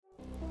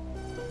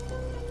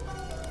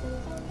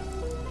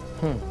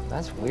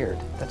That's weird.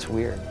 That's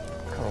weird.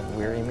 Kind of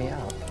weirding me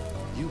out.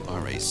 You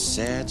are a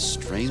sad,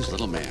 strange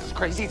little man.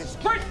 Crazy. This is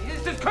crazy.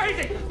 This is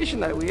crazy. Isn't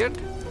that weird?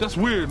 That's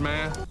weird,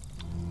 man.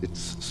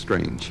 It's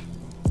strange.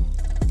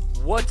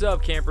 What's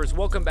up, campers?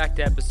 Welcome back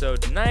to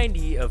episode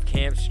 90 of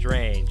Camp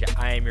Strange.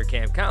 I am your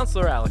camp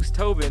counselor, Alex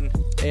Tobin.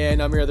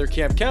 And I'm your other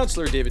camp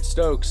counselor, David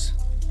Stokes.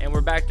 And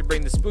we're back to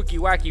bring the spooky,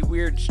 wacky,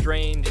 weird,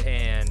 strange,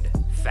 and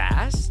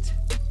fast?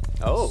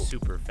 Oh.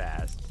 Super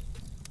fast.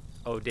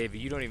 Oh, David,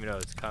 you don't even know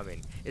it's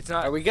coming. It's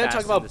not. Are we gonna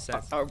talk fast in the about?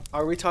 sense-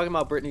 Are we talking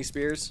about Britney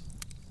Spears?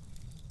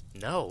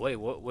 No, wait.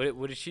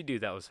 What did she do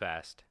that was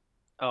fast?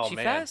 Oh she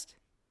man. fast?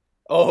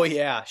 Oh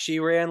yeah, she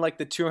ran like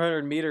the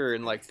 200 meter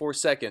in like 4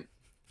 seconds.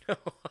 Yeah.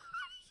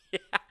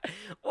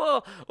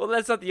 Well,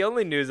 that's not the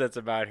only news that's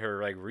about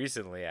her. Like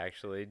recently,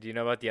 actually. Do you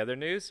know about the other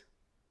news?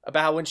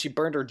 About when she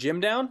burned her gym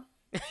down?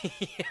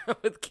 Yeah,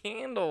 with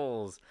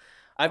candles.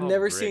 I've Oh,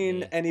 never Britney.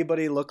 seen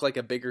anybody look like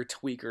a bigger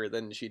tweaker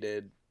than she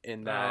did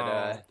in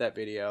that that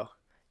video.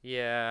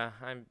 Yeah,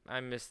 I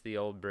miss the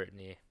old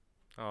Britney.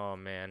 Oh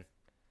man.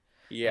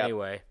 Yeah.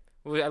 Anyway,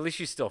 well, at least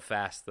she's still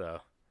fast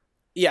though.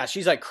 Yeah,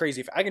 she's like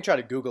crazy. I can try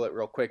to Google it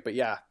real quick, but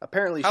yeah,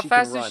 apparently How she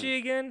fast can run. is she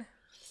again?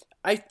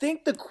 I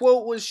think the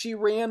quote was she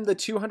ran the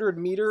 200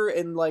 meter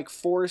in like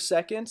 4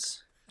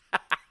 seconds.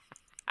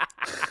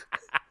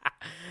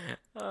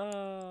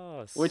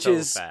 Oh, Which so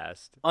is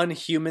fast.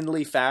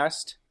 Unhumanly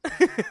fast.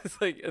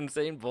 It's like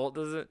Insane Bolt,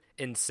 does it?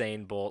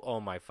 Insane Bolt. Oh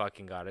my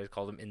fucking god! I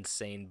called him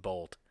Insane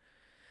Bolt.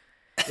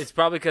 It's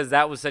probably because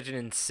that was such an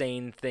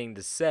insane thing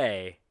to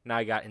say. Now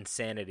I got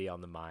insanity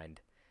on the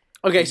mind.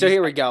 Okay, so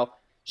here we go.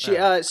 She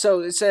so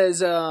it says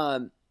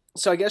so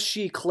I guess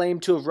she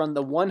claimed to have run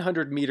the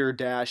 100 meter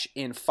dash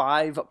in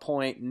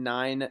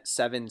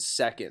 5.97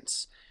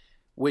 seconds,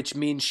 which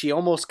means she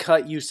almost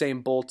cut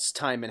Usain Bolt's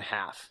time in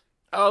half.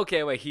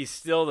 Okay, wait. He's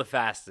still the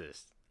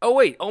fastest. Oh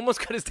wait,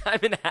 almost cut his time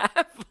in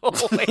half.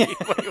 Oh wait.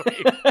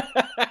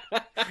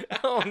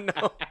 Oh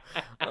no.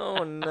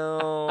 Oh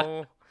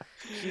no.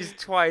 She's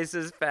twice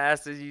as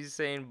fast as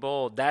Usain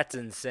Bolt. That's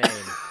insane.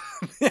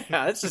 Yeah,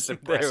 that's just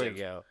impressive.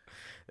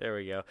 There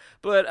we go.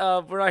 But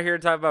we're not here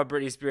to talk about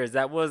Britney Spears.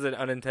 That was an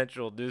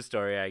unintentional news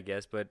story, I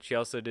guess. But she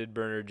also did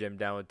burn her gym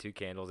down with 2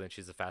 candles, and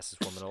she's the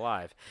fastest woman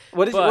alive.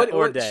 What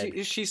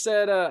dead. She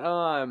said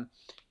I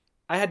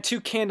had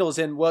 2 candles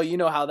and well, you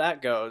know how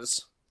that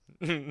goes.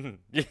 I've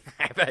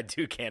had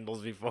 2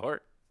 candles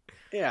before.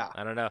 Yeah.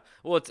 I don't know.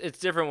 Well, it's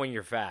different when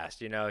you're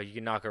fast. You know, you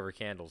can knock over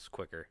candles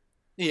quicker.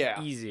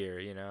 Yeah. Easier,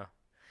 you know.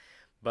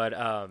 But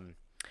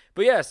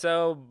yeah,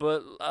 now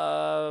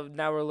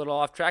we're a little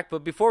off track.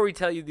 But before we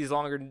tell you these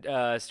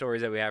longer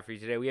stories that we have for you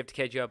today, we have to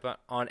catch you up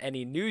on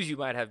any news you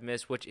might have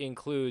missed, which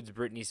includes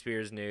Britney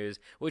Spears news,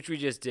 which we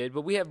just did.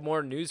 But we have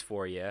more news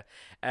for you.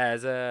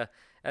 David,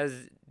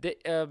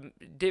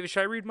 should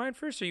I read mine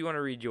first, or you want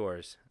to read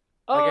yours?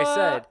 Like I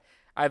said,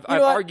 I've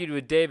argued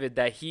with David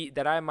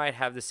that I might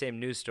have the same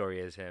news story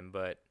as him,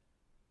 but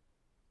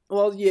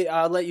Well,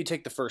 yeah, I'll let you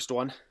take the first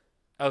one.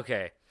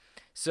 okay.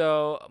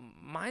 So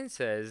mine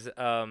says,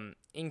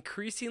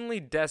 increasingly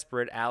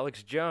desperate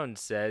Alex Jones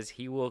says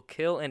he will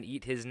kill and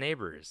eat his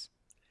neighbors.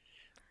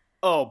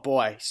 Oh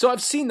boy. So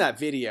I've seen that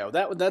video.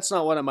 That's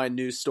not one of my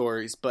news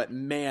stories, but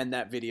man,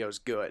 that video's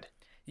good.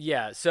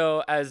 Yeah,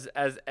 so as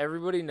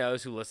everybody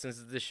knows who listens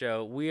to the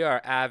show, we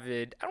are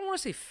avid, I don't want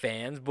to say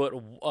fans, but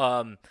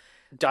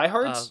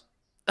Diehards?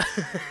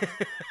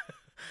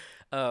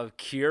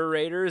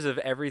 curators of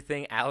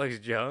everything Alex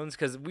Jones,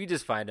 because we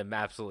just find him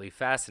absolutely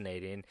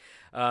fascinating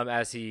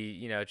as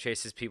he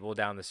chases people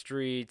down the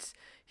streets.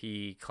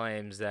 He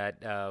claims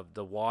that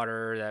the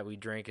water that we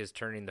drink is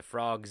turning the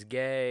frogs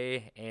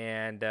gay,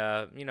 and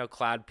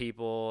cloud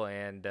people,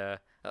 and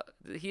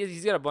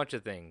he's got a bunch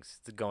of things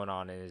going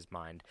on in his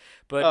mind.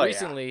 But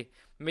recently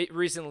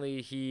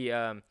he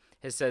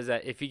has says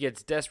that if he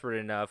gets desperate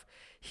enough,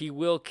 he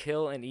will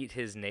kill and eat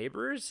his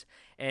neighbors.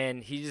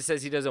 And he just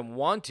says he doesn't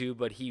want to,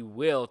 but he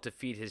will to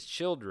feed his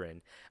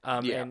children.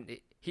 And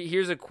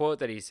here's a quote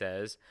that he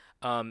says,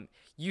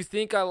 you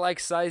think I like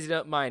sizing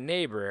up my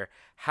neighbor?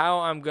 How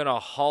I'm going to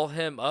haul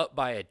him up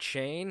by a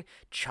chain,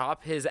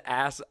 chop his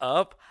ass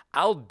up?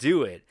 I'll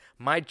do it.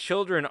 My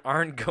children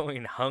aren't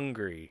going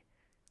hungry.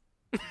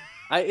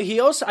 I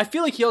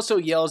feel like he also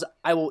yells,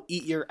 "I will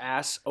eat your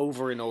ass"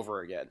 over and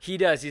over again. He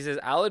does. He says,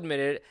 I'll admit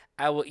it.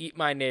 I will eat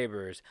my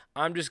neighbors.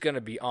 I'm just going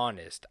to be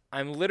honest.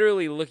 I'm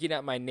literally looking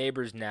at my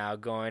neighbors now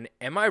going,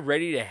 am I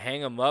ready to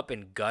hang them up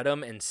and gut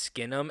them and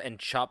skin them and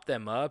chop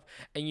them up?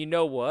 And you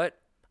know what?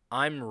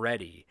 I'm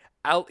ready.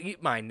 I'll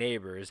eat my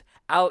neighbors.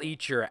 I'll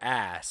eat your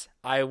ass.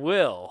 I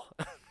will.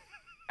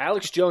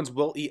 Alex Jones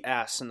will eat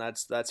ass, and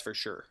that's for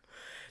sure.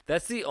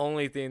 That's the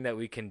only thing that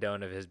we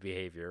condone of his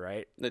behavior,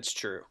 right? That's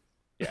true.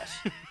 Yes.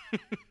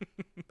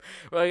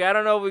 Like, I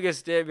don't know if we can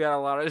stand behind a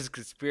lot of his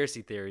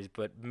conspiracy theories,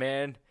 but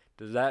man,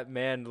 does that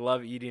man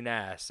love eating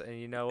ass? And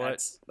you know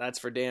what? That's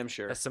for damn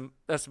sure. That's the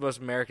most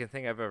American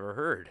thing I've ever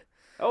heard.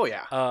 Oh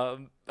yeah.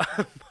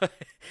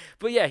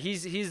 But yeah,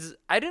 he's.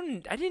 I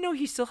didn't know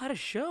he still had a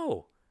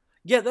show.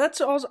 Yeah,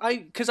 that's also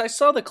because I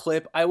saw the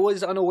clip. I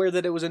was unaware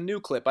that it was a new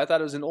clip. I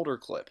thought it was an older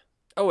clip.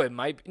 Oh, it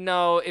might be.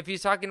 No, if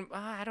he's talking,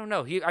 I don't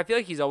know. I feel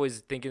like he's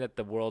always thinking that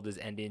the world is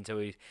ending,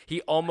 so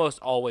he almost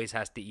always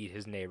has to eat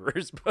his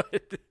neighbors.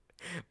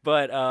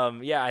 But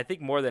yeah, I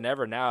think more than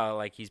ever now,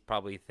 like he's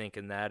probably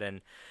thinking that.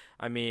 And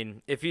I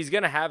mean, if he's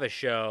gonna have a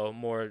show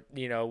more,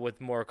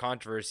 with more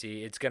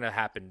controversy, it's gonna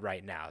happen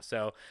right now.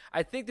 So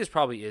I think this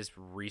probably is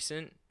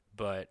recent,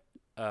 but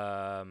he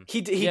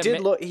yeah, did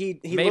look he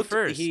May looked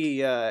 1st.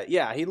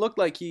 he looked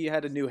like he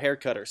had a new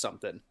haircut or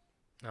something.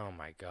 Oh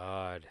my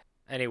God.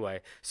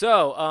 Anyway,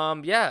 so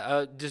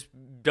just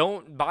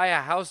don't buy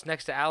a house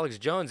next to Alex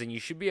Jones, and you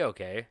should be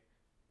okay.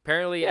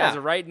 Apparently, Yeah. as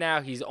of right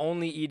now, he's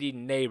only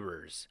eating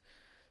neighbors,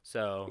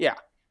 so Yeah,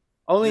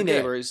 only You're good.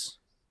 neighbors.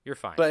 you're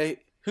fine. But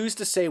who's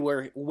to say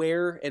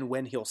where and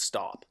when he'll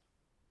stop?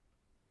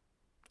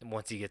 And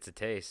once he gets a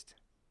taste.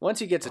 Once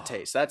he gets a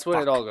taste, that's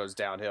when it all goes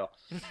downhill.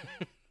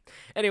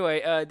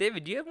 Anyway,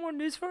 David, do you have more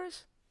news for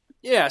us?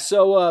 Yeah,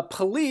 so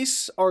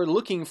police are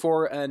looking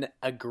for an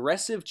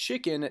aggressive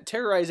chicken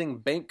terrorizing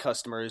bank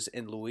customers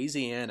in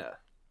Louisiana.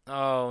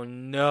 Oh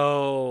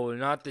no,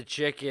 not the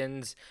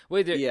chickens!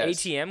 Wait, they're Yes.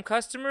 ATM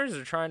customers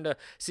are trying to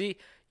see.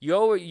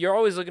 You're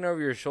always looking over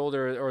your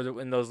shoulder or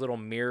in those little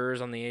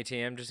mirrors on the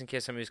ATM just in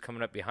case somebody's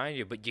coming up behind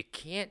you, but you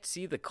can't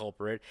see the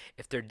culprit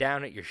if they're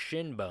down at your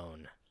shin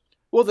bone.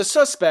 Well, the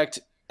suspect,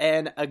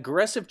 an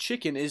aggressive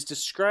chicken, is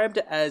described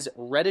as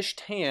reddish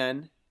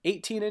tan,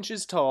 18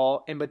 inches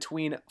tall, and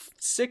between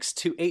 6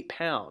 to 8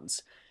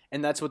 pounds.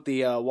 And that's what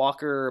the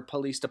Walker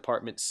Police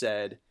Department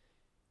said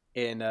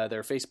in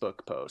their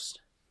Facebook post.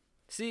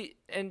 See,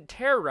 and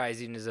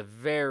terrorizing is a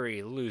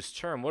very loose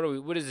term.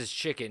 What is this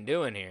chicken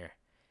doing here?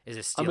 Is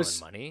it stealing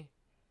money?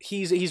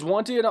 He's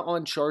wanted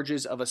on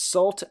charges of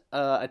assault,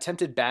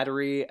 attempted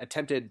battery,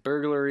 attempted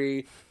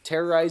burglary,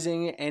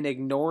 terrorizing, and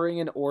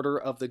ignoring an order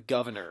of the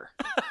governor.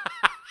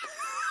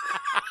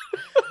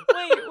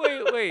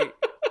 Wait.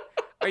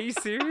 Are you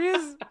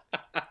serious?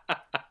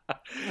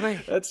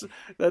 Wait. That's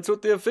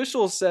what the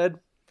officials said.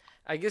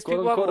 I guess Quote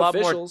people have a unquote lot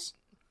officials.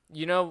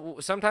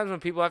 more. Sometimes when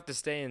people have to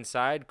stay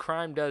inside,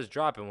 crime does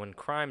drop, and when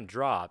crime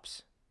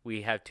drops,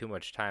 we have too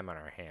much time on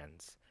our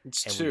hands,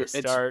 It's and true. we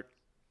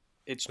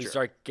It's true.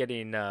 start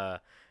getting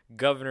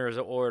governor's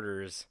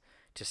orders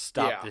to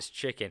stop Yeah. this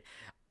chicken.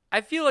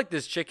 I feel like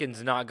this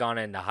chicken's not gone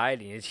into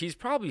hiding. He's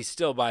probably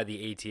still by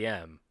the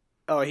ATM.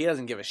 Oh, he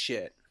doesn't give a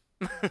shit.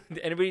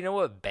 Anybody know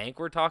what bank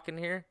we're talking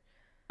here?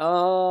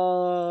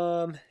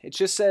 It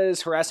just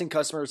says harassing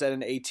customers at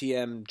an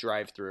ATM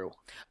drive-through.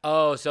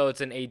 Oh, so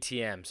it's an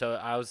ATM. So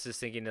I was just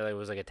thinking that it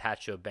was like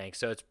attached to a bank.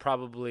 So it's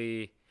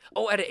probably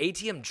at an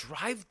ATM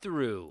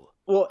drive-through.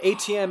 Well,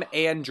 ATM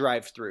and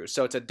drive-through,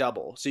 so it's a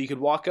double. So you could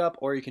walk up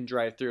or you can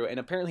drive through. And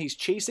apparently he's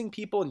chasing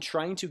people and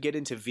trying to get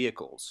into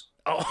vehicles.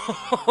 Oh.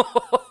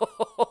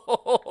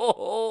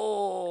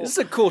 This is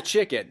a cool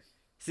chicken.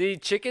 See,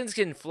 chickens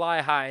can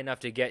fly high enough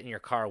to get in your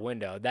car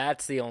window.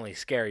 That's the only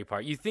scary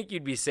part. You think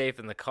you'd be safe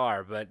in the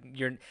car, but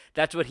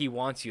that's what he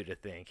wants you to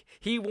think.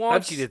 He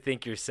wants you to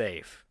think you're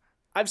safe.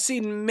 I've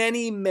seen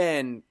many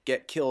men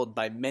get killed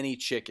by many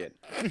chicken.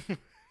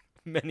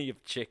 Many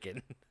of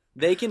chicken.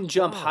 They can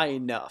jump high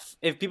enough.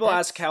 If people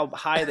ask how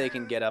high they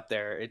can get up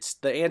there,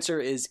 the answer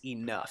is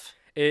enough.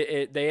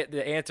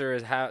 The answer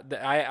is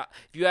if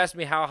you ask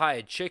me how high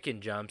a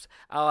chicken jumps,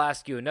 I'll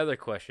ask you another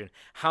question.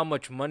 How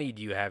much money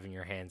do you have in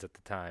your hands at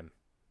the time?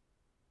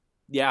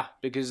 Yeah,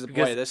 because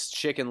boy, this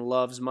chicken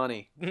loves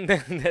money.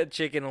 That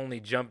chicken only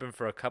jumping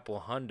for a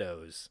couple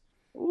hundos.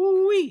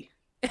 Ooh-wee.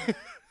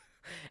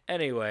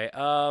 Anyway,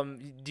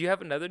 do you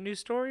have another news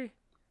story?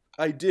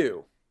 I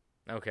do.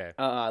 Okay.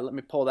 Let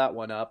me pull that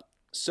one up.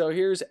 So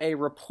here's a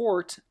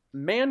report.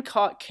 Man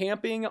caught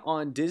camping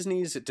on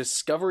Disney's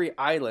Discovery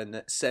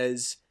Island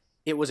says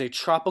it was a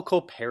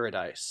tropical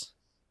paradise.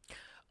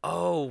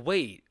 Oh,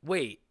 wait.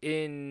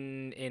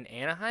 In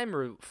Anaheim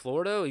or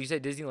Florida? You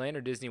said Disneyland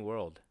or Disney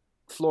World?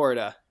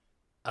 Florida.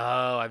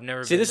 Oh, I've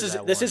never See, been this to is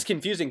that this one. is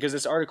confusing because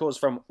this article is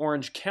from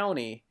Orange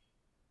County,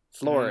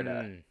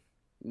 Florida,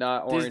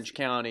 not Orange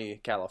County,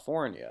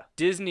 California.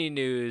 Disney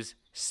news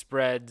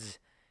spreads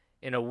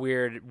in a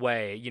weird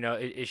way.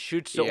 It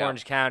shoots to Yeah.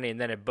 Orange County, and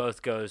then it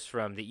both goes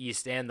from the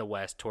east and the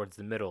west towards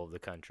the middle of the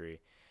country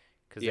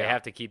because they Yeah.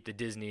 have to keep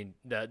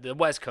the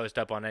West Coast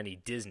up on any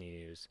Disney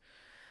news.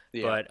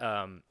 Yeah.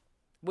 But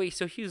wait,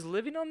 so he was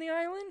living on the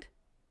island?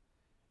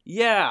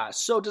 Yeah,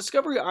 so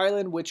Discovery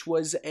Island, which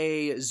was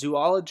a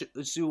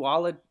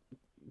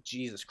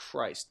Jesus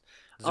Christ.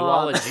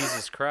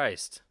 Jesus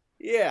Christ.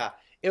 Yeah,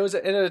 it was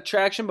an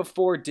attraction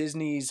before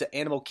Disney's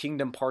Animal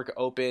Kingdom Park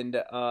opened.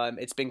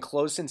 It's been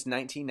closed since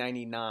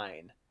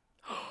 1999.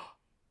 He's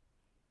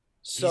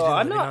So been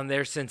I'm living not. on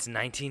there since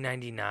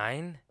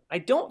 1999? I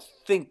don't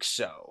think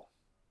so.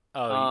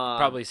 Oh, he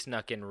probably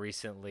snuck in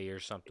recently or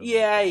something.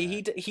 Yeah,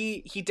 like that.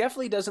 he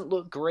definitely doesn't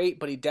look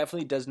great, but he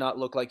definitely does not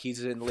look like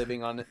he's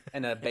living on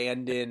an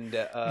abandoned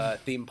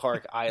theme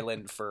park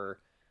island for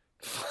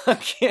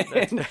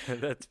fucking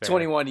That's fair.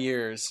 21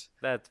 years.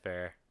 That's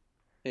fair.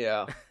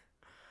 Yeah.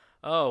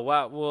 Oh,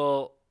 wow.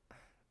 Well,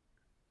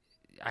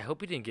 I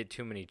hope he didn't get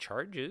too many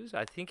charges.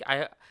 I think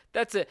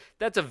that's a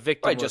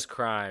victimless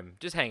crime,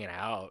 just hanging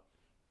out.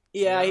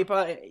 Yeah, you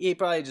know? he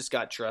probably just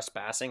got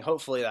trespassing.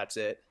 Hopefully that's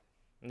it.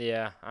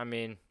 Yeah, I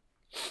mean,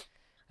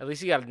 at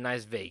least he got a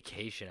nice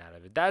vacation out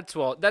of it. That's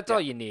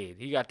all you need.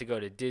 He got to go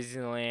to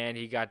Disneyland.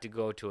 He got to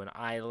go to an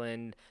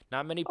island.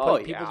 Not many people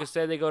can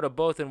say they go to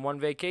both in one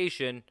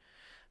vacation.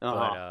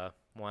 But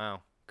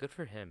wow, good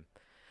for him.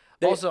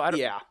 Also, I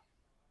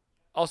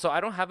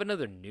don't have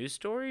another news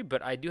story,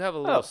 but I do have a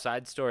little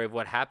side story of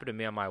what happened to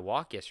me on my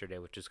walk yesterday,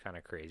 which is kind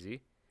of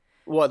crazy.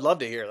 Well, I'd love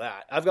to hear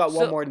that. I've got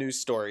one more news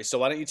story, so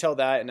why don't you tell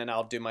that, and then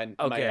I'll do my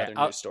other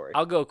news story.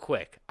 I'll go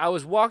quick. I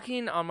was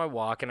walking on my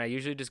walk, and I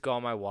usually just go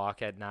on my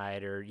walk at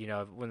night or,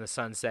 when the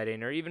sun's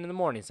setting or even in the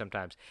morning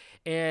sometimes.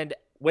 And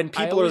when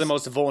people are the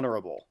most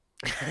vulnerable.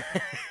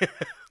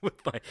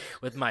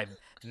 with my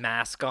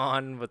mask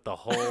on, with the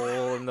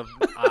hole in the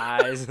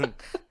eyes.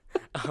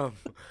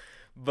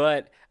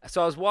 But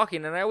so I was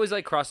walking, and I always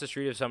cross the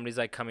street if somebody's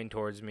coming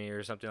towards me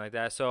or something like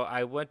that. So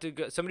I went to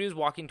go. Somebody was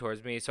walking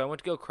towards me, so I went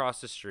to go cross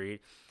the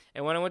street.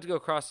 And when I went to go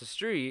cross the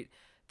street,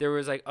 there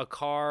was a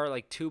car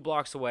 2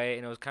 blocks away,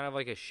 and it was kind of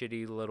a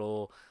shitty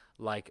little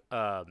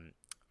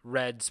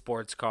red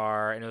sports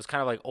car, and it was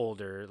kind of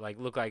older,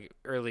 looked like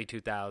early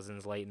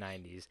 2000s, late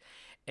 90s.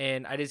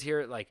 And I just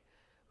hear it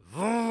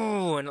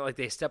vroom, and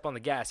they step on the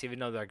gas, even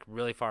though they're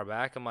really far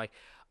back. I'm like,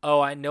 oh,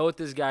 I know what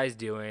this guy's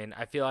doing.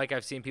 I feel like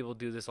I've seen people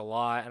do this a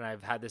lot, and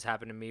I've had this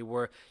happen to me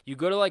where you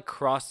go to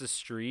cross the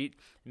street,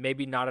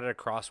 maybe not at a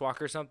crosswalk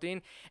or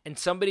something, and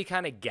somebody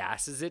kind of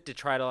gasses it to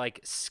try to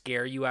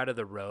scare you out of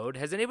the road.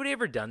 Has anybody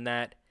ever done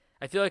that?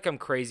 I feel like I'm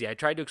crazy. I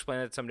tried to explain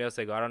that to somebody else.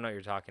 They go, I don't know what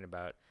you're talking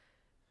about.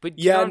 But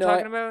you know what I'm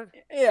talking about?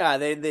 Yeah,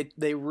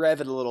 they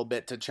rev it a little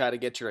bit to try to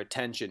get your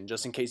attention,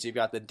 just in case you've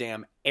got the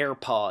damn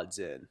AirPods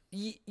in.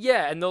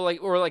 Yeah, and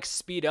they'll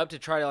speed up to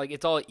try to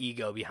it's all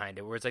ego behind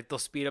it, where it's they'll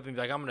speed up and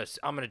be like, I'm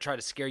gonna try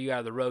to scare you out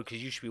of the road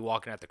because you should be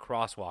walking at the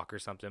crosswalk or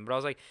something. But I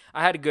was like,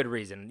 I had a good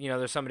reason.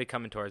 There's somebody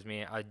coming towards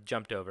me. I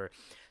jumped over,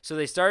 so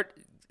they start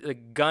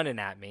gunning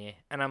at me,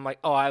 and I'm like,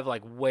 oh, I have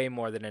way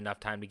more than enough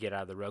time to get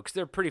out of the road because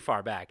they're pretty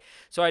far back.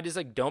 So I just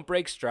don't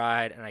break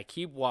stride, and I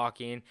keep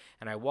walking,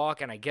 and I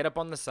walk, and I get up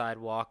on the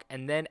sidewalk,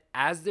 and then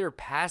as they're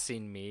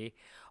passing me,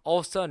 all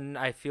of a sudden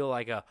I feel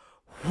a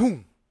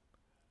whoom,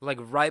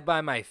 right by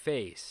my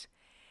face,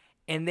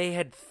 and they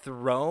had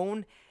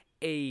thrown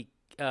a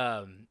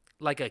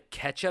a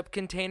ketchup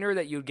container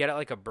that you'd get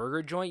at a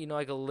burger joint,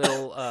 a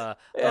little a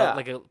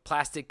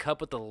plastic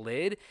cup with a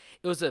lid.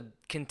 It was a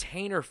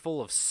container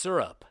full of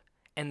syrup,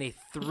 and they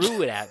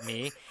threw it at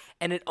me,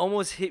 and it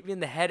almost hit me in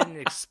the head, and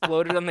it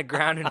exploded on the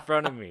ground in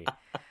front of me.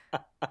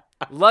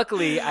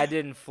 Luckily, I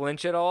didn't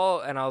flinch at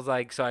all, and I was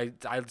so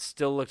I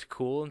still looked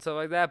cool and stuff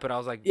like that, but I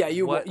was yeah,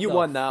 you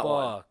won that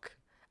one.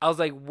 I was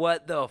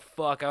what the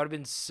fuck? I would have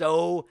been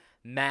so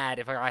mad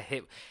if I got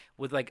hit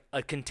with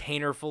a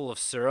container full of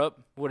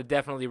syrup. Would have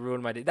definitely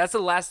ruined my day. That's the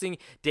last thing,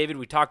 David,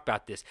 we talked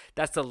about this.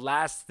 That's the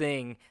last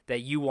thing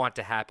that you want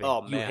to happen.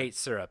 Oh, man. You hate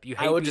syrup. You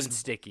hate being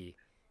sticky.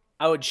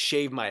 I would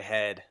shave my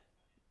head.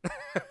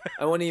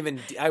 I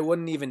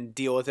wouldn't even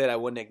deal with it. I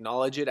wouldn't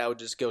acknowledge it. I would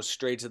just go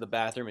straight to the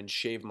bathroom and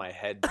shave my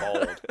head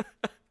bald.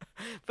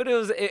 But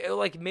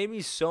it made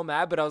me so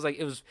mad. But I was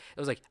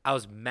I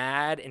was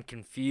mad and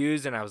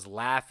confused, and I was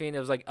laughing. It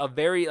was a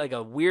very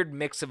a weird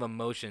mix of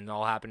emotion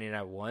all happening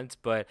at once.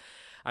 But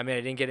I mean,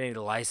 I didn't get any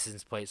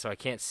license plate, so I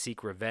can't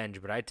seek revenge.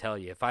 But I tell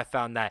you, if I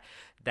found that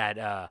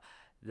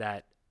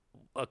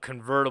a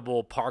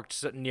convertible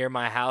parked near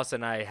my house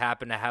and I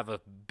happen to have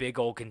a big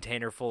old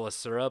container full of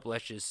syrup,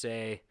 let's just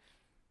say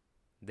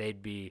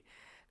they'd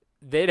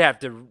have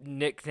to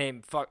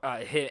nickname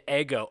hit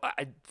Eggo.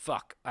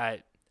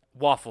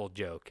 Waffle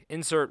joke.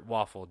 Insert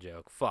waffle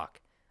joke. Fuck.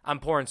 I'm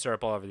pouring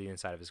syrup all over the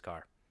inside of his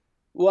car.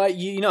 Well,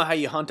 you know how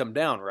you hunt them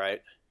down,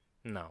 right?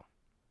 No.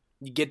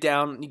 You get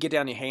down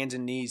your hands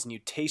and knees and you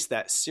taste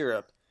that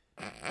syrup.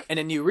 And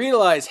then you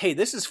realize, hey,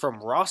 this is from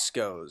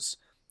Roscoe's.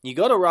 You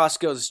go to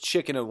Roscoe's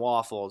Chicken and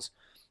Waffles.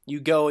 You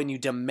go and you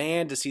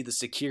demand to see the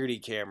security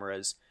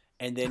cameras.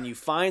 And then you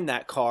find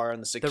that car on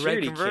the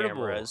security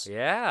cameras.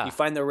 Yeah. You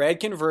find the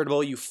red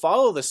convertible. You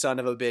follow the son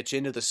of a bitch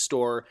into the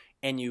store.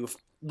 And you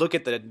look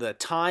at the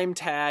time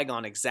tag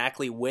on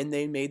exactly when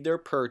they made their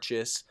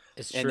purchase.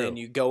 It's and true. Then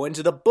you go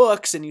into the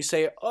books and you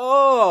say,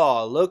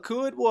 oh, look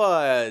who it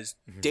was.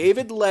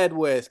 David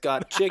Ledwith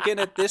got chicken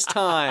at this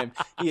time.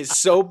 He is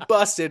so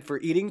busted for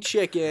eating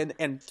chicken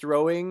and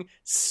throwing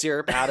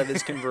syrup out of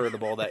his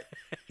convertible that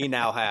he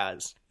now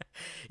has.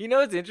 You know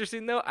what's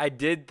interesting, though? I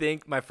did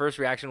think my first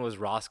reaction was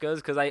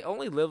Roscoe's because I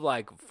only live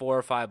 4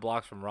 or 5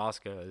 blocks from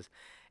Roscoe's.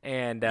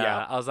 And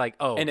I was like,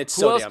 "Oh, and it's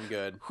so damn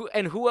good."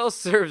 Who else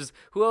serves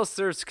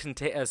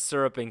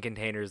syrup in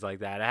containers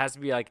like that? It has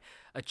to be a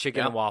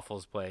chicken and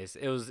waffles place.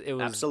 It was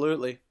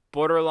absolutely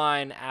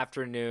borderline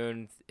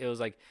afternoon. It was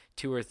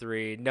 2 or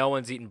 3. No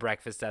one's eating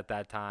breakfast at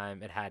that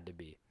time. It had to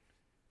be.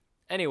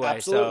 Anyway,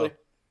 absolutely. So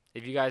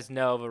if you guys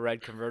know of a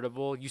red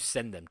convertible, you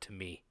send them to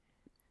me.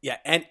 Yeah,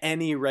 and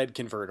any red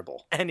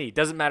convertible.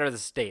 Doesn't matter the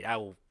state.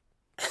 I'll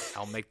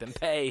make them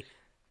pay.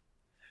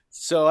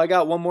 So I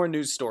got one more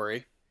news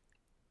story.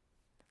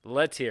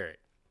 Let's hear it.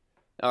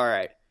 All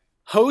right.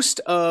 Host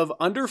of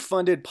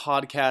underfunded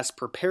podcast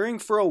Preparing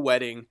for a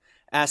Wedding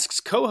asks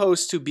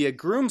co-host to be a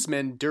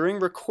groomsman during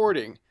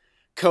recording.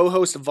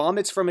 Co-host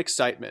vomits from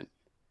excitement.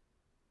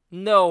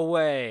 No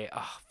way.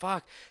 Oh,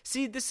 fuck.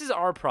 See, this is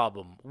our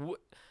problem.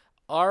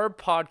 Our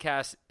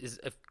podcast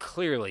is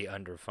clearly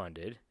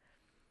underfunded.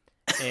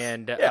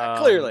 And Yeah,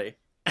 clearly.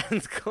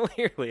 It's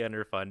clearly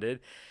underfunded.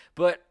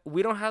 But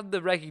we don't have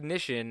the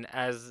recognition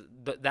as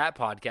that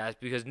podcast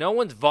because no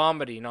one's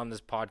vomiting on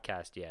this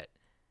podcast yet.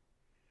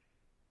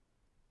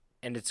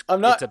 And it's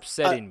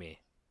upsetting me.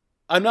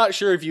 I'm not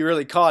sure if you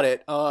really caught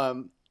it,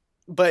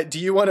 but do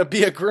you want to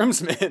be a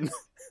groomsman?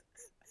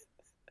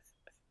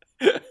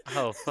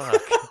 Oh,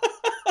 fuck.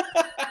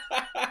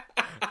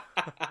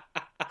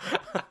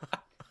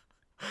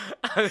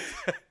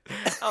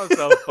 I'm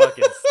so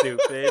fucking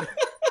stupid.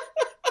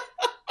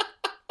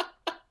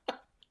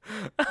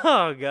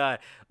 Oh, God.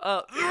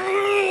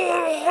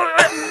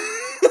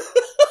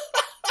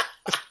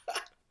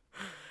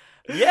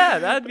 Yeah,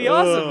 that'd be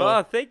awesome.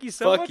 Oh, thank you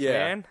so much,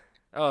 man.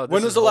 Oh,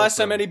 when was the last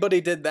time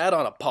anybody did that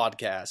on a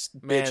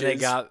podcast? Man,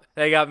 bitches?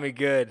 they got me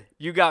good.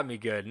 You got me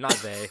good, not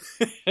they.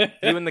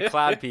 You and the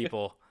cloud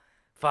people.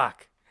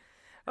 Fuck.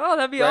 Oh,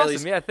 that'd be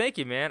awesome. Yeah, thank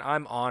you, man.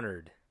 I'm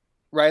honored.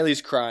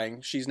 Riley's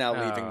crying. She's now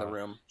leaving the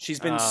room. She's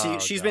been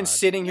been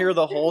sitting here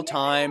the whole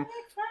time.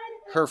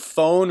 Her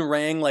phone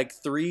rang like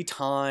 3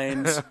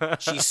 times.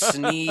 She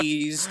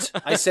sneezed.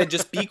 I said,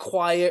 just be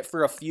quiet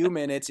for a few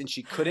minutes, and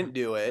she couldn't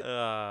do it.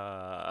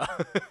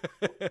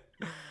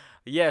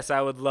 Yes, I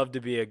would love to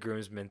be a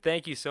groomsman.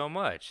 Thank you so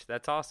much.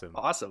 That's awesome.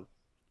 Awesome.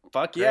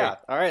 Fuck yeah. Great.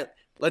 All right.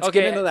 Let's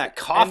get into that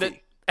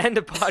coffee. End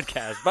the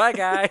podcast. Bye,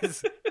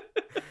 guys.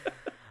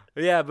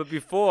 Yeah, but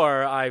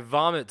before I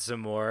vomit some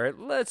more,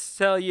 let's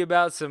tell you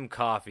about some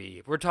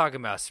coffee. We're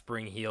talking about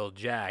Spring Heel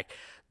Jack,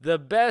 the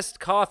best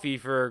coffee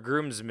for a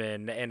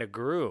groomsman and a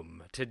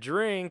groom to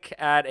drink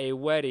at a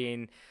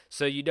wedding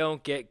so you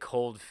don't get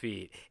cold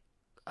feet.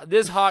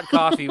 This hot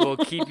coffee will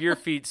keep your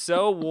feet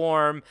so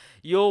warm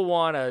you'll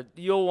wanna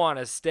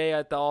stay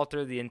at the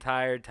altar the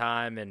entire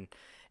time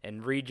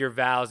and read your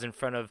vows in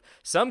front of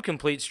some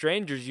complete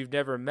strangers you've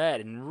never met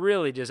and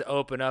really just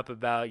open up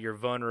about your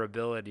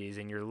vulnerabilities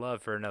and your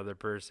love for another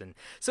person.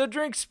 So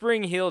drink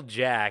Spring Heel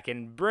Jack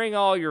and bring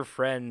all your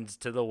friends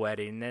to the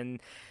wedding.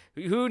 And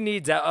who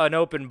needs an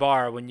open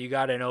bar when you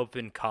got an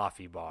open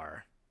coffee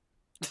bar?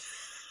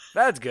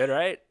 That's good,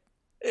 right?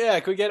 Yeah,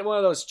 could we get one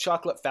of those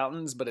chocolate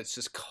fountains, but it's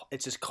just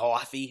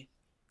coffee?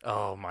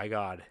 Oh my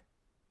God.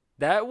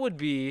 That would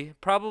be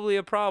probably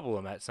a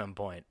problem at some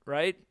point,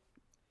 right?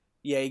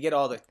 Yeah, you get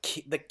all the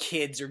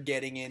kids are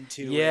getting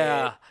into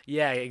it.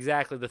 Yeah,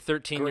 exactly. The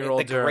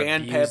 13-year-olds are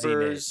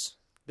abusing it.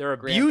 They're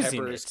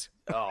abusing it.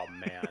 Oh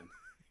man.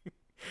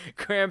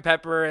 Graham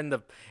Pepper and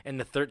the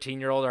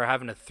 13-year-old are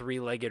having a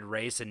 3-legged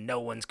race and no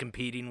one's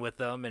competing with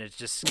them and it's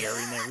just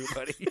scaring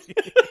everybody.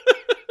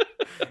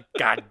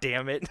 God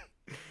damn it.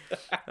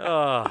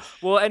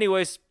 Well,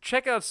 anyways,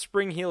 check out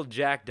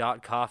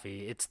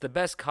springheeljack.coffee. It's the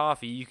best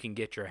coffee you can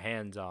get your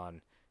hands on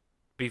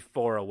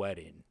before a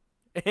wedding.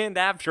 And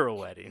after a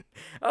wedding.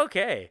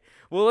 Okay.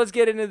 Well, let's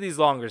get into these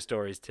longer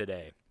stories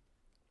today.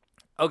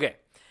 Okay.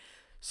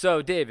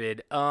 So,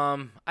 David,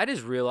 I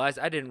just realized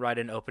I didn't write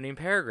an opening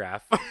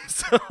paragraph.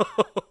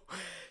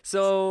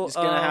 So just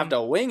gonna have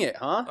to wing it,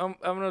 huh? I'm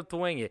gonna have to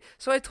wing it.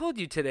 So I told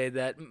you today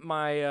that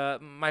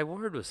my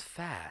word was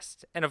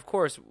fast, and of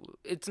course,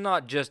 it's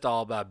not just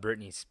all about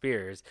Britney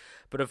Spears,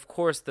 but of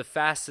course, the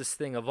fastest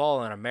thing of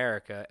all in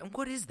America. And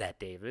what is that,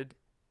 David?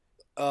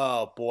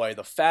 Oh boy,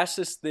 the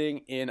fastest thing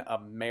in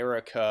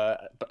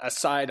America,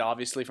 aside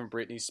obviously from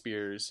Britney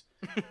Spears,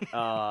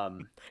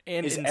 and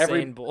is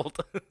Usain Bolt.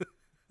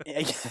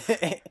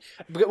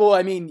 Well,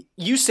 I mean,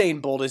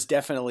 Usain Bolt is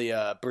definitely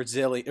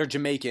Brazilian or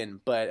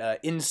Jamaican, but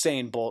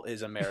Insane Bolt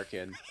is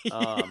American.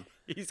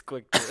 He's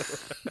quick too.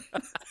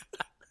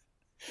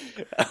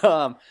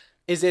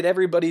 Is it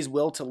everybody's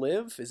will to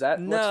live? Is that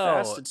what's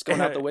fast? It's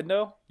going out the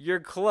window? You're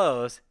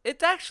close.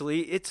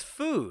 It's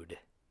food.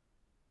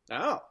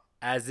 Oh.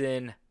 As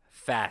in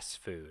fast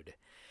food.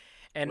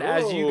 And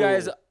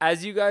Whoa.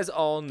 as you guys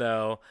all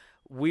know,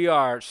 we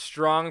are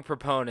strong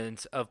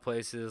proponents of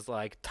places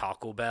like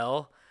Taco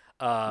Bell,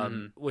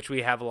 which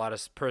we have a lot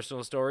of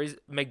personal stories.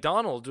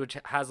 McDonald's, which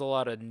has a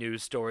lot of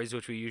news stories,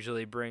 which we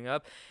usually bring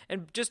up.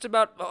 And just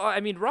about,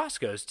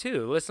 Roscoe's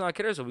too. Let's not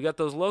kid ourselves. We got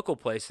those local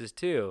places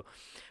too.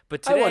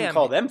 But today I wouldn't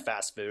call them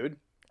fast food.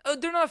 Oh,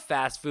 they're not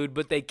fast food,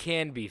 but they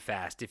can be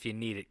fast if you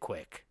need it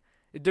quick.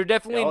 They're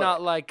definitely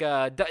not like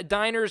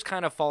diners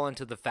kind of fall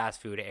into the fast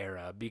food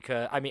area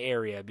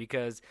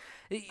because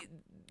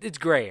it's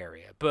gray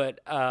area.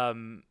 But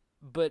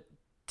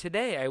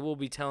today I will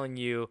be telling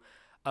you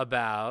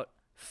about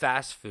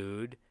fast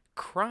food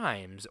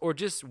crimes or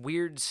just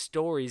weird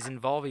stories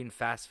involving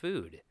fast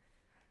food.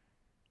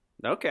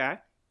 Okay.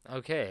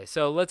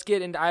 So let's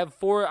get into. I have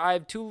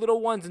 2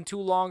 little ones and 2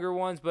 longer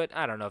ones, but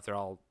I don't know if they're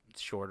all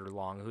short or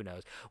long. Who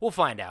knows? We'll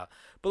find out.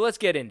 But let's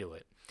get into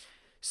it.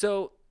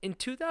 So in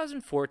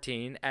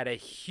 2014, at a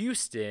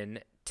Houston,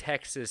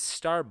 Texas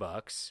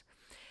Starbucks,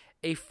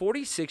 a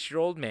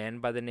 46-year-old man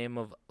by the name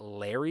of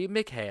Larry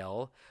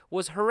McHale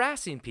was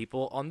harassing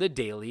people on the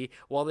daily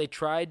while they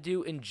tried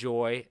to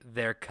enjoy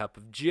their cup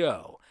of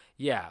joe.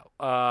 Yeah,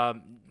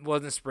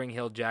 wasn't Spring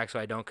Hill Jack, so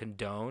I don't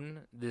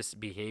condone this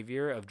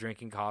behavior of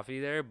drinking coffee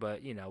there,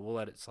 but, we'll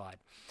let it slide.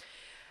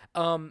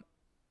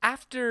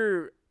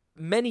 After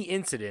many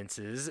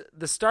incidences,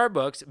 the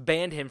Starbucks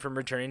banned him from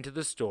returning to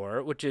the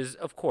store, which is,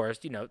 of course,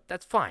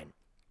 that's fine.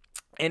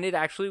 And it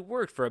actually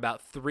worked for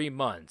about 3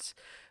 months.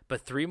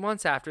 But 3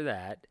 months after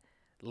that,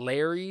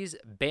 Larry's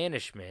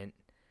banishment,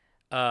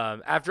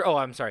 after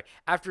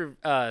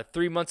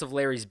 3 months of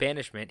Larry's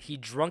banishment, he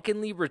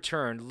drunkenly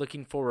returned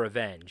looking for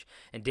revenge.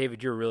 And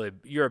David,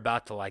 you're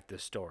about to like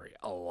this story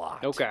a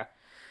lot. Okay.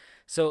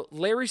 So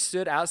Larry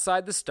stood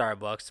outside the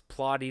Starbucks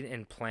plotting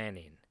and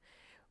planning.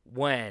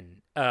 Which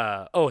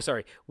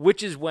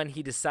is when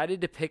he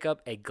decided to pick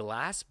up a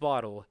glass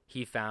bottle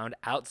he found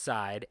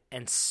outside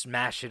and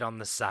smash it on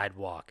the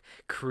sidewalk,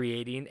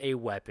 creating a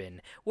weapon,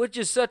 which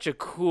is such a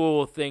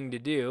cool thing to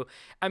do.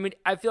 I mean,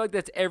 I feel like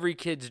that's every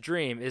kid's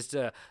dream, is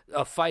a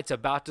fight's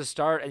about to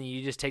start and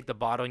you just take the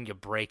bottle and you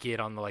break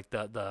it on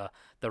the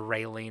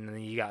railing, and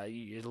then you got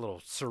your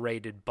little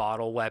serrated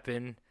bottle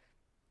weapon.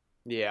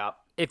 Yeah.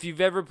 If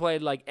you've ever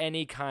played like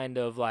any kind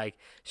of like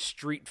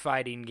street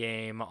fighting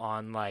game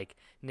on like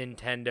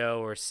Nintendo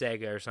or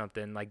Sega or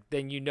something, like,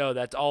 then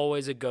that's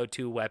always a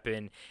go-to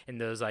weapon in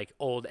those like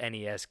old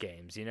NES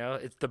games.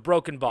 It's the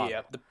broken bottle.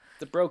 Yeah,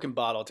 the broken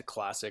bottle. It's a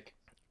classic.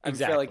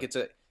 Exactly. I feel like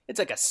it's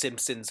like a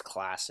Simpsons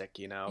classic.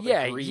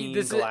 Yeah, green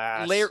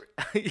glass.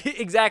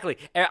 Exactly.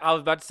 I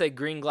was about to say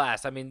green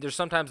glass. I mean, there's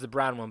sometimes the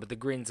brown one, but the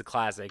green's a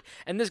classic.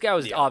 And this guy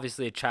was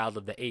obviously a child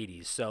of the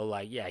 80s, so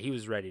like, yeah, he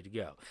was ready to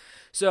go.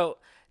 So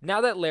now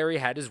that Larry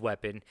had his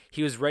weapon,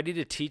 he was ready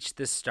to teach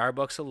this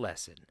Starbucks a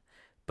lesson.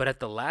 But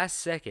at the last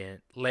second,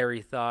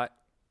 Larry thought,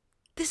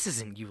 this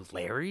isn't you,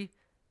 Larry.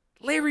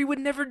 Larry would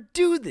never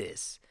do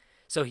this.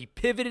 So he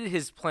pivoted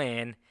his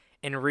plan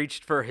and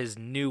reached for his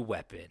new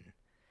weapon.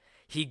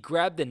 He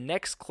grabbed the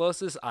next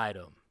closest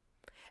item,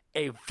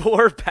 a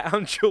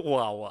 4-pound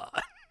chihuahua.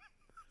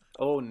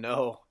 Oh,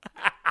 no.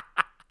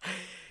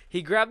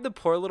 He grabbed the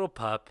poor little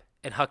pup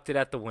and hucked it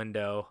at the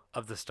window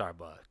of the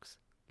Starbucks.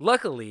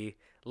 Luckily,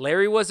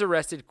 Larry was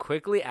arrested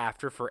quickly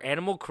after for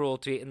animal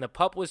cruelty, and the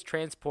pup was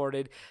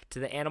transported to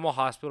the animal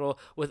hospital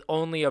with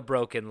only a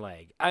broken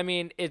leg. I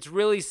mean, it's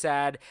really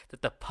sad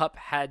that the pup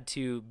had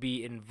to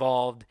be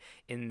involved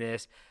in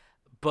this,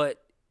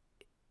 but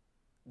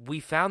we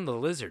found the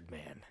lizard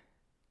man.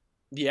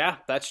 Yeah,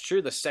 that's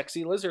true. The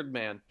sexy lizard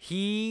man.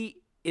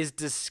 He is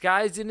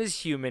disguised in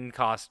his human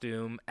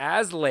costume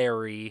as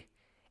Larry,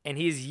 and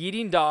he's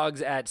eating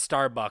dogs at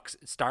Starbucks.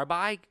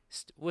 Starbucks?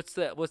 What's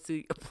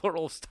the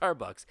plural of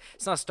Starbucks?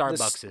 It's not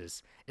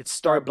Starbucks's.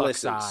 It's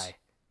Starbucks Eye.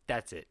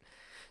 That's it.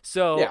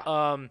 So,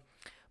 yeah.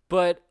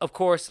 But of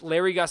course,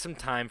 Larry got some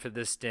time for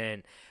this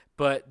stint.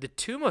 But the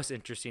two most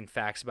interesting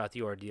facts about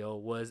the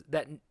ordeal was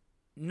that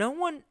no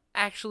one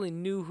actually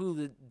knew who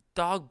the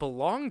dog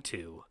belonged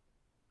to.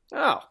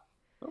 Oh,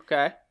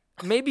 okay.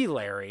 Maybe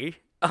Larry.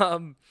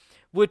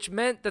 Which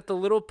meant that the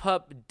little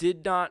pup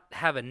did not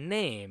have a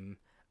name.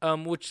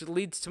 Which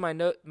leads to my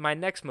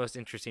next most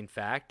interesting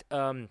fact.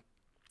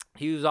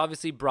 He was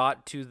obviously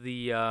brought to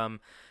the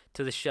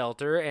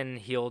shelter and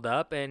healed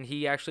up, and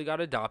he actually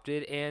got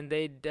adopted. And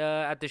they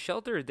at the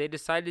shelter they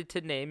decided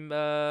to name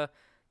the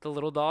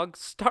little dog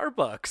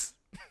Starbucks.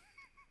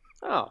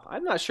 Oh,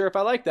 I'm not sure if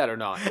I like that or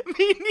not.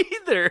 Me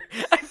neither.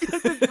 I feel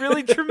like that's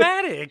really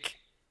traumatic.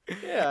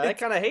 Yeah, I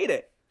kind of hate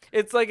it.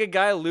 It's like a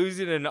guy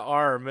losing an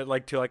arm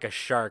to a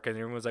shark, and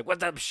everyone's like,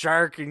 "What's up,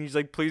 shark?" And he's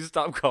like, "Please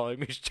stop calling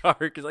me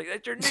shark." He's like,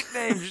 "That's your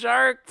nickname,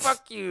 shark.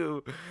 Fuck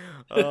you."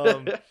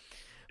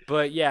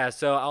 But yeah,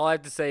 so all I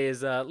have to say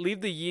is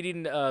leave the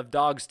eating of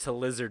dogs to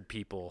lizard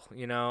people.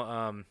 I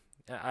don't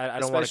want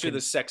to. Especially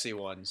the sexy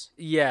ones.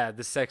 Yeah,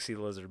 the sexy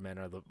lizard men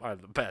are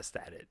the best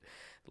at it.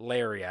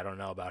 Larry, I don't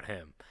know about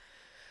him.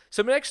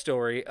 So my next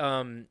story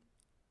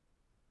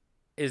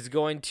is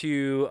going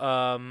to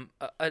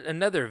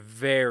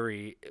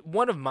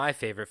one of my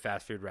favorite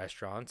fast food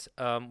restaurants,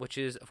 which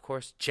is of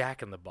course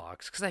Jack in the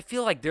Box, because I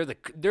feel like they're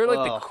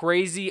the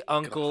crazy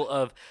uncle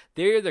of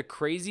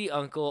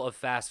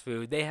fast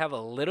food. They have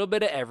a little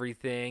bit of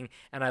everything,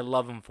 and I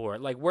love them for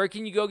it. Like, where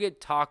can you go get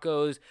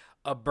tacos,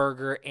 a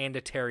burger, and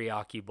a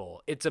teriyaki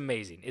bowl? It's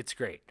amazing. It's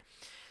great.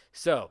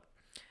 So,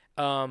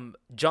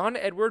 John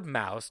Edward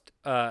Moust,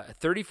 a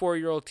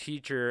 34-year-old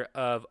teacher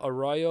of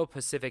Arroyo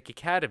Pacific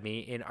Academy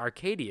in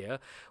Arcadia,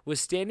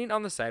 was standing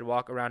on the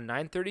sidewalk around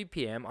 9:30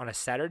 p.m. on a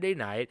Saturday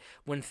night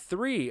when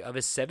 3 of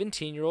his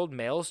 17-year-old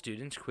male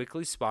students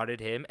quickly spotted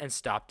him and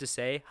stopped to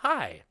say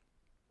hi.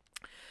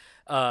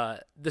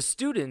 The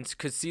students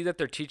could see that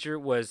their teacher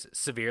was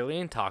severely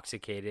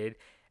intoxicated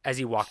as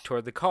he walked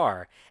toward the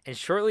car, and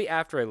shortly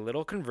after a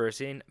little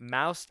conversing,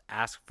 Moust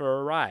asked for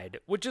a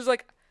ride, which is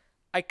like,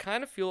 I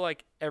kind of feel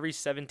like every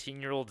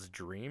 17-year-old's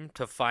dream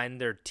to find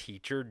their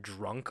teacher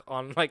drunk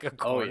on like a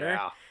corner. Oh,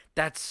 yeah.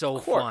 That's so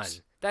fun.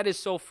 That is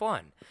so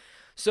fun.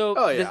 So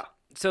Oh, yeah.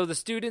 So the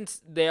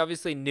students, they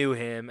obviously knew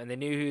him, and they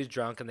knew he was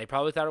drunk, and they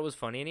probably thought it was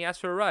funny, and he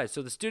asked for a ride.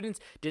 So the students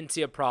didn't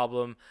see a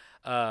problem.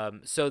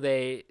 So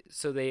they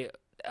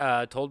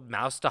told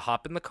Mouse to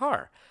hop in the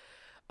car.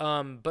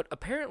 But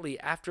apparently,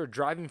 after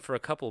driving for a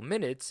couple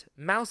minutes,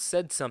 Mouse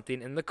said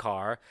something in the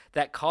car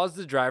that caused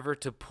the driver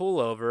to pull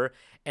over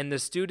and the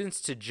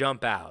students to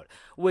jump out,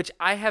 which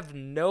I have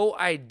no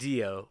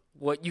idea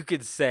what you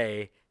could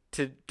say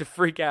to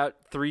freak out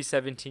 3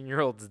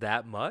 17-year-olds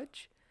that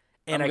much.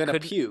 And I'm going to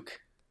couldn't-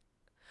 puke.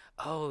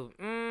 Oh,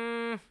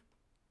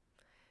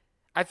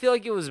 I feel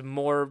like it was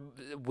more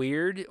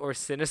weird or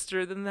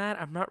sinister than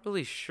that. I'm not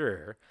really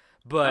sure,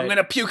 but I'm going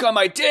to puke on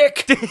my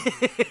dick.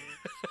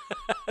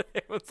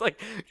 it was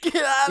like, get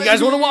out You of guys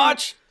here. want to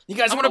watch? You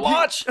guys I'm want to gonna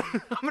watch?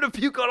 I'm gonna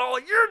puke on all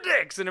your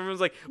dicks, and everyone's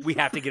like, we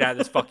have to get out of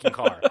this fucking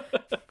car.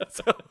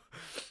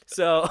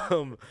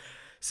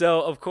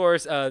 So of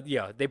course,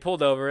 they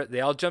pulled over.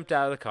 They all jumped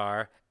out of the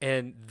car,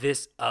 and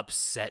this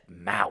upset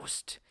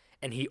Mouse,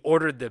 and he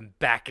ordered them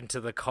back into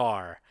the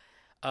car.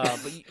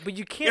 But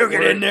you can't. You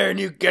get in there and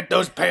you get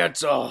those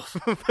pants off.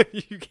 But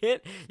you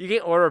can't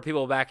order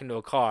people back into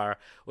a car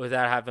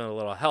without having a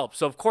little help.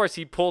 So of course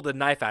he pulled a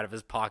knife out of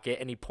his pocket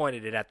and he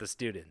pointed it at the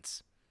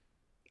students.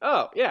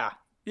 Oh, yeah.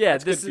 Yeah,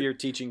 That's good for your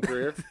teaching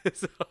career.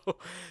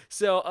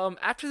 So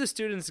after the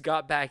students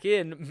got back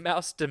in,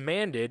 Mouse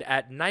demanded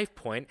at knife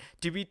point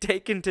to be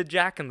taken to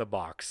Jack in the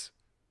Box.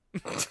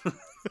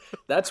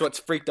 That's what's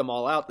freaked them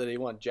all out, that they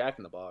want Jack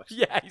in the Box.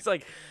 Yeah, he's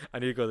like, I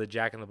need to go to the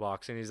Jack in the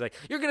Box. And he's like,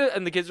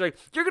 and the kids are like,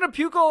 you're going to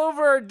puke all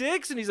over our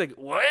dicks? And he's like,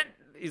 what?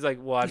 He's like,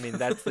 well, I mean,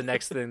 that's the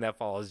next thing that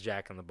follows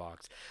Jack in the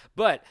Box.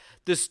 But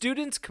the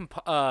students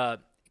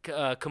complied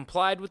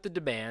with the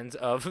demands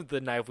of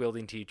the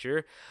knife-wielding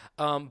teacher.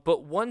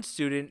 But one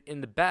student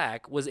in the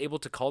back was able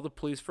to call the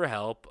police for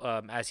help,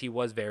 as he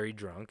was very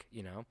drunk,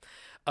 you know.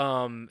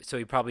 So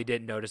he probably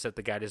didn't notice that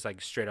the guy just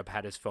like straight up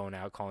had his phone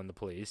out calling the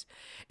police.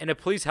 And a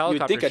police You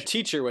helicopter. would think a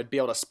teacher would be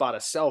able to spot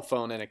a cell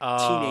phone in a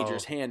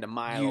teenager's hand a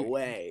mile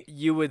away.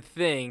 You would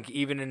think,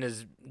 even in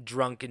his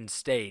drunken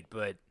state,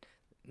 but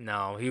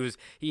no,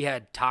 he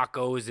had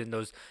tacos and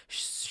those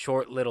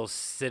short little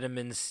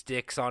cinnamon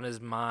sticks on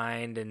his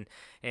mind, and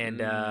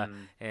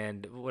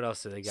what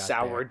else did they got?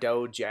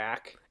 Sourdough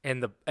Jack.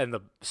 And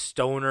the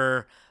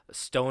stoner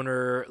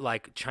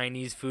like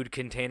Chinese food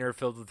container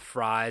filled with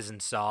fries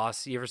and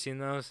sauce. You ever seen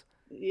those?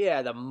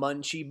 Yeah, the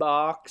munchie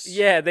box.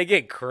 Yeah, they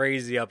get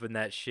crazy up in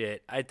that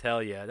shit. I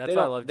tell you, that's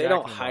why I love. They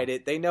don't hide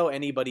it. They know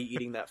anybody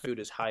eating that food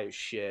is high as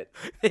shit.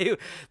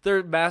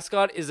 Their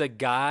mascot is a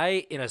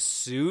guy in a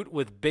suit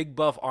with big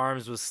buff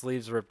arms with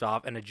sleeves ripped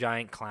off and a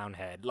giant clown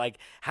head. Like,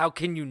 how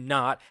can you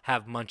not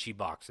have munchie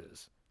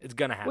boxes? It's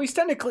gonna happen. Well,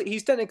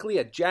 he's technically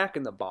a Jack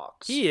in the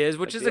Box. He is,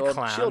 which is the a old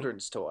clown.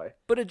 children's toy.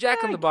 But a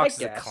Jack in the Box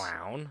is a guess.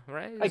 clown,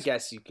 right? I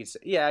guess you could say.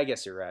 Yeah, I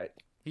guess you're right.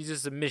 He's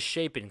just a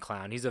misshapen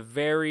clown. He's a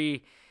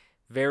very,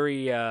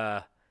 very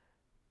what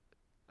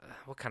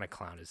kind of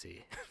clown is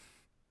he?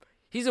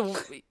 He's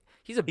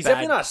He's bad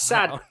definitely not a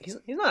sad. clown. He's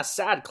not a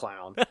sad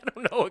clown. I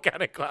don't know what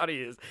kind of clown he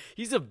is.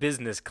 He's a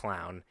business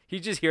clown.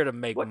 He's just here to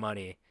make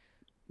money.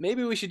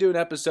 Maybe we should do an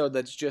episode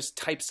that's just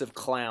types of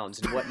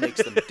clowns and what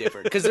makes them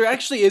different. Because there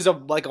actually is a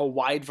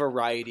wide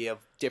variety of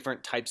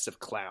different types of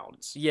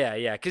clowns.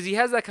 Yeah, because he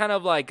has that kind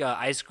of like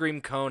ice cream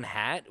cone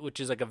hat, which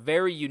is like a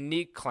very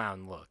unique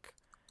clown look.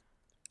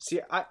 See,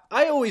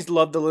 I always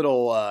loved the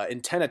little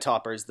antenna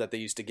toppers that they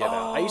used to give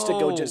out. I used to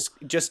go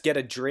just get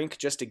a drink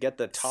just to get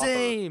the topper.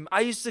 Same. I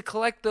used to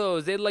collect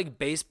those. They had like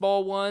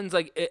baseball ones.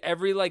 Like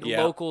every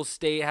local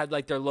state had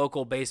like their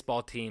local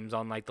baseball teams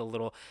on like the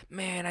little.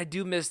 Man, I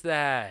do miss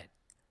that.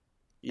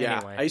 Yeah,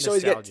 Anyway, I used to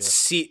always get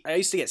nostalgia. I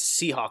used to get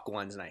Seahawk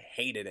ones, and I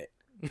hated it.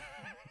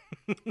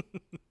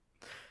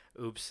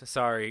 Oops,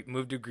 sorry.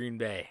 Moved to Green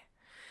Bay.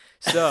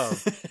 So,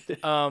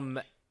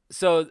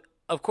 so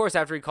of course,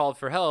 after he called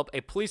for help,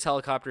 a police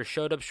helicopter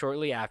showed up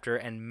shortly after,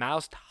 and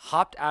Mouse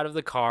hopped out of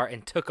the car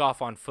and took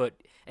off on foot,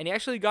 and he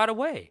actually got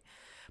away.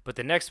 But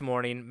the next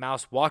morning,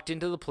 Mouse walked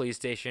into the police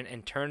station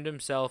and turned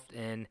himself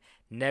in,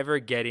 never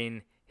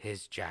getting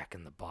his Jack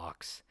in the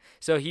Box.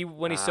 So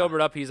when he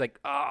sobered up, he's like,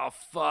 oh,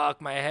 fuck,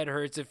 my head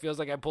hurts. It feels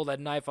like I pulled a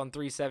knife on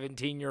 3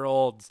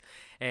 17-year-olds.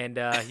 And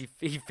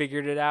he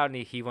figured it out, and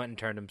he went and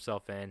turned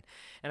himself in.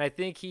 And I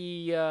think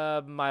he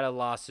might have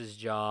lost his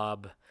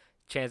job.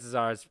 Chances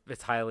are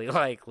it's highly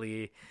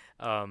likely.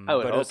 I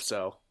would hope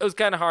so. It was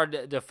kind of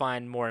hard to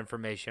find more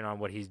information on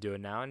what he's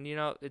doing now. And,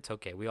 it's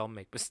okay. We all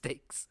make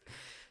mistakes.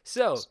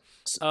 So,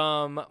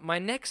 my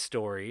next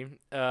story.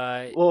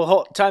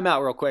 Time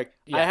out real quick.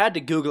 Yeah. I had to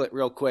Google it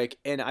real quick,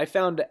 and I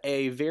found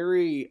a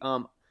very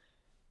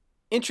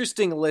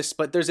interesting list.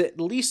 But there's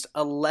at least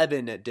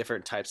 11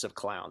 different types of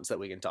clowns that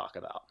we can talk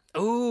about.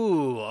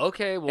 Ooh,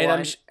 okay.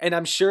 Well, and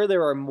I'm sure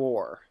there are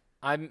more.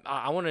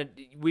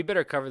 We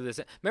better cover this.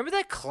 Remember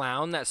that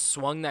clown that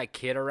swung that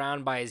kid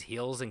around by his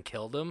heels and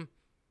killed him?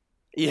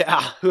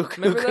 Yeah, who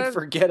could that?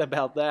 forget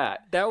about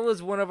that? That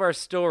was one of our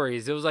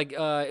stories. It was like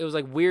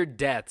weird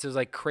deaths. It was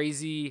like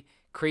crazy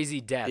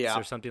crazy deaths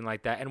or something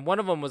like that. And one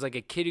of them was like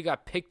a kid who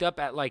got picked up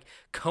at like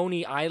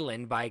Coney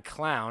Island by a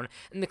clown,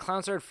 and the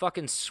clown started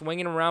fucking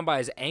swinging around by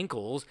his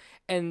ankles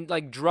and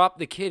like dropped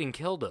the kid and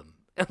killed him.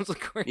 It was like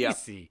crazy. Yeah.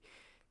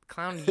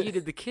 Clown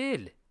yeeted the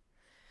kid.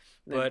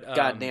 But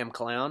goddamn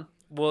clown.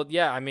 Well,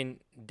 yeah, I mean,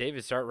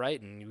 David, start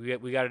writing.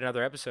 We got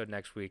another episode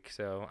next week,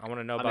 so I want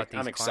to know about these.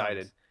 I'm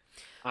excited.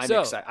 I'm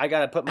excited. I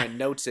got to put my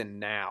notes in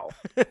now.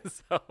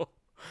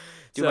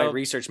 Do my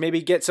research.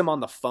 Maybe get some on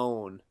the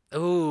phone.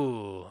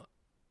 Ooh.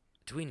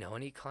 Do we know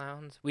any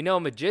clowns? We know a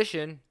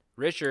magician,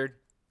 Richard.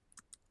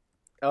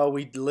 Oh,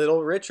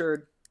 Little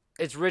Richard.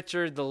 It's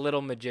Richard the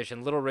Little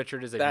Magician. Little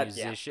Richard is a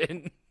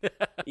musician.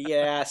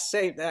 Yeah,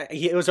 same.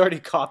 It was already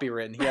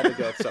copywritten. He had to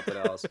go with something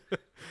else.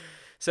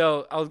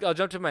 So I'll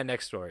jump to my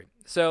next story.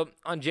 So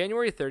on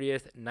January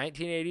 30th,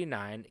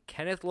 1989,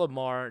 Kenneth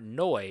Lamar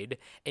Noyd,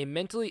 a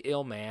mentally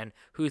ill man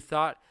who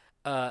thought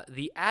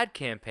the ad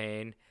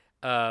campaign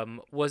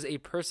was a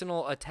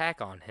personal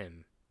attack on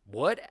him.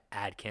 What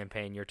ad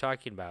campaign you're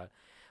talking about?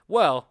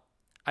 Well,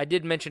 I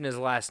did mention his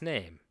last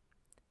name,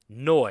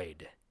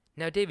 Noyd.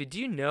 Now, David, do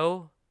you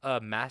know a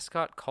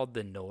mascot called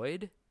the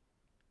Noyd?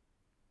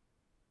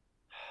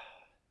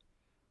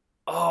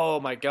 Oh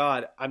my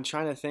God. I'm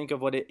trying to think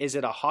of is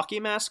it a hockey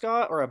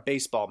mascot or a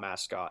baseball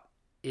mascot?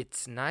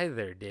 It's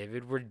neither,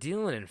 David. We're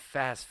dealing in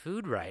fast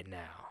food right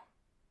now.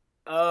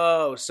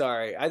 Oh,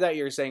 sorry. I thought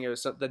you were saying it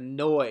was the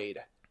Noyd.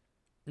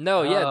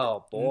 No, yeah.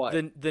 Oh, boy.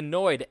 The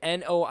Noyd,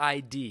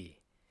 Noid.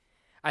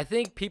 I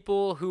think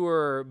people who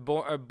are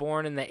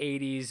born in the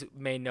 80s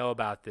may know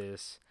about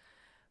this.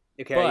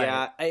 Okay,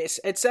 yeah.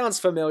 It sounds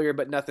familiar,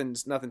 but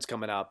nothing's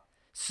coming up.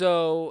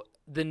 So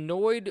the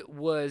Noyd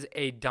was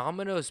a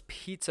Domino's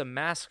pizza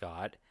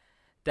mascot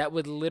that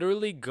would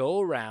literally go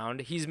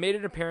around. He's made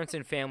an appearance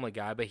in Family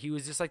Guy, but he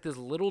was just like this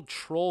little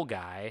troll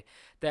guy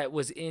that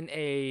was in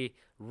a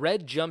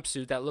red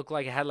jumpsuit that looked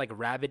like it had like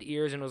rabbit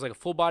ears, and it was like a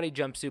full body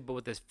jumpsuit, but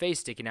with his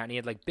face sticking out, and he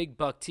had like big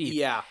buck teeth.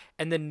 Yeah.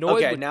 And the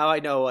Noyd now I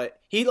know what.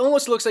 He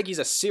almost looks like he's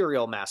a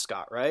cereal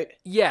mascot, right?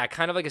 Yeah,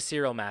 kind of like a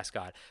cereal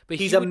mascot. But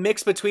he's a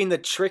mix between the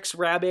Trix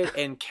Rabbit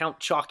and Count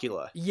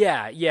Chocula.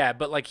 Yeah,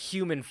 but like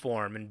human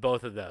form in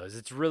both of those.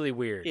 It's really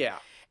weird. Yeah.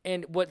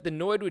 And what the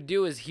Noyd would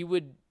do is he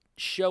would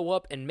show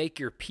up and make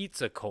your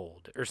pizza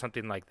cold or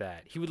something like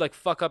that. He would like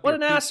fuck up your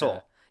pizza. What an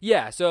asshole.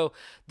 Yeah, so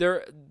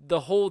the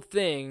whole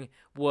thing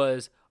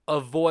was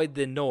avoid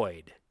the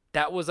Noyd.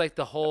 That was like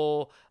the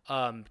whole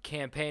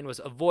campaign was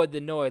avoid the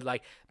Noyd.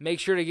 Like, make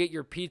sure to get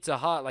your pizza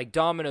hot. Like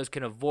Domino's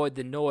can avoid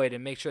the Noyd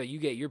and make sure that you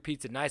get your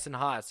pizza nice and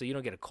hot so you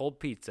don't get a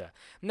cold pizza.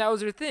 And that was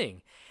their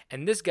thing.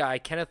 And this guy,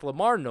 Kenneth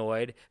Lamar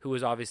Noyd, who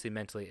was obviously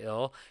mentally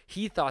ill,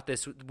 he thought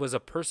this was a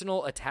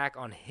personal attack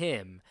on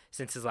him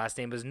since his last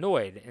name was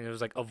Noyd. And it was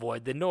like,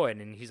 avoid the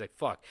Noyd. And he's like,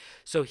 fuck.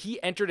 So he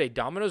entered a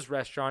Domino's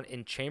restaurant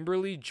in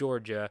Chamberlain,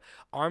 Georgia,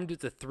 armed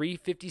with a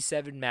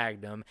 .357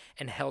 Magnum,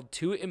 and held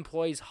 2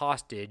 employees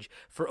hostage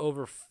for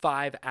over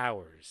 5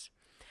 hours.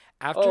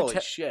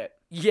 Holy shit.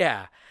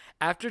 Yeah.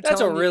 That's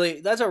a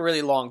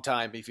really long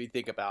time if you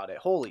think about it.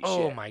 Holy shit.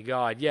 Oh my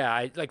God.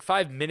 Yeah. Like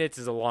 5 minutes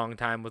is a long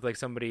time with like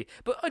somebody,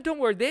 but don't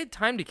worry. They had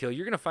time to kill.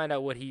 You're going to find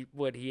out what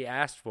he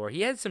asked for.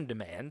 He had some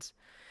demands.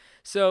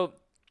 So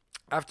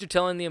after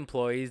telling the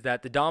employees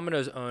that the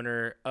Domino's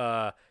owner,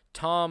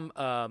 Tom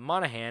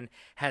Monahan,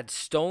 had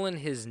stolen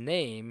his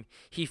name,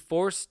 he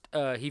forced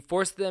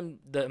the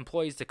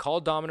employees to call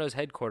Domino's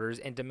headquarters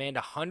and demand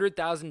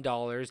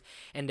 $100,000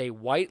 and a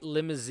white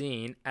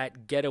limousine as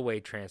getaway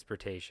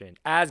transportation,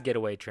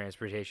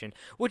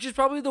 which is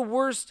probably the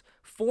worst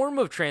form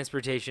of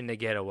transportation to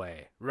get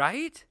away,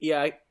 right?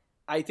 Yeah,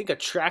 I think a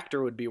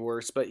tractor would be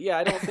worse, but yeah,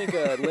 I don't think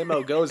a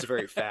limo goes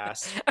very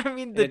fast. I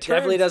mean, it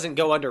definitely doesn't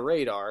go under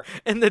radar.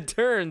 And the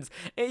turns,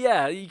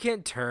 yeah, you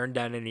can't turn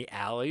down any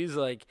alleys.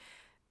 Like,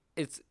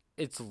 it's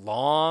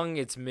long.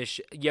 You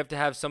have to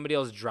have somebody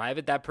else drive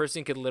it. That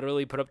person could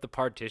literally put up the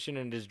partition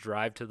and just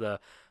drive to the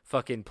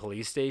fucking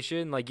police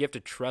station. Like, you have to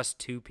trust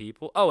 2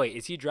 people. Oh wait,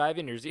 is he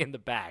driving or is he in the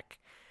back?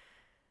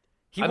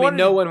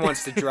 No one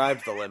wants to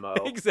drive the limo.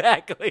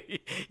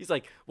 Exactly. He's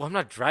like, well, I'm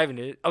not driving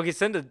it. Okay,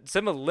 send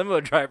a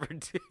limo driver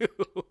too.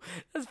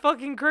 That's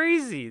fucking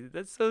crazy.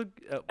 That's so.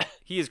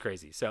 He is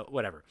crazy. So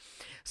whatever.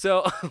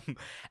 So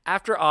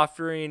after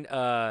offering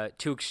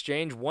to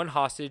exchange one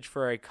hostage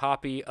for a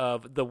copy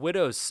of The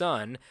Widow's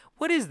Son,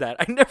 what is that?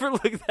 I never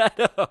looked that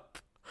up.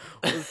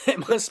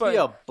 It must be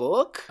a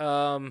book.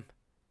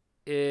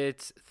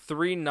 It's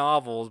 3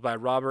 novels by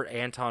Robert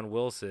Anton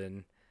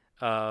Wilson.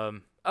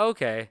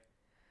 Okay.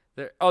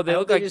 They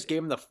look like just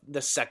gave him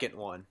the second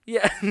one.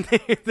 Yeah,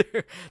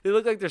 they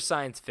look like they're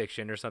science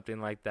fiction or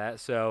something like that.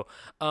 So,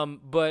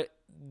 but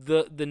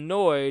the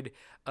Noyd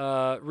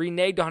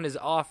reneged on his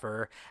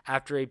offer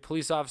after a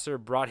police officer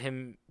brought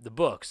him the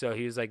book. So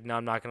he was like, "No,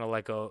 I'm not going to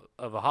let go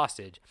of a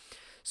hostage."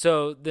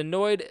 So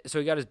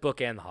he got his book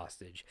and the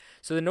hostage.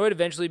 So the Noyd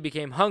eventually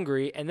became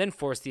hungry and then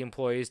forced the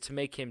employees to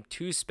make him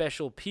 2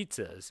 special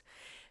pizzas.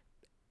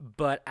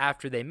 But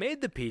after they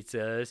made the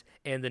pizzas,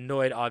 and the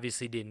Noyd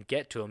obviously didn't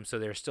get to them, so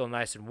they're still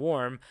nice and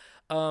warm,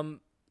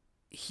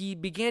 he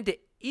began to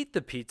eat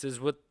the pizzas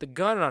with the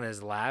gun on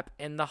his lap,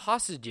 and the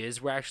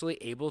hostages were actually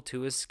able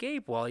to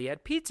escape while he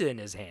had pizza in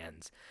his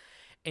hands.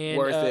 And,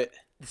 Worth it.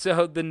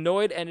 So the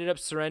Noid ended up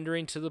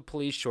surrendering to the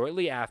police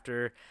shortly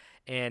after.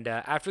 And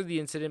after the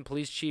incident,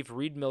 Police Chief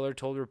Reed Miller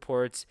told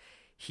reports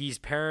he's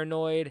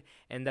paranoid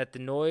and that the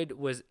Noid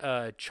was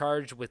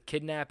charged with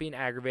kidnapping,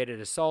 aggravated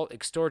assault,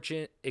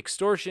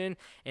 extortion,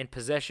 and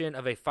possession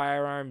of a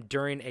firearm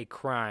during a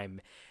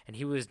crime. And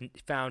he was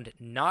found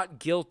not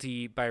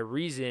guilty by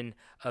reason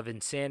of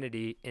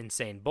insanity.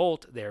 Insane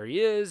Bolt, there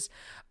he is.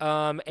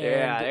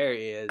 There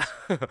he is.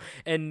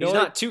 And He's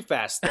not too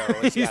fast,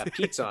 though. He's got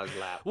pizza on his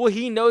lap. Well,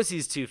 he knows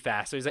he's too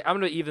fast. So he's like, I'm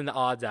going to even the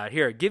odds out.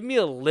 Here, give me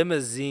a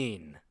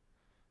limousine.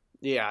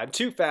 Yeah, I'm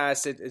too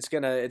fast. It's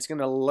gonna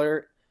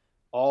alert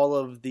all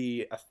of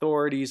the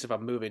authorities if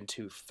I'm moving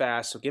too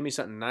fast. So give me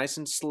something nice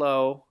and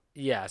slow.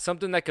 Yeah,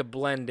 something that could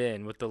blend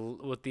in with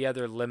the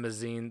other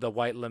limousine, the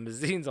white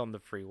limousines on the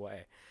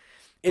freeway.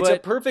 It's a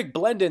perfect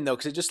blend in though,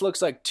 because it just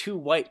looks like two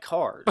white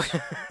cars.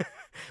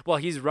 Well,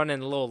 he's running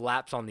little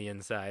laps on the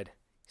inside.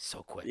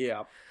 So quick.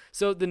 Yeah.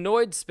 So the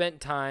Noid spent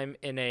time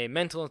in a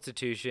mental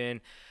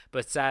institution,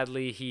 but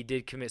sadly he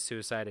did commit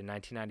suicide in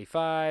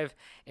 1995.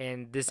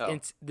 And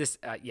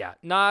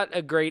not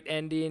a great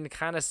ending,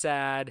 kind of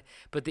sad.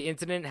 But the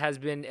incident has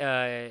been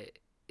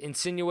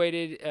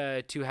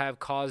insinuated to have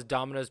caused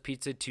Domino's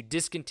Pizza to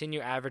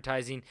discontinue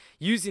advertising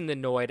using the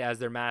Noid as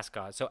their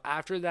mascot. So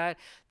after that,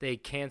 they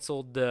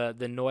canceled the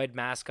Noid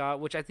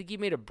mascot, which I think he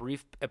made a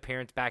brief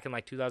appearance back in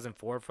like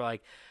 2004 for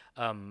like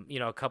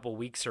a couple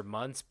weeks or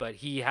months, but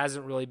he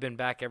hasn't really been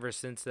back ever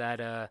since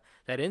that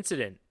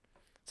incident.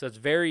 So it's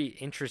very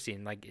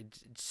interesting. Like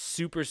it's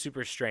super,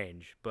 super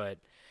strange, but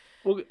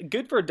well,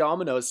 good for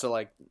Domino's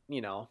to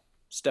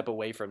step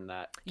away from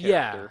that character.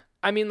 Yeah.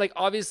 I mean, like,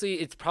 obviously,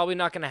 it's probably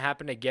not going to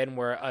happen again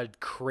where a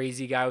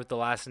crazy guy with the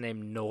last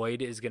name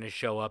Noid is going to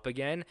show up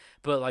again.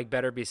 But, like,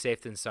 better be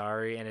safe than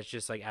sorry. And it's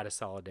just, like, out of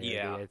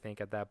solidarity, I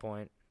think, at that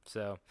point.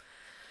 So,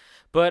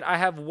 but I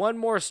have one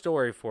more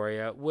story for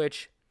you,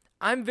 which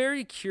I'm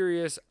very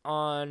curious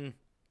on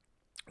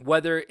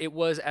whether it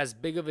was as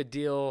big of a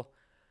deal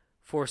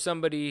for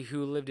somebody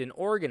who lived in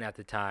Oregon at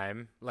the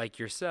time, like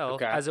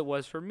yourself, as it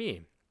was for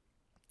me.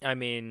 I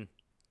mean,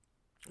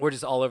 we're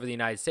just all over the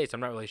United States. I'm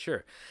not really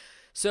sure.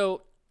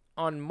 So,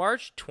 on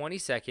March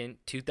 22nd,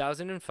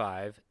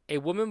 2005, a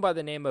woman by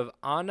the name of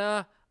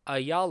Ana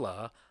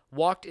Ayala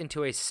walked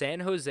into a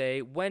San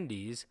Jose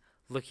Wendy's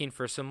looking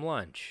for some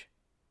lunch.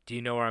 Do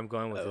you know where I'm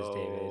going with this,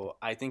 David?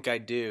 I think I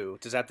do.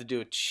 Does that have to do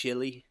with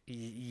chili?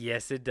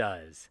 Yes, it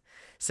does.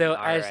 So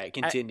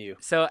continue.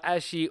 So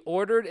as she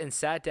ordered and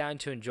sat down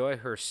to enjoy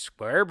her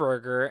square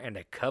burger and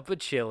a cup of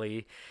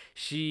chili,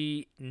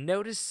 she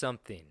noticed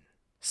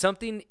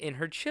something in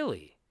her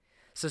chili.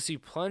 So she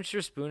plunged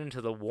her spoon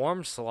into the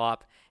warm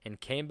slop and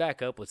came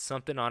back up with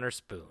something on her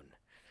spoon.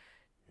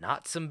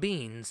 Not some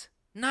beans,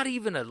 not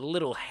even a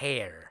little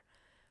hair,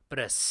 but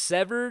a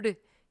severed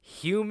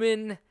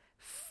human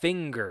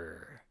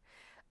finger.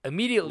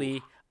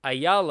 Immediately,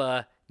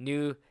 Ayala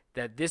knew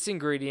that this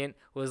ingredient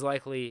was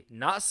likely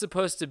not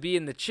supposed to be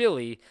in the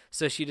chili,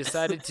 so she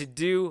decided to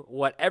do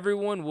what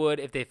everyone would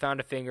if they found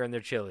a finger in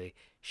their chili.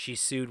 She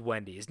sued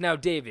Wendy's. Now,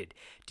 David,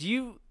 do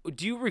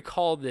you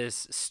recall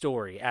this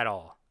story at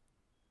all?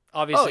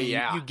 Obviously,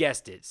 you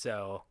guessed it,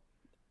 so...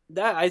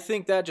 I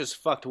think that just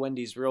fucked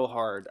Wendy's real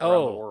hard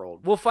around the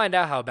world. We'll find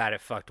out how bad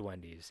it fucked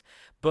Wendy's.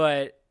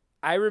 But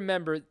I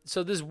remember,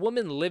 so this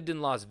woman lived in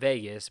Las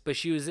Vegas, but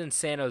she was in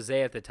San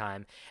Jose at the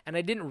time, and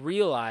I didn't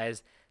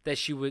realize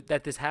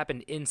that this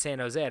happened in San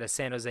Jose at a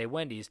San Jose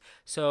Wendy's.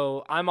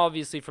 So I'm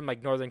obviously from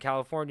like Northern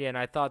California, and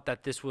I thought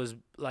that this was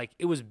like,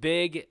 it was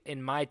big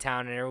in my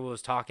town and everyone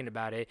was talking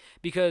about it,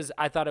 because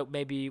I thought it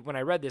maybe, when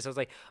I read this, I was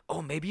like,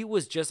 oh, maybe it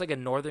was just like a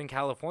Northern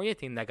California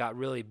thing that got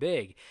really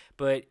big.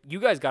 But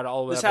you guys got it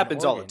all the way This up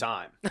happens in all the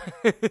Oregon.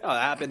 time. That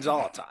happens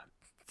all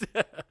the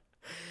time.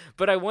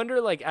 But I wonder,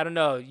 like, I don't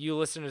know, you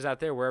listeners out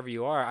there, wherever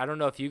you are, I don't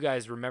know if you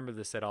guys remember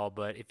this at all,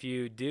 but if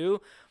you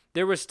do,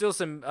 there was still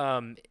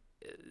some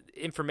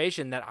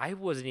information that I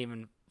wasn't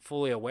even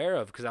fully aware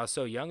of because I was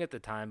so young at the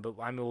time, but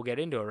I mean, we'll get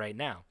into it right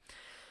now.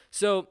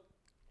 So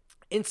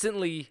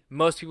instantly,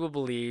 most people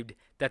believed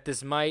that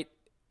this might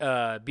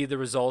be the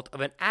result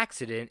of an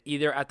accident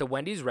either at the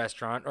Wendy's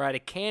restaurant or at a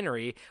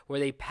cannery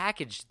where they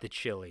packaged the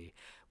chili,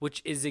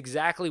 which is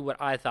exactly what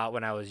I thought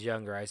when I was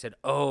younger. I said,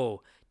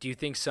 oh, do you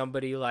think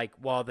somebody, like,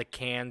 while the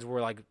cans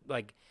were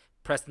like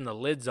pressing the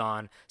lids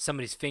on,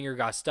 somebody's finger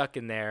got stuck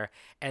in there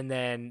and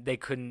then they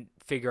couldn't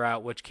figure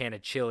out which can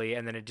of chili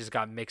and then it just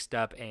got mixed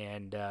up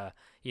and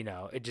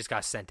it just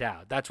got sent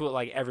out. That's what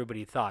like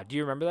everybody thought. Do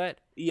you remember that?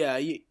 Yeah,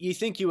 you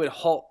think you would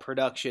halt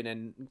production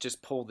and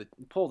just pull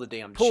the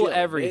damn chili.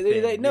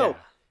 Everything. No. Yeah.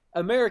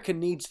 America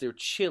needs their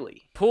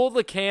chili. Pull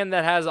the can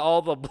that has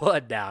all the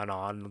blood down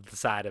on the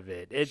side of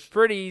it. It's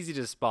pretty easy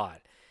to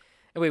spot.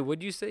 And wait,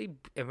 would you say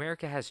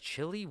America has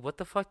chili? What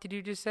the fuck did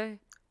you just say?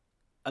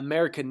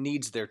 America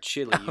needs their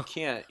chili.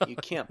 You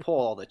can't pull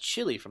all the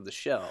chili from the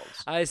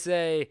shelves. I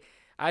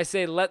I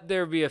say let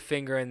there be a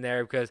finger in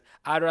there because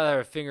I'd rather have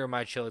a finger in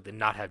my chili than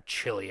not have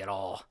chili at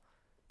all.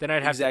 Then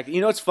I'd have Exactly.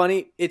 You know what's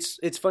funny?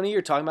 It's funny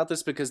you're talking about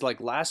this because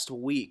like last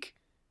week,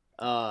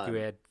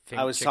 to.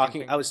 I was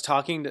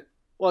talking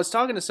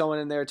to someone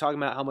and they were talking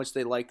about how much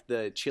they like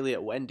the chili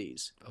at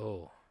Wendy's.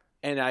 Oh.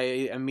 And I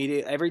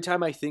immediately, every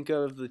time I think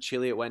of the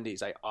chili at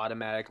Wendy's, I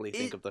automatically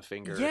think of the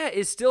finger. Yeah,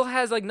 it still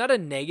has like not a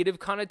negative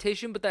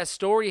connotation, but that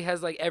story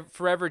has like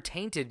forever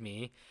tainted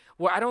me.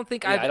 Where I don't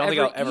think I'll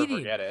ever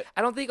forget it.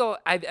 I don't think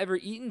I've ever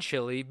eaten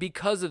chili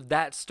because of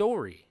that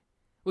story,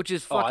 which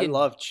is fucking. I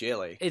love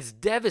chili. It's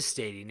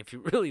devastating if you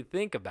really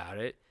think about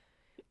it.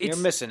 You're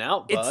missing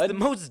out, bud. It's the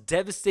most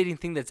devastating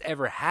thing that's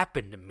ever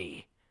happened to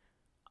me.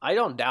 I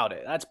don't doubt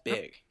it. That's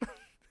big.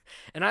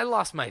 And I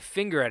lost my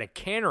finger at a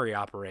cannery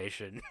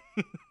operation.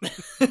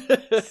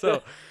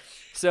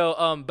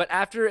 But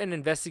after an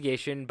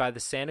investigation by the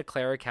Santa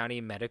Clara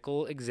County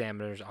Medical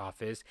Examiner's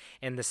Office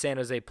and the San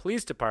Jose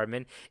Police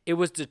Department, it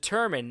was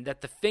determined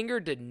that the finger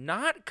did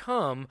not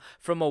come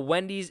from a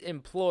Wendy's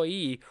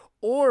employee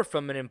or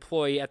from an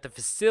employee at the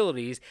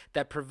facilities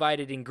that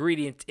provided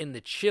ingredients in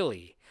the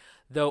chili.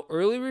 Though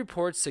early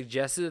reports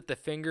suggested that the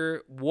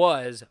finger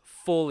was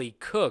fully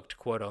cooked,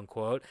 quote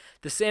unquote,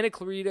 the Santa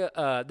Clara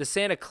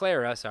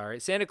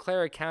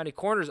County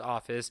Coroner's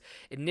Office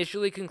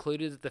initially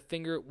concluded that the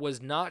finger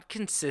was not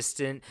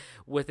consistent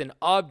with an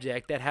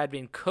object that had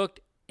been cooked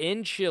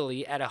in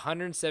chili at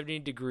 170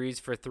 degrees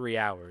for 3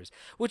 hours,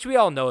 which we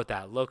all know what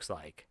that looks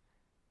like.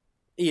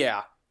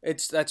 Yeah.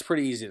 That's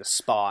pretty easy to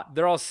spot.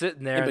 They're all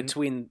sitting there in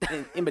between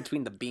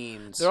the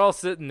beans. They're all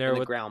sitting there with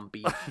the ground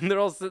beef. They're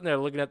all sitting there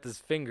looking at this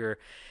finger,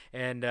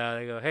 and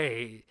they go,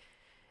 "Hey,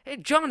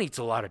 John eats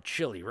a lot of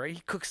chili, right?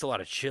 He cooks a lot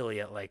of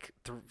chili at like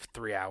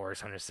 3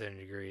 hours,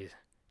 170 degrees.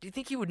 Do you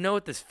think he would know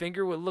what this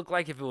finger would look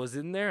like if it was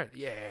in there?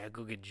 Yeah,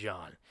 go get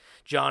John.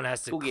 John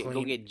has to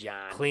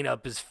clean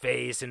up his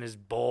face and his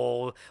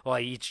bowl while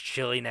he eats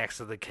chili next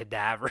to the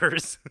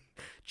cadavers.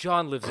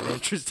 John lives an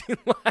interesting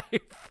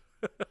life."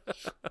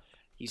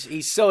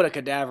 He sewed a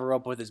cadaver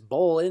up with his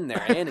bowl in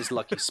there and his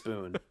lucky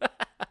spoon.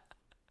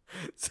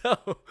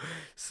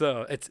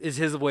 So it's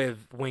his way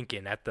of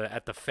winking at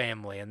the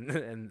family and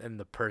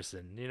the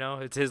person. You know,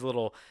 it's his.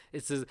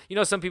 You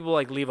know, some people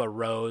like leave a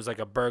rose, like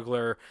a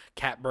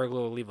cat burglar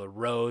will leave a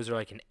rose or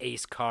like an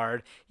ace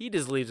card. He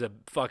just leaves a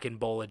fucking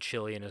bowl of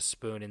chili and a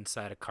spoon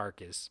inside a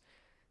carcass.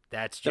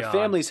 That's John. The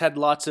families had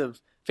lots of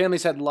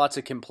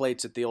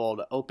complaints at the old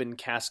open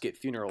casket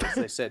funerals.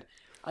 They said,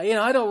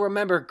 I don't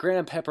remember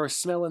Grandpepper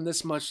smelling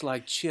this much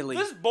like chili.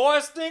 This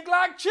boy stink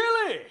like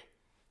chili.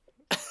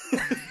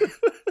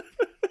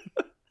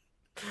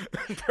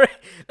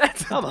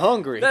 I'm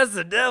hungry. That's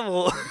the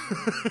devil.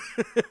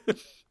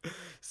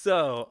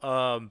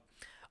 So,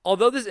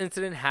 although this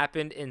incident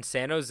happened in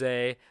San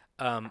Jose,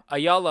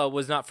 Ayala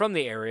was not from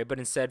the area, but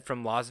instead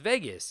from Las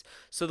Vegas.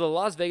 So the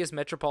Las Vegas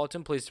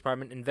Metropolitan Police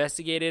Department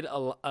investigated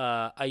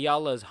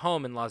Ayala's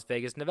home in Las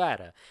Vegas,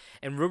 Nevada.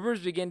 And rumors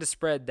began to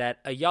spread that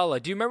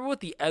Ayala... Do you remember what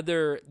the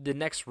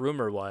next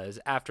rumor was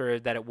after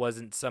that it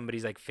wasn't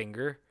somebody's, like,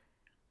 finger?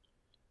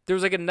 There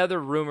was, like, another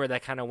rumor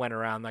that kind of went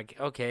around, like,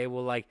 okay,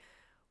 well, like,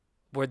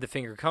 where'd the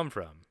finger come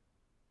from?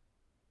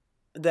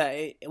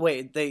 They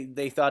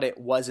thought it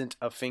wasn't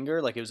a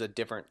finger, like it was a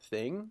different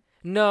thing?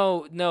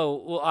 No.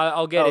 Well,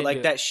 I'll get into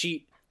like that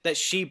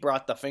she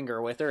brought the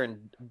finger with her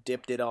and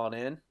dipped it on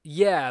in.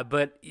 Yeah,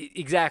 but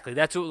exactly.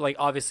 That's what, like,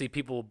 obviously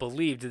people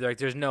believed. Like,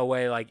 there's no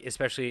way, like,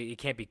 especially it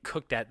can't be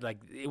cooked at, like,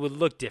 it would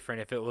look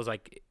different if it was,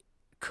 like,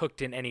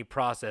 cooked in any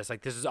process.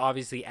 Like, this was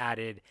obviously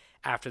added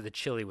after the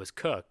chili was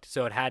cooked,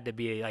 so it had to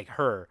be, like,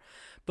 her.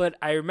 But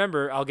I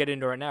remember, I'll get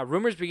into it now,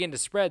 rumors began to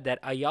spread that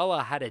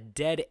Ayala had a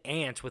dead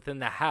aunt within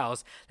the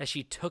house that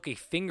she took a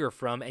finger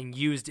from and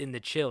used in the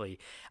chili.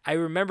 I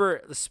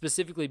remember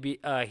specifically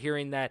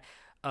hearing that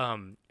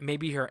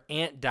maybe her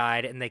aunt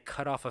died and they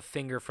cut off a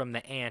finger from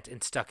the aunt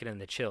and stuck it in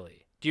the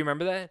chili. Do you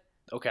remember that?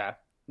 Okay.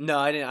 No,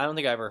 I didn't. I don't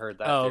think I ever heard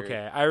that. Oh,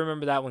 okay. I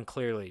remember that one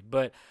clearly.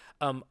 But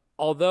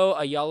although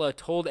Ayala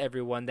told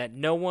everyone that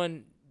no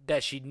one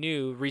that she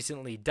knew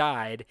recently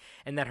died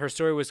and that her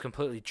story was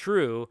completely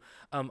true,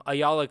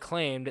 Ayala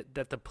claimed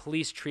that the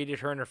police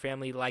treated her and her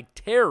family like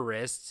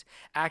terrorists,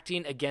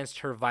 acting against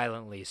her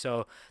violently.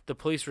 So the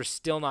police were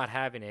still not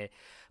having it.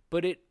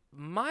 But it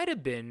might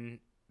have been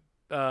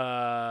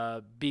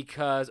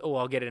because... Oh,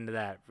 I'll get into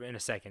that in a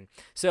second.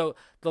 So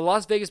the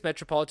Las Vegas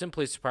Metropolitan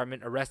Police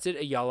Department arrested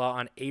Ayala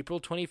on April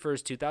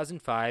 21st,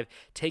 2005,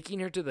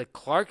 taking her to the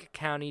Clark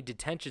County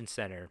Detention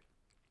Center.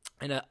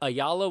 And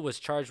Ayala was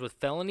charged with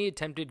felony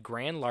attempted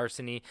grand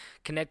larceny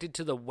connected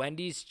to the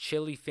Wendy's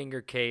chili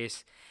finger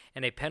case,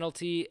 and a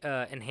penalty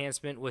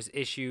enhancement was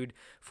issued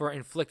for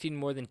inflicting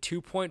more than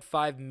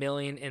 $2.5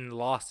 million in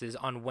losses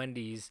on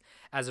Wendy's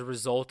as a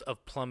result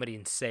of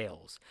plummeting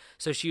sales.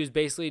 So she was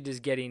basically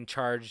just getting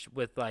charged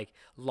with, like,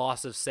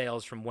 loss of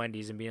sales from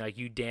Wendy's and being like,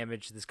 you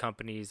damaged this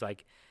company's,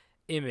 like,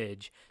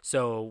 image,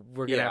 so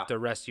we're gonna have to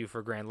arrest you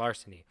for grand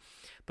larceny.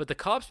 But the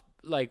cops,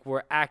 like,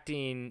 were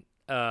acting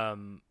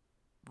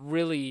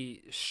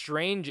really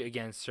strange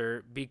against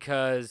her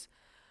because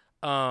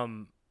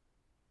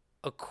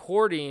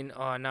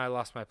now I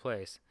lost my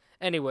place.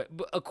 Anyway,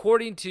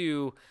 according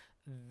to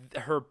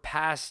her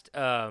past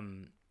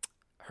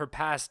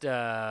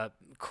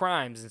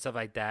crimes and stuff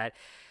like that,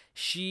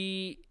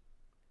 she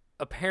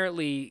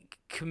apparently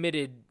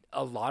committed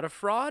a lot of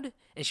fraud,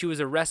 and she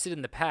was arrested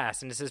in the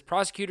past. And it says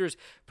prosecutors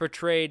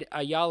portrayed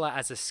Ayala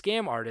as a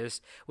scam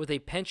artist with a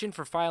penchant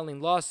for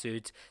filing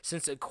lawsuits,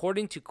 since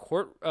according to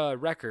court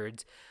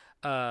records,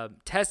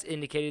 tests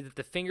indicated that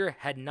the finger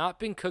had not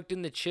been cooked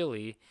in the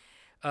chili,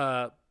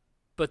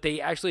 but they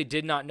actually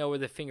did not know where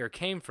the finger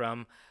came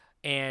from.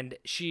 And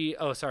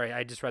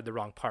I just read the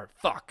wrong part.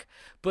 Fuck.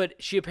 But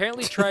she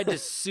apparently tried to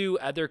sue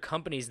other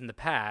companies in the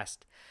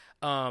past.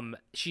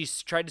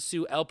 She's tried to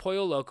sue El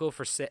Pollo Loco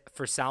for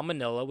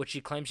salmonella, which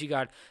she claims she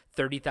got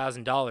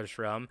 $30,000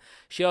 from.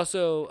 She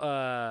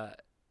also,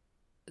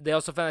 they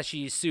also found that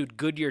she sued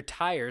Goodyear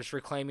Tires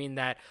for claiming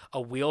that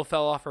a wheel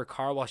fell off her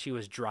car while she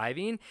was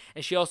driving.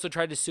 And she also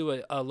tried to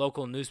sue a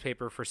local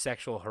newspaper for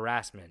sexual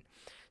harassment.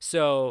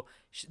 So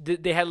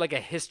they had like a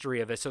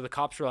history of it. So the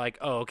cops were like,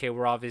 oh, okay,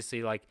 we're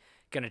obviously like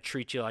going to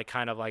treat you like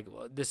kind of like,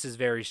 well, this is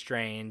very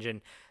strange. And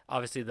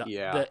obviously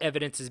the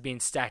evidence is being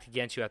stacked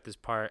against you at this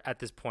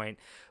point.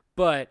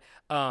 But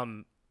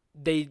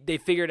they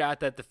figured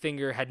out that the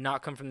finger had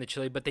not come from the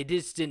chili, but they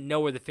just didn't know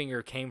where the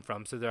finger came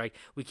from. So they're like,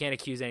 we can't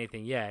accuse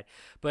anything yet.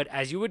 But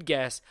as you would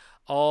guess,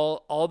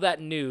 all that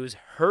news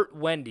hurt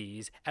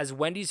Wendy's, as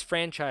Wendy's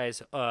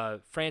franchise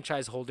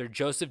holder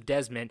Joseph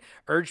Desmond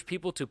urged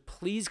people to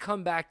please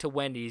come back to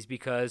Wendy's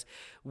because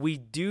we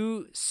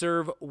do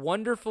serve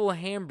wonderful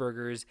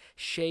hamburgers,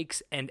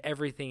 shakes, and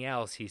everything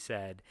else, he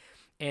said.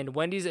 And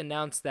Wendy's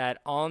announced that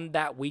on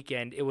that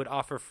weekend, it would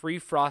offer free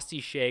Frosty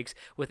Shakes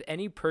with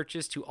any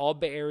purchase to all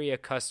Bay Area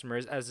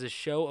customers as a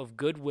show of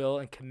goodwill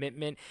and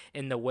commitment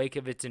in the wake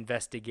of its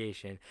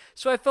investigation.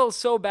 So I felt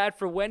so bad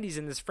for Wendy's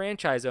and this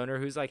franchise owner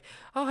who's like,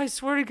 oh, I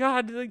swear to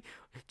God, like,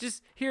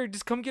 just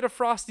come get a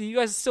Frosty. You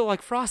guys still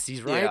like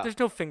Frosties, right? Yeah. There's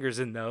no fingers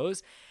in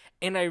those.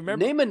 And I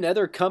remember... Name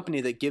another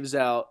company that gives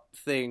out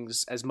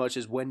things as much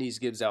as Wendy's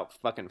gives out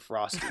fucking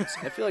Frosties.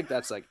 I feel like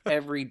that's like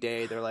every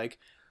day they're like,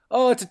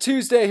 oh, it's a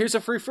Tuesday. Here's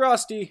a free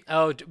Frosty.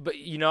 Oh, but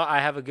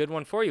I have a good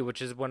one for you,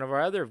 which is one of our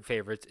other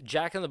favorites.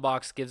 Jack in the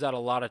Box gives out a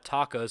lot of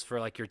tacos for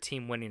like your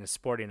team winning a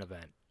sporting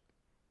event.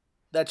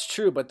 That's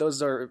true, but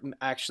those are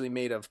actually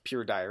made of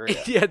pure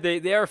diarrhea. Yeah,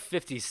 they are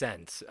 50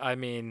 cents. I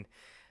mean,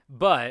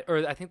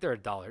 or I think they're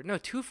 $1. No,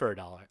 2 for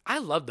 $1. I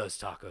love those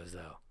tacos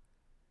though.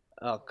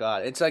 Oh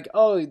God, it's like,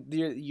 oh,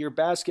 your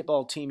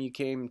basketball team you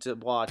came to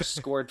watch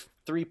scored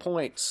 3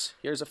 points.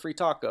 Here's a free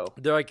taco.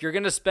 They're like, you're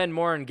gonna spend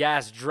more in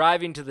gas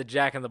driving to the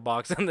Jack in the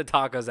Box than the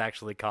tacos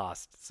actually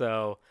cost.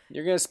 So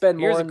you're gonna spend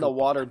more in the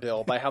water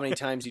bill by how many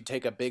times you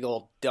take a big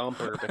old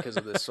dumper because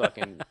of this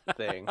fucking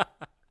thing.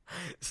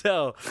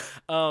 So,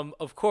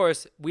 of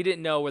course, we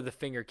didn't know where the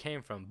finger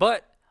came from,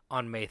 but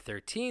on May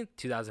 13th,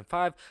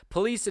 2005,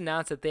 police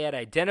announced that they had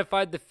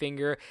identified the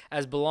finger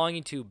as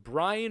belonging to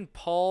Brian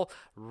Paul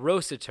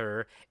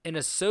Rossiter, an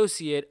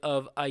associate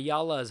of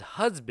Ayala's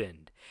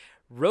husband.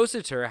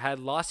 Rossiter had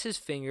lost his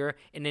finger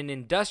in an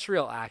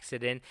industrial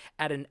accident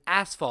at an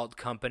asphalt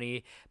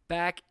company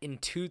back in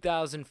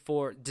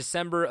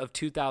December of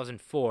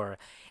 2004,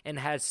 and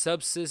had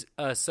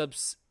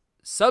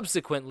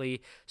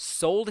subsequently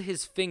sold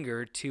his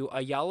finger to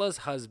Ayala's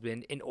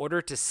husband in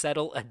order to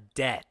settle a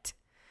debt.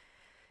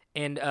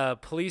 And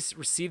police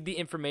received the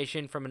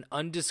information from an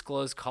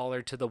undisclosed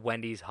caller to the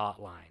Wendy's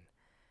hotline.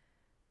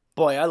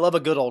 Boy, I love a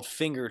good old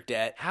finger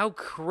debt. How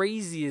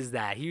crazy is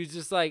that? He was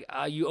just like,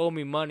 you owe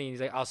me money. And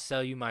he's like, I'll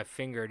sell you my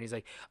finger. And he's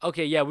like,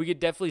 okay, yeah, we could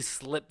definitely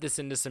slip this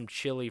into some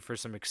chili for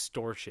some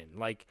extortion.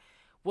 Like,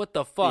 what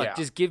the fuck? Yeah.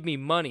 Just give me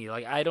money.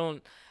 Like, I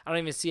don't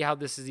even see how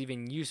this is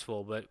even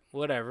useful, but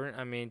whatever.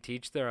 I mean, to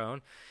each their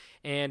own.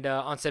 And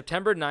on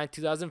September 9th,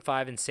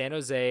 2005, in San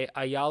Jose,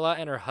 Ayala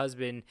and her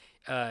husband,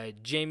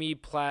 Jamie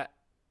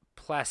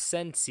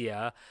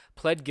Plasencia,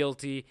 pled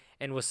guilty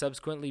and was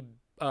subsequently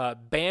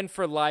banned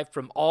for life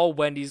from all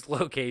Wendy's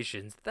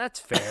locations.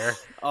 That's fair.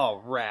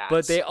 Oh, rats.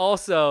 But they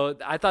also,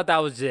 I thought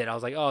that was it. I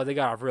was like, oh, they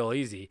got off real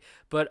easy.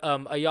 But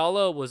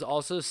Ayala was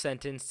also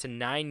sentenced to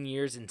 9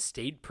 years in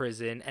state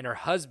prison, and her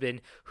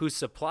husband, who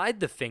supplied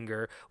the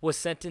finger, was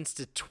sentenced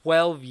to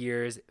 12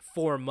 years,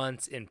 4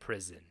 months in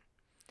prison.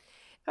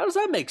 How does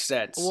that make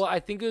sense? Well, I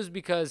think it was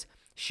because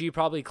she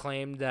probably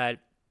claimed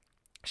that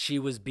she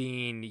was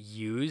being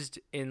used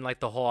in like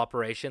the whole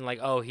operation. Like,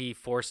 oh, he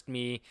forced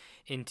me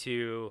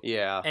into...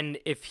 Yeah. And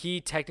if he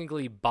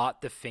technically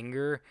bought the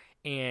finger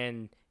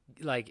and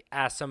like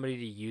asked somebody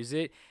to use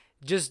it,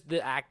 just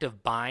the act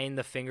of buying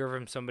the finger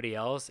from somebody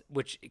else,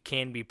 which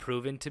can be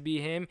proven to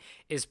be him,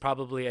 is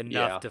probably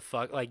enough to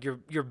fuck. Like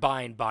you're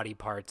buying body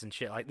parts and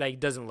shit. Like it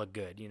doesn't look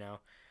good, you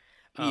know?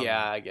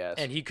 Yeah, I guess.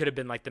 And he could have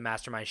been like the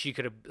mastermind. She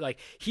could have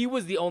he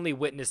was the only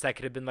witness that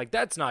could have been like,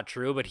 that's not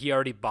true, but he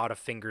already bought a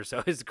finger,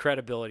 so his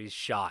credibility's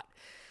shot.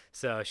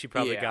 So she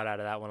probably got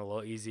out of that one a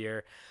little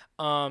easier.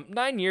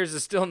 9 years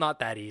is still not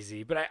that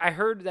easy, but I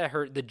heard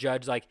that the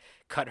judge like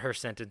cut her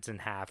sentence in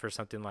half or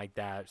something like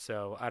that.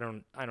 So I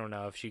don't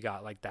know if she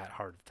got like that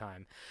hard of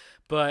time.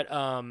 But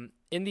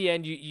in the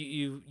end,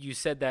 you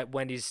said that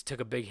Wendy's took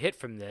a big hit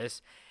from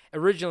this.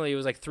 Originally, it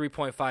was like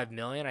 $3.5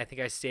 million. I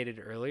think I stated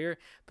earlier.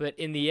 But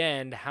in the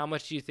end, how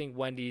much do you think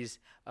Wendy's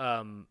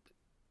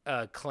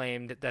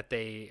claimed that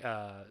they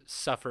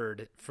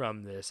suffered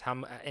from this?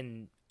 How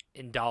in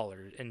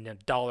dollars, in a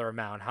dollar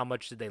amount? How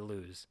much did they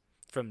lose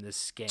from this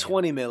scam?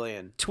 $20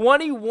 million.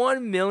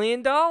 $21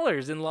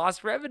 million in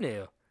lost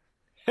revenue.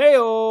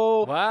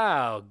 Hey-o!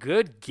 Wow,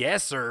 good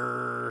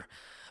guesser.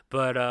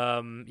 But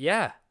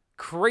yeah,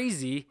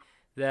 crazy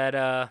that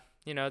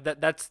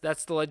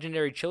that's the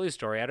legendary chili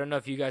story. I don't know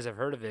if you guys have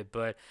heard of it,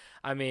 but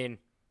I mean,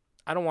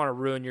 I don't want to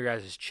ruin your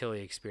guys'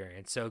 chili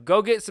experience. So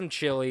go get some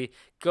chili,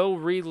 go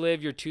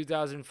relive your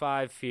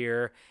 2005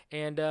 fear,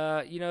 and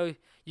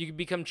you can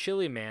become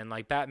Chili Man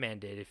like Batman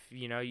did. If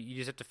you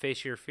just have to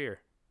face your fear,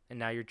 and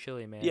now you're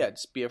Chili Man. Yeah,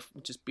 just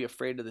be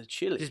afraid of the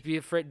chili. Just be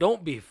afraid.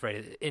 Don't be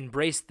afraid.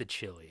 Embrace the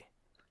chili.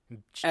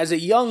 As a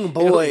young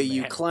boy, Chili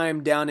you Man.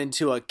 climbed down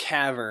into a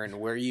cavern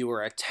where you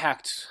were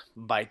attacked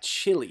by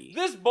chili.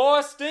 This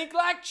boy stink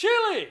like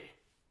chili.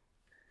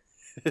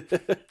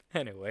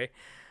 Anyway,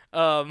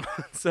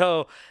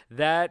 so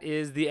that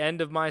is the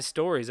end of my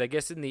stories. I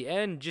guess in the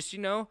end, just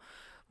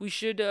we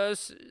should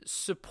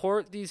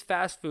support these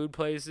fast food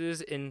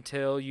places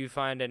until you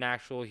find an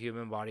actual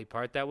human body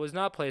part that was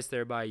not placed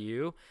there by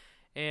you,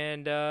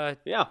 and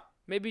Yeah.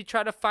 maybe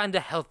try to find a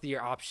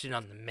healthier option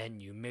on the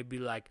menu. Maybe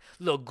like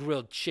little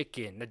grilled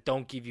chicken that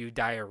don't give you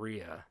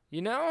diarrhea.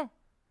 Yeah.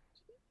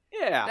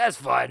 That's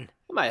fun.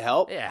 It might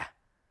help. Yeah.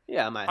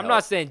 Yeah, it might help. I'm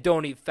not saying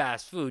don't eat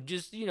fast food,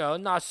 just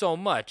not so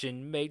much,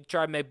 and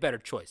try to make better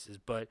choices.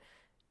 But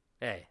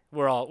hey,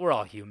 we're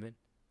all human.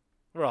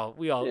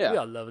 We all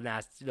love a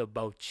nice little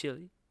bowl of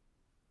chili.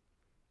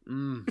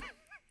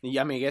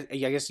 Yeah, I mean, I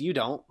guess you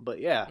don't, but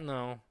yeah.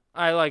 No,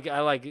 I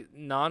like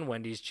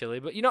non-Wendy's chili,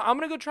 but I'm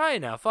gonna go try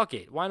it now. Fuck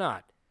it, why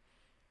not?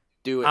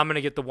 Do it. I'm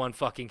gonna get the one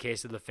fucking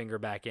case of the finger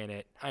back in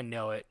it. I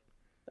know it.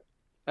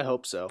 I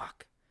hope so.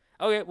 Fuck.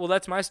 Okay, well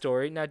that's my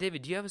story. Now,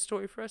 David, do you have a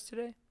story for us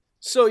today?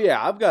 So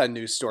yeah, I've got a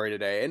news story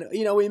today, and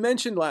we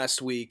mentioned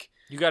last week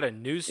You got a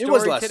news It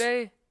was story less-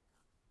 today?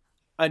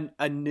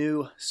 a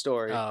new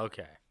story. Oh,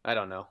 okay. I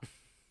don't know.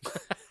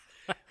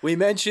 We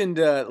mentioned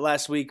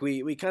last week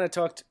we kind of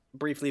talked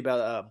briefly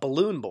about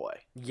Balloon Boy.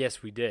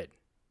 Yes, we did.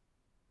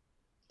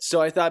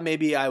 So I thought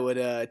maybe I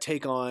would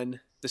take on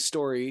the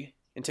story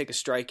and take a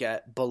strike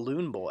at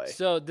Balloon Boy.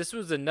 So this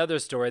was another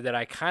story that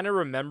I kind of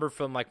remember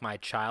from like my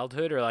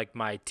childhood or like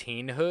my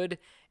teenhood,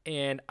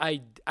 and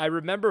I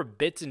remember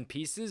bits and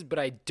pieces, but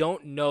I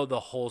don't know the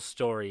whole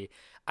story.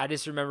 I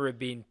just remember it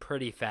being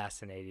pretty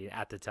fascinating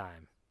at the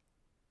time.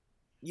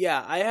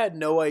 Yeah, I had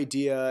no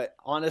idea.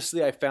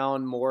 Honestly, I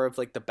found more of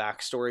like the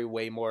backstory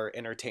way more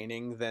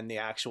entertaining than the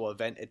actual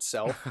event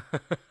itself.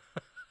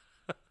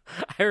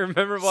 I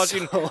remember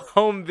watching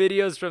home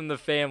videos from the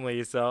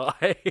family, so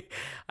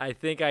I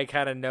think I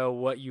kind of know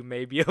what you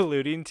may be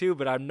alluding to,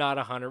 but I'm not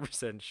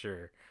 100%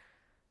 sure.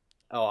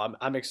 Oh,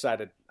 I'm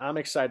excited. I'm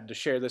excited to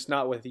share this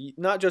not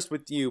just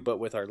with you, but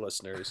with our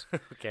listeners.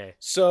 Okay.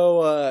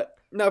 So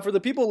now, for the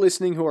people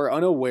listening who are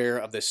unaware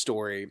of this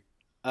story,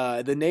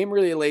 the name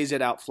really lays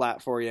it out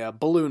flat for you,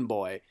 Balloon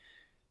Boy.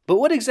 But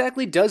what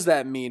exactly does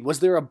that mean? Was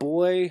there a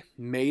boy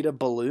made of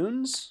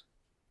balloons?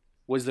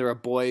 Was there a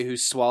boy who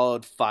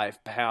swallowed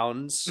 5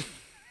 pounds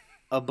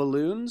of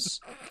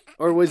balloons?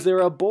 Or was there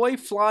a boy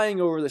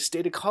flying over the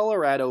state of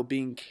Colorado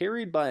being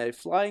carried by a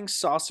flying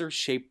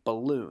saucer-shaped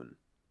balloon?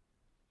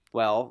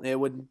 Well, it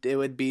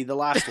would be the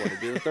last one.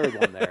 It'd be the third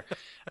one there.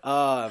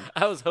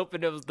 I was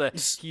hoping it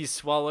was he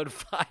swallowed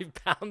 5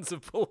 pounds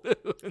of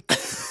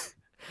balloons.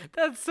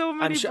 That's so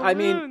many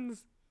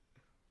balloons.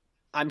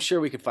 I'm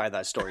sure we could find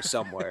that story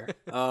somewhere.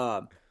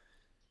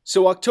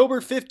 So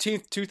October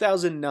 15th,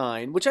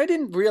 2009, which I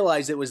didn't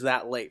realize it was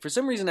that late. For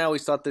some reason, I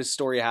always thought this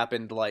story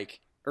happened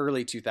like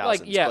early 2000s.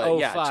 Like, yeah, but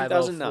 05,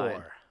 2009.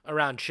 04,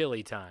 around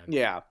chili time.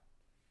 Yeah,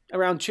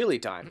 around chili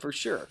time, for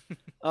sure.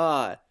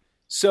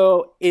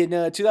 So in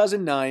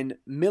 2009,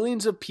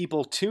 millions of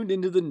people tuned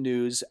into the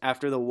news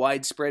after the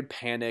widespread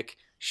panic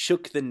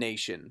shook the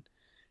nation.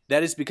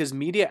 That is because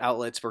media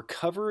outlets were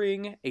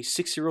covering a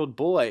 6-year-old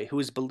boy who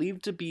was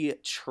believed to be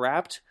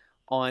trapped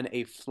on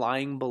a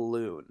flying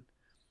balloon.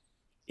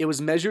 It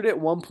was measured at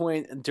one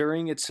point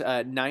during its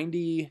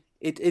 90.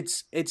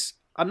 It's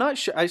I'm not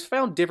sure. I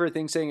found different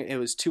things saying it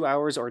was 2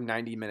 hours or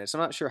 90 minutes. I'm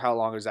not sure how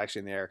long it was actually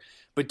in the air.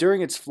 But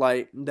during its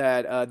flight,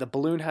 that the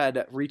balloon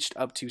had reached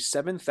up to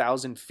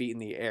 7,000 feet in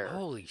the air.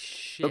 Holy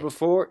shit! But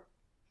before,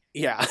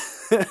 yeah,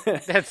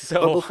 That's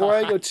so. But before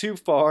I hot. go too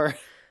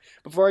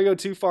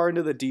far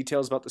into the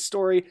details about the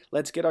story,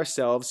 let's get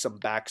ourselves some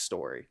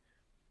backstory.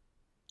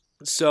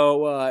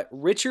 So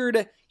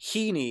Richard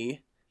Heaney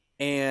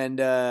and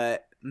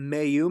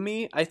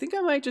Mayumi, I think I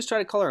might just try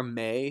to call her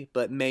May,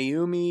 but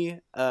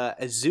Mayumi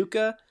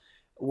Azuka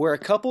were a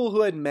couple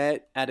who had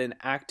met at an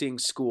acting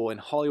school in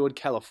Hollywood,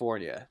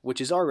 California, which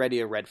is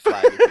already a red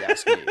flag if you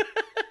ask me.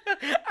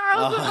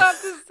 I was about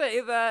to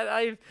say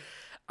that.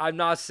 I'm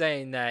not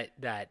saying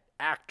that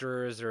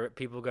actors or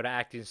people who go to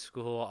acting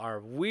school are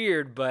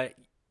weird, but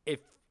if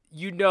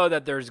you know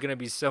that there's gonna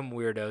be some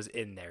weirdos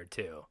in there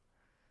too.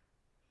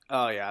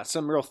 Oh yeah,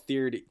 some real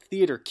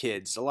theater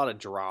kids, a lot of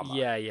drama.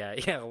 Yeah,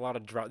 a lot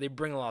of drama. They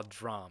bring a lot of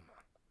drama.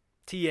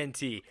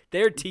 TNT,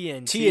 they're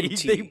TNT.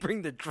 TNT. They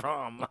bring the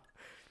drama.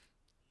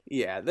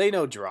 Yeah, they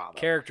know drama.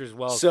 Characters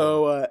welcome.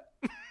 So,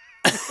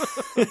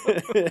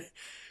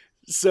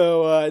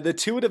 the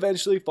two would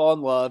eventually fall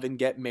in love and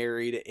get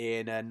married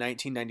in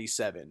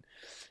 1997.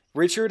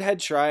 Richard had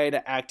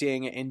tried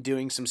acting and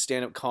doing some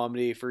stand-up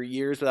comedy for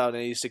years without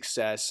any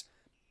success.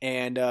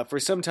 And for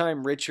some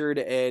time, Richard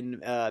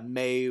and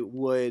May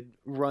would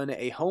run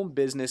a home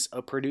business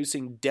of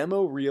producing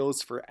demo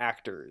reels for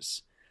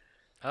actors.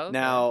 Okay.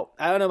 Now,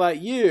 I don't know about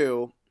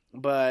you,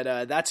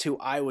 but that's who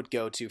I would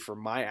go to for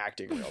my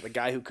acting reel. The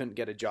guy who couldn't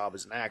get a job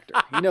as an actor.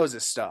 He knows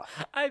his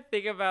stuff. I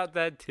think about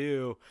that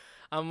too.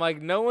 I'm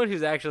like, no one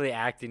who's actually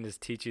acting is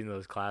teaching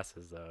those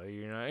classes, though.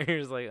 You know, you're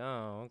just like,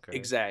 oh, okay.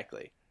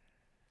 Exactly.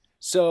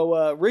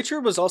 So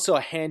Richard was also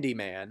a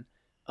handyman,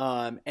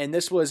 and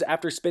this was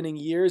after spending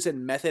years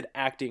in method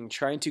acting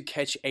trying to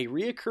catch a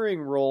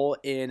reoccurring role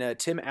in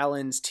Tim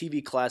Allen's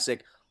TV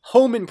classic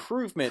Home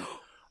Improvement.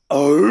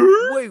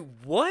 Oh, Wait,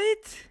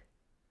 what?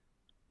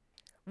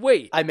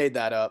 Wait. I made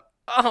that up.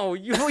 Oh,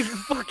 you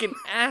fucking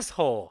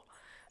asshole.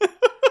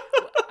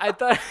 I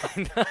thought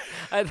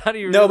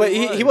he really No, but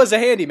he was a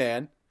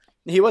handyman.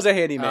 He was a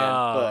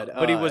handyman,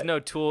 but he was no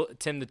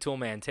Tim the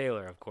Toolman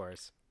Taylor, of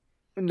course.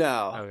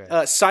 No.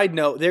 Okay. Side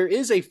note, there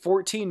is a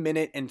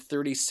 14-minute and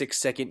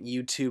 36-second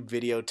YouTube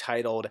video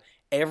titled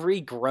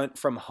Every Grunt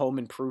from Home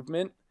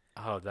Improvement.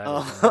 Oh, that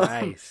is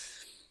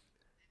nice.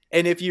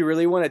 And if you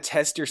really want to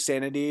test your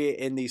sanity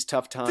in these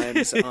tough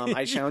times,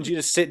 I challenge you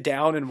to sit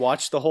down and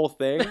watch the whole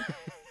thing.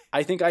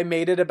 I think I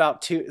made it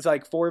about 2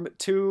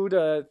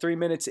 to 3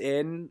 minutes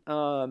in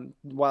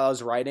while I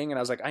was writing, and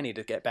I was like, I need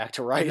to get back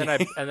to writing.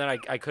 And then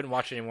I couldn't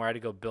watch it anymore. I had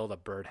to go build a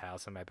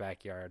birdhouse in my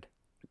backyard.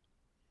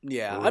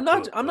 Yeah, I'm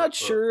not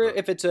sure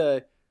if it's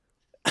a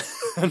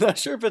I'm not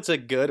sure if it's a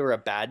good or a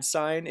bad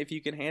sign if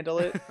you can handle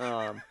it.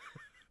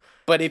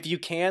 But if you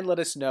can, let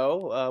us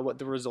know what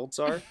the results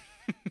are.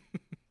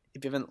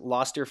 If you haven't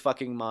lost your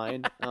fucking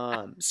mind.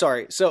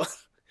 Sorry. So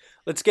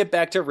let's get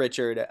back to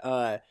Richard.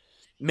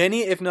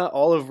 Many, if not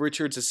all, of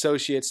Richard's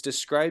associates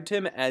described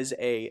him as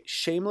a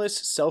shameless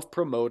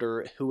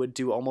self-promoter who would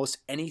do almost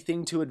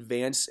anything to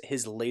advance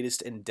his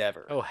latest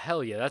endeavor. Oh,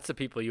 hell yeah. That's the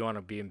people you want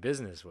to be in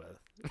business with.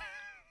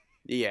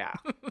 Yeah.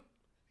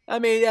 I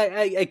mean,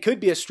 it could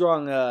be a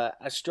strong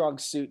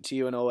suit to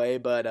you in a way,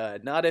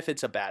 but not if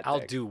it's a bad thing. I'll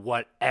do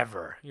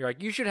whatever. You're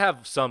like, you should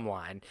have some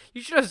line.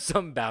 You should have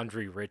some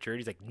boundary, Richard.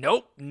 He's like,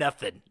 nope,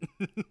 nothing.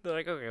 They're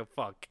like, okay,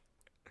 fuck.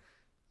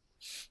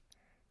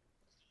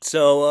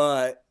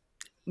 So,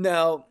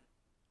 now,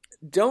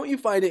 don't you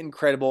find it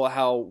incredible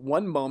how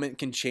one moment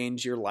can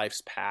change your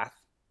life's path?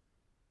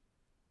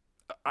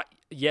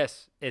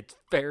 Yes, it's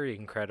very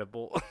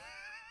incredible.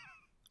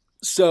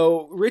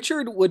 So,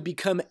 Richard would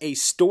become a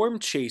storm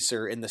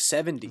chaser in the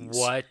 70s.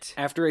 What?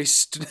 After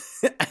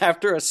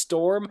a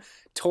storm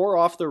tore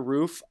off the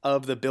roof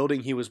of the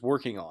building he was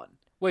working on.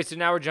 Wait, so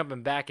now we're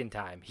jumping back in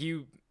time.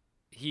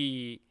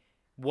 He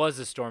was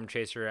a storm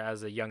chaser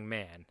as a young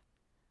man.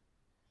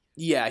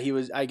 Yeah,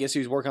 I guess he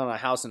was working on a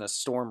house and a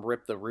storm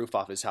ripped the roof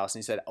off his house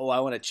and he said, "Oh, I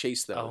want to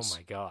chase those." Oh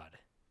my god.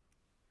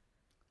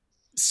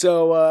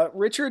 So,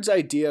 Richard's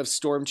idea of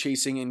storm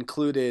chasing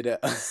included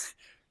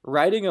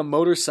riding a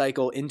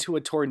motorcycle into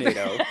a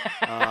tornado.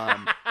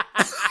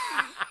 That's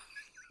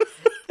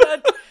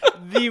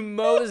the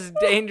most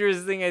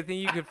dangerous thing I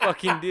think you could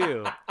fucking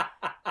do.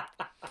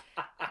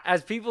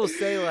 As people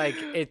say, like,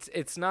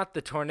 it's not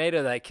the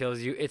tornado that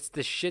kills you, it's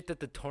the shit that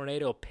the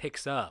tornado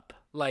picks up.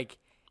 Like,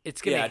 it's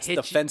gonna hit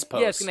the fence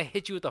post. Yeah, it's gonna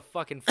hit you with a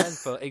fucking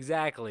fence post.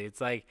 Exactly. It's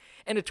like,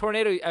 in a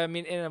tornado, I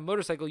mean, in a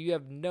motorcycle, you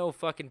have no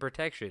fucking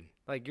protection.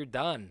 Like, you're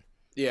done.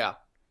 Yeah.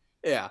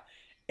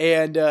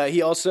 And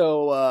he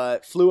also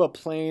flew a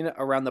plane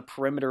around the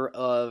perimeter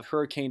of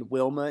Hurricane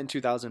Wilma in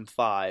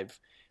 2005,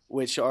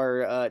 which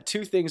are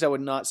two things I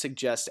would not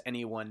suggest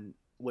anyone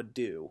would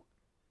do.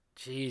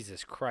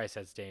 Jesus Christ,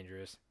 that's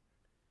dangerous.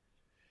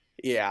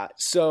 Yeah.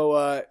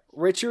 So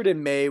Richard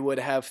and May would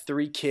have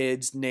 3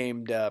 kids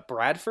named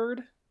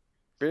Bradford.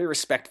 Very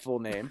respectful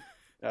name,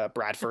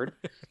 Bradford.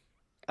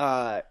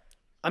 I'm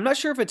not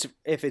sure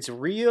if it's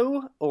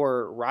Rio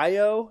or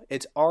Ryo.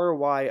 It's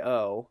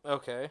Ryo.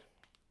 Okay.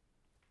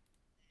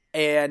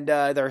 And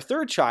their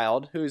third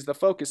child, who's the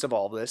focus of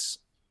all this.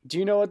 Do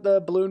you know what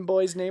the balloon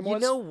boy's name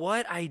was? You know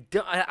what? I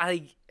don't.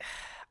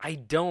 I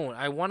don't.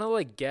 I want to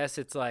like guess.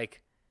 It's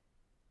like,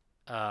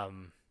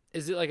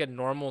 is it like a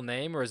normal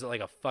name or is it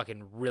like a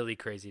fucking really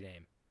crazy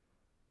name?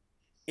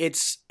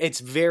 It's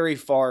very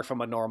far from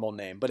a normal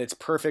name, but it's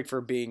perfect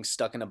for being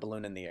stuck in a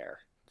balloon in the air.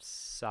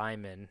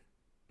 Simon.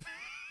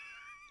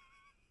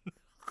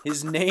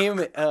 His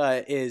name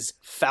is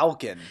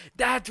Falcon.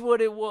 That's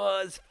what it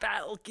was.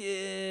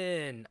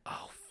 Falcon.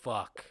 Oh,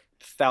 fuck.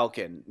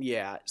 Falcon,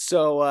 yeah.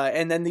 So,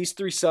 and then these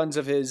 3 sons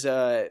of his,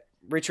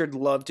 Richard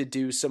loved to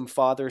do some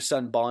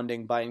father-son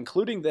bonding by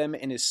including them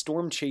in his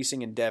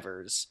storm-chasing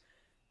endeavors.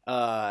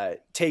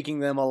 taking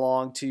them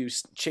along to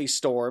chase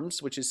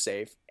storms, which is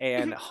safe,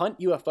 and hunt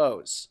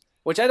UFOs.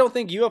 Which I don't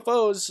think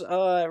UFOs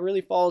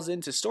really falls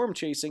into storm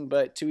chasing,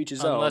 but to each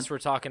his own. Unless we're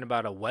talking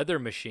about a weather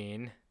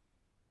machine.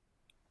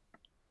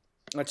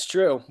 That's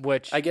true.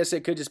 Which I guess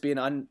it could just be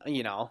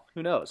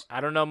who knows?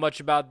 I don't know much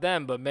about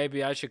them, but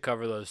maybe I should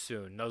cover those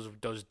soon.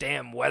 Those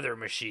damn weather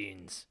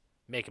machines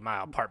making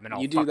my apartment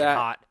all fucking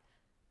hot.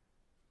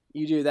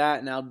 You do that,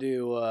 and I'll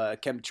do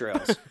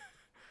chemtrails.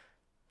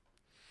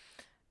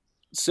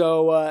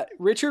 So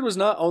Richard was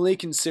not only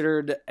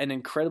considered an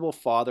incredible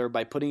father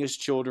by putting his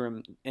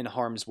children in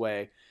harm's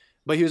way,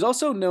 but he was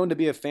also known to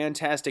be a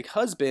fantastic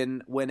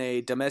husband when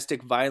a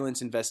domestic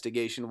violence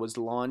investigation was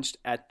launched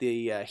at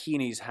the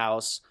Heaney's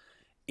house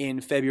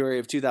in February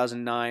of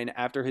 2009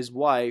 after his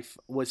wife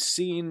was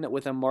seen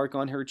with a mark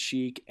on her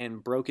cheek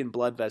and broken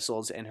blood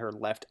vessels in her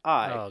left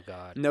eye. Oh,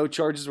 God. No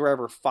charges were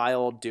ever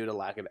filed due to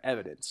lack of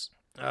evidence.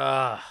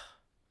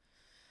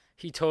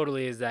 He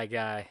totally is that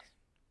guy.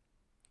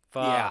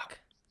 Fuck. Yeah.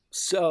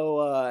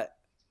 So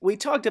we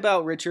talked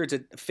about Richard's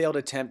failed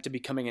attempt to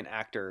becoming an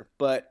actor,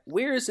 but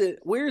where is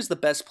the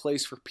best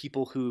place for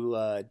people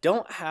who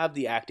don't have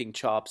the acting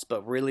chops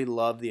but really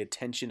love the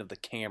attention of the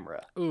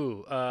camera?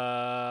 Ooh,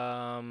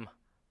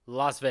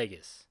 Las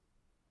Vegas.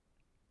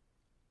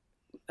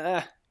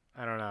 I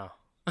don't know.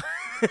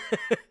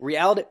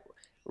 Reality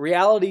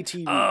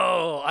TV.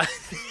 Oh, I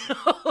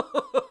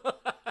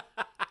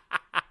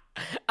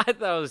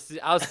thought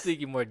I was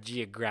thinking more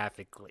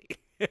geographically.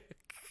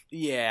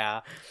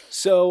 Yeah.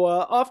 So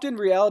often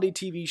reality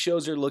TV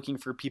shows are looking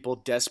for people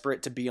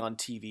desperate to be on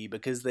TV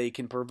because they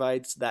can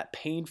provide that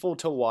painful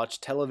to watch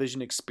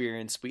television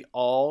experience we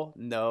all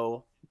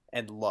know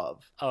and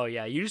love. Oh,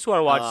 yeah. You just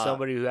want to watch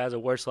somebody who has a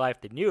worse life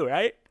than you,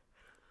 right?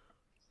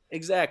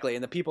 Exactly.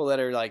 And the people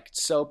that are like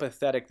so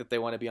pathetic that they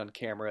want to be on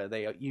camera,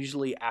 they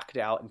usually act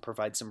out and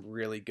provide some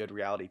really good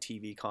reality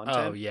TV content.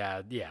 Oh,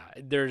 yeah. Yeah.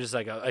 They're just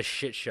like a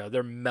shit show.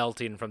 They're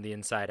melting from the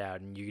inside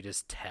out, and you can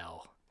just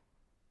tell.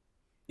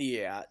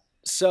 Yeah.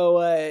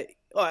 So,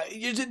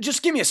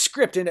 just give me a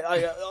script and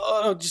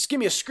just give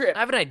me a script. I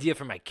have an idea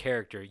for my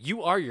character.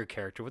 You are your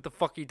character. What the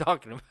fuck are you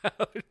talking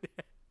about?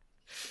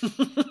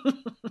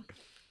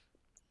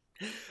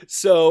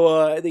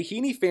 So, the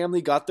Heaney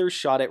family got their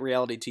shot at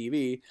reality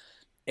TV,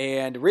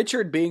 and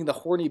Richard, being the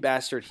horny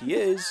bastard he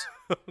is,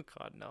 Oh,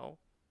 God, no.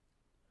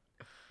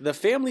 the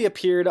family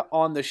appeared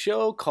on the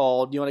show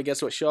called, you want to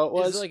guess what show it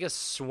was? Is it like a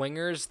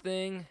swingers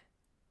thing?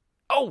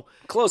 Oh,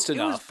 Close it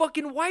enough. was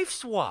fucking Wife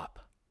Swap.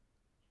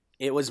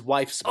 It was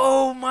Wife Swap.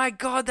 Oh my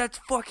God, that's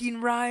fucking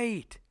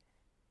right.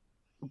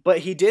 But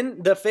he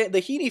didn't. The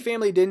Heaney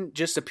family didn't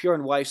just appear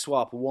on Wife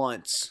Swap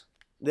once.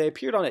 They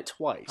appeared on it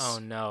twice. Oh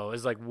no,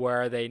 it's like,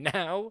 where are they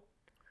now?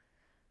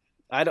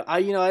 I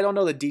don't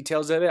know the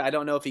details of it. I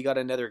don't know if he got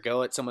another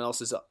go at someone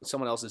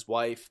else's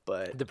wife,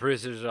 but The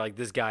producers are like,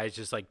 this guy is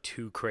just like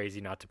too crazy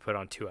not to put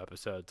on 2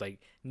 episodes. Like,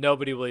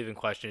 nobody will even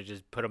question it.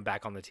 Just put him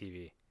back on the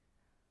TV.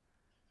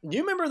 do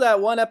you remember that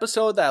one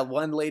episode, that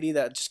one lady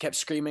that just kept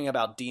screaming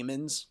about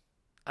demons?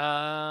 No,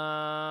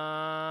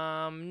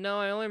 I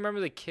only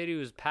remember the kid who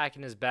was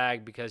packing his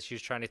bag because she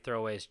was trying to throw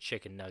away his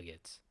chicken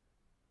nuggets.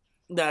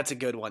 That's a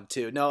good one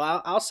too. No,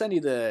 I'll send you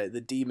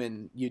the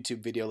demon YouTube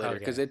video later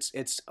because Okay.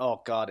 it's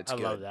oh god, it's I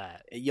good. love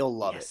that. You'll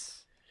love it.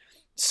 Yes.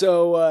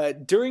 So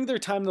during their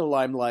time in the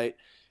limelight,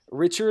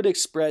 Richard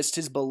expressed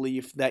his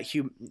belief that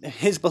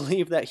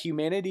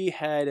humanity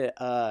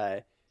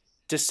had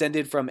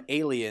descended from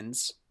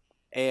aliens,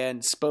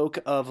 and spoke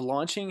of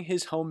launching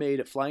his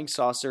homemade flying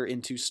saucer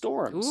into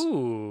storms.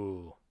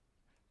 Ooh.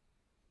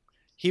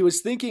 He was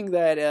thinking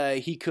that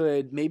he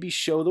could maybe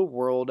show the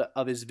world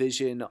of his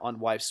vision on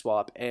Wife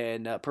Swap,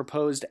 and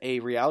proposed a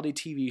reality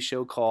TV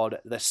show called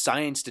The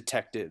Science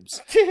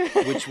Detectives,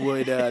 which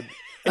would be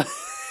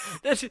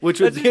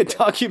a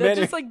documentary. That's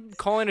just like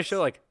calling a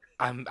show like,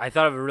 I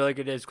thought of a really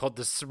good name. It's called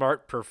The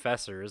Smart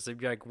Professors. It'd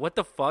be like, what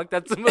the fuck?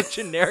 That's the most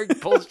generic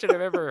bullshit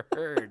I've ever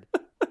heard.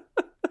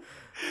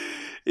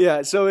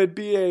 Yeah, so it'd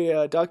be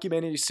a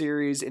documentary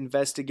series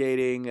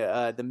investigating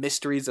the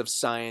mysteries of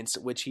science,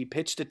 which he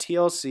pitched to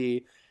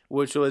TLC,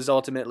 which was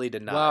ultimately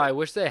denied. Wow, I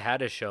wish they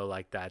had a show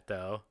like that,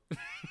 though.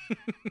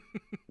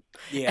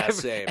 Yeah,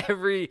 same.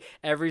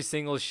 Every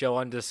single show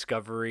on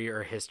Discovery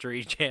or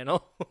History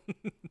Channel.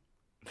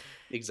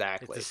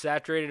 Exactly. It's a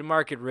saturated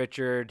market,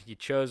 Richard. You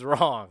chose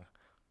wrong.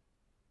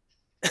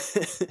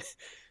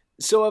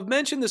 So I've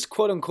mentioned this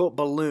quote-unquote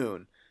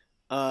balloon,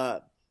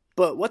 but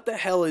what the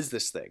hell is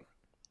this thing?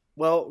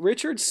 Well,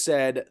 Richard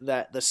said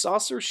that the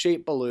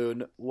saucer-shaped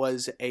balloon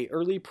was an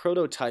early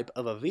prototype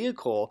of a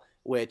vehicle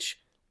which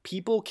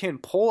people can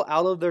pull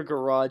out of their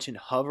garage and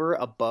hover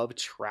above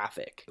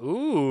traffic.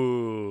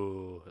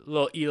 Ooh,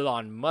 little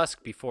Elon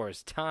Musk before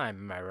his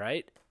time, am I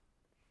right?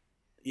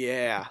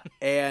 Yeah,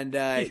 and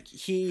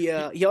he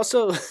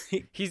also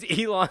He's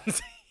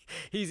Elon's.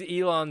 He's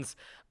Elon's.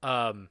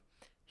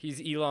 He's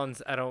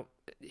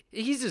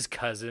his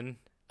cousin.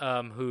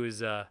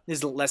 Who's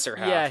his lesser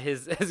half. Yeah,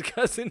 his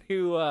cousin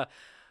who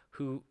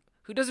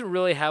doesn't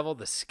really have all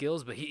the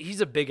skills, but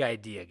he's a big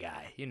idea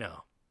guy, you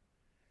know.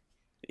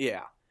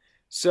 Yeah.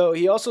 So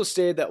he also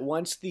stated that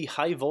once the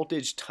high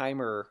voltage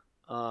timer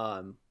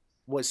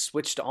was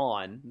switched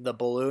on, the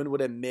balloon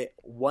would emit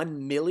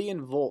 1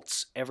 million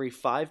volts every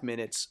 5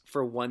 minutes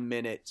for 1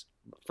 minute,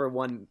 for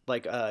one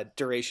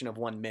duration of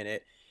 1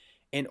 minute,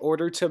 in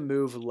order to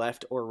move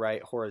left or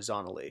right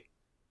horizontally.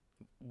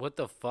 What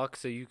the fuck?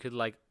 So you could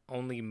like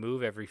only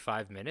move every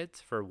 5 minutes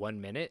for 1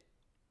 minute?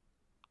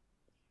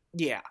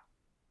 Yeah.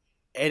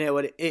 And it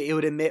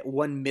would emit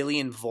 1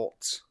 million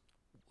volts.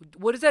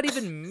 What does that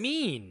even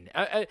mean?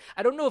 I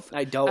don't know if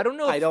I don't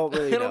really I don't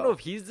know. know if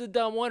he's the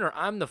dumb one or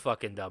I'm the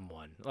fucking dumb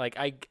one. Like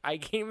I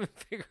can't even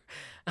figure.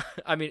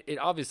 I mean, it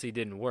obviously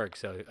didn't work,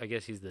 so I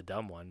guess he's the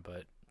dumb one.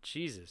 But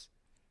Jesus.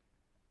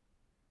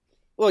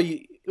 Well,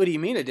 what do you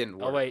mean it didn't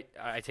work? Oh wait,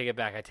 I take it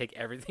back. I take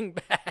everything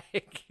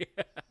back.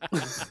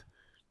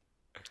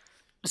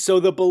 So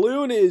the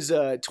balloon is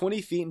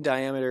 20 feet in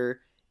diameter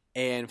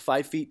and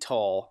 5 feet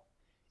tall.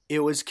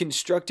 It was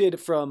constructed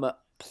from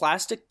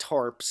plastic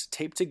tarps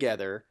taped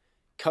together,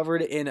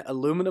 covered in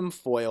aluminum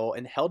foil,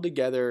 and held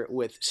together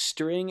with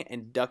string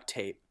and duct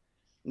tape.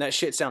 And that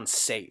shit sounds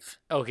safe.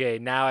 Okay,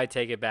 now I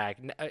take it back.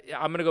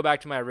 I'm gonna go back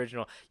to my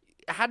original.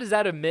 How does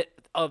that emit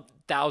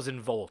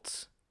 1,000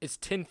 volts? It's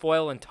tin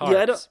foil and tarps.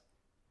 Yeah,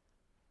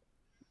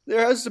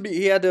 there has to be.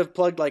 He had to have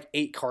plugged like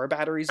 8 car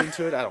batteries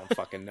into it. I don't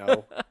fucking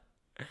know.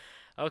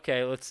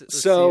 Okay, let's see if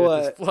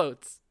this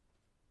floats.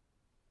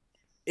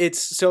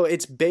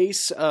 Its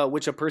base,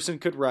 which a person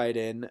could ride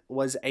in,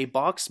 was a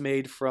box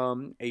made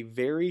from a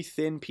very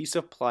thin piece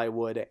of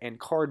plywood and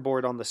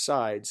cardboard on the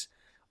sides,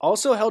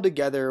 also held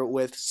together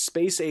with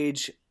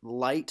space-age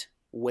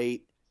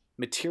lightweight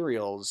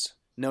materials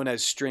known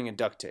as string and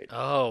duct tape.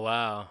 Oh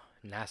wow,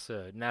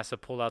 NASA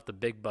pulled out the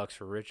big bucks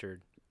for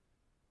Richard.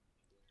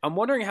 I'm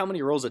wondering how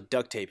many rolls of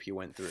duct tape he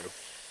went through.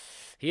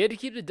 He had to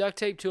keep the duct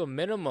tape to a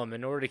minimum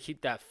in order to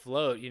keep that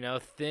float. You know,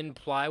 thin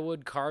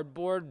plywood,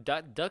 cardboard.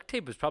 Duct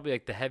tape was probably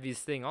like the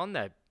heaviest thing on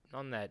that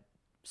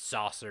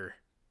saucer.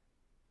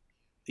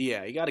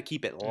 Yeah, you got to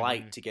keep it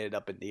light to get it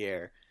up in the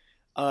air.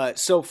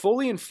 So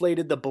fully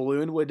inflated, the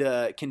balloon would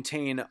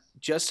contain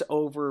just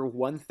over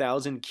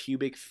 1,000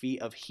 cubic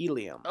feet of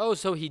helium. Oh,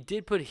 so he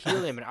did put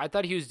helium in. I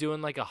thought he was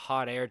doing like a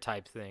hot air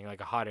type thing,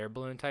 like a hot air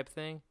balloon type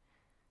thing.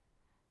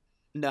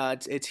 No,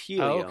 it's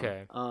helium. Oh,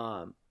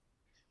 okay.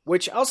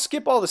 Which I'll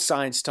skip all the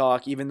science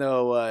talk, even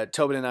though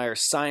Tobin and I are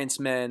science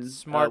men.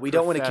 Smart we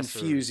don't want to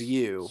professors. confuse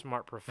you.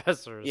 Smart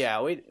professors.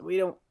 Yeah, we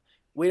don't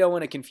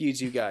want to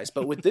confuse you guys.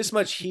 But with this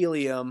much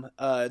helium,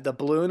 the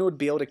balloon would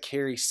be able to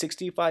carry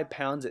 65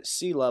 pounds at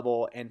sea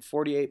level and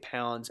 48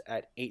 pounds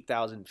at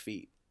 8,000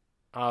 feet.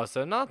 Oh,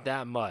 so not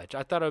that much.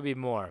 I thought it would be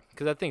more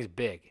because that thing's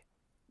big.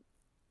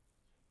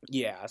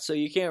 Yeah, so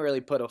you can't really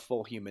put a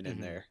full human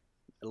in there.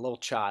 A little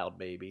child,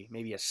 maybe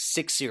a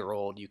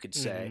 6-year-old, you could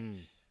say.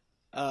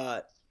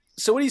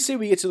 So what do you say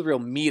we get to the real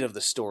meat of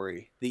the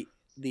story, the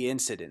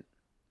incident?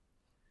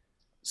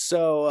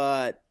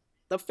 So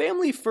the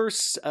family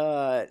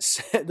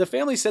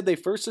said they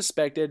first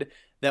suspected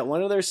that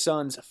one of their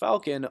sons,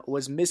 Falcon,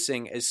 was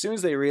missing as soon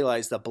as they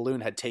realized the balloon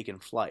had taken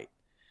flight.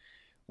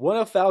 One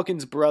of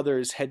Falcon's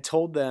brothers had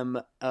told them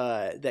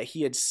that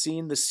he had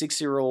seen the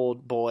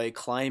 6-year-old boy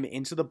climb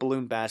into the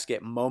balloon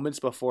basket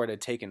moments before it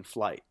had taken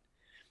flight.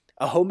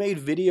 A homemade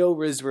video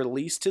was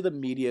released to the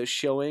media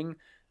showing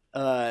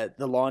the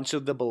launch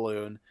of the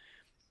balloon.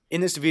 In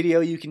this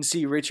video, you can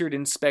see Richard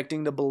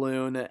inspecting the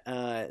balloon.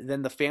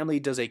 Then the family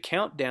does a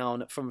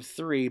countdown from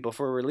 3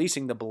 before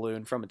releasing the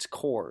balloon from its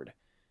cord.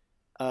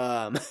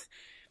 I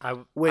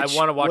want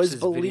to watch this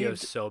video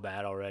so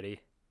bad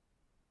already.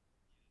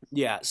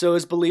 Yeah, so it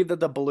was believed that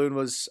the balloon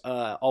was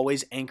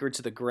always anchored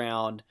to the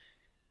ground.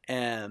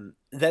 Then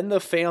the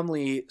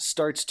family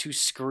starts to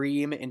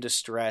scream in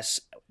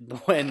distress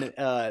when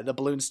the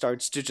balloon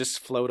starts to just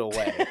float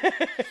away.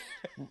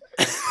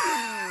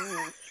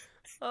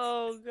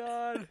 Oh,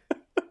 God.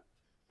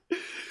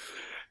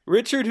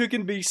 Richard, who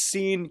can be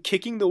seen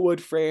kicking the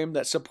wood frame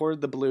that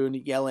supported the balloon,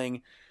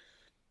 yelling,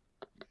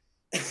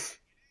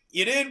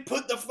 "You didn't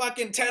put the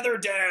fucking tether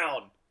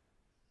down!"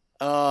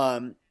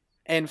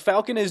 And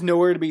Falcon is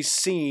nowhere to be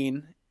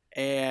seen,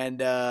 and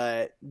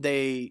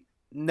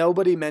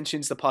nobody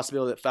mentions the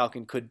possibility that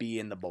Falcon could be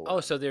in the balloon. Oh,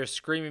 so they're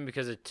screaming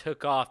because it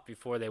took off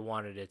before they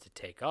wanted it to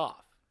take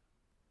off.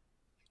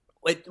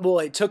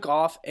 It took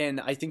off, and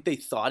I think they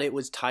thought it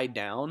was tied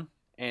down,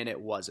 and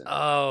it wasn't.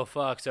 Oh,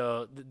 fuck.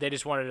 So they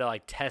just wanted to,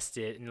 like, test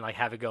it and, like,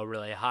 have it go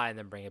really high and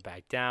then bring it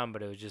back down,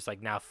 but it was just,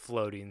 like, now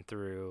floating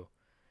through.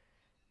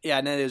 Yeah,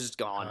 and then it was just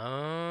gone.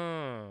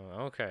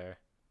 Oh, okay.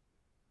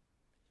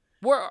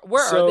 Where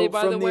are they,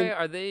 by the way?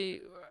 Are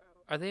they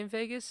in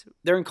Vegas?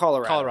 They're in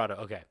Colorado. Colorado,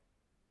 okay.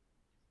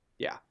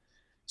 Yeah.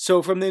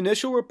 So from the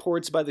initial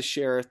reports by the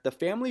sheriff, the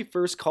family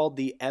first called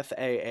the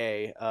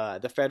FAA,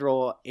 the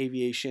Federal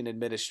Aviation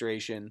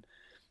Administration,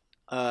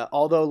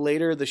 although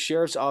later the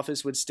sheriff's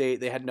office would state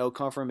they had no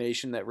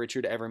confirmation that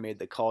Richard ever made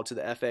the call to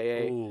the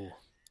FAA. Ooh.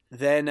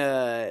 Then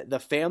the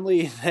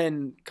family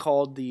then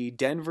called the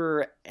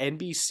Denver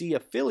NBC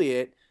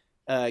affiliate,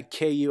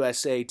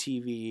 KUSA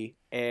TV,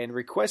 and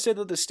requested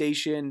that the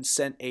station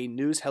sent a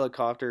news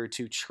helicopter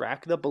to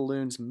track the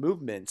balloon's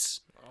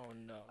movements. Oh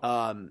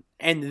no.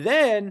 And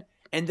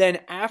then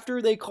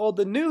after they called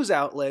the news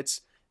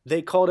outlets,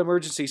 they called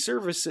emergency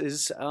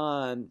services.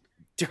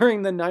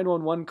 During the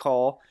 911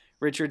 call,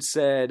 Richard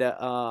said,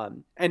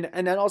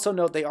 and also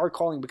note they are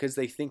calling because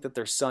they think that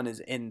their son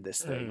is in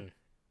this thing.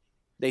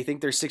 They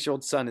think their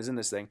 6-year-old son is in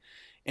this thing.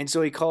 And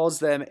so he calls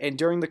them, and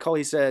during the call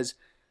he says,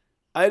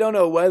 I don't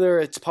know whether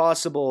it's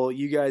possible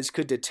you guys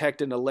could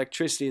detect an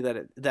electricity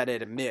that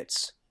it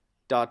emits, ...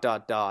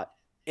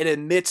 It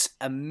emits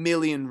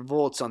 1,000,000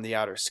 volts on the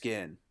outer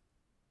skin.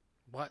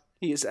 What?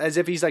 He's as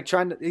if he's like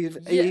trying to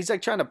he's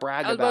like trying to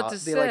brag about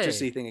the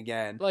electricity thing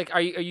again. Like,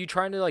 are you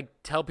trying to like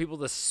tell people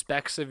the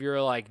specs of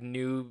your like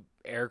new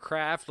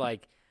aircraft,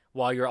 like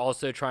while you're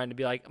also trying to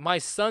be like, my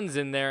son's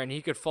in there and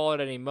he could fall at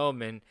any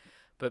moment,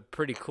 but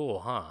pretty cool,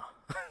 huh?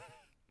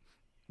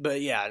 But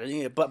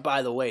yeah, but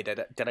by the way, did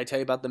I tell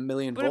you about the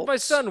 1,000,000 volts? But if my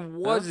son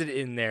wasn't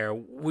in there,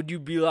 would you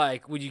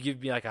give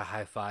me like a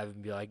high five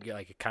and be like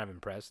kind of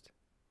impressed?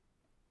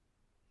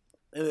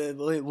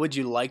 Would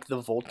you like the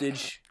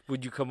voltage?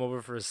 Would you come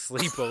over for a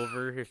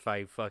sleepover if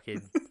I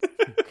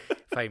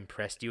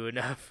impressed you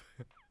enough?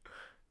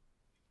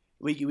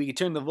 We can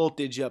turn the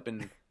voltage up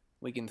and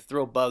we can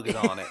throw bugs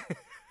on it.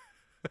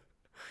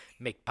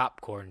 Make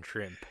popcorn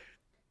shrimp.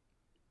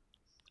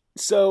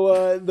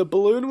 So the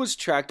balloon was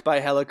tracked by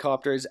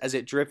helicopters as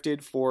it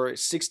drifted for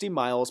 60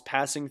 miles,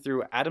 passing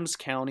through Adams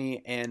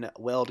County and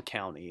Weld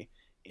County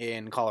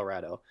in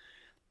Colorado.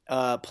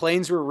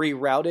 Planes were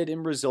rerouted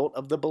in result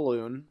of the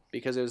balloon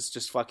because it was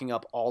just fucking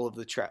up all of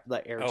the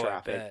air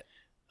traffic.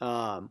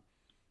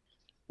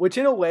 Which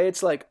in a way,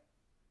 it's like,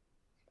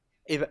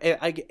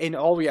 in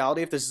all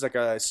reality, if this is like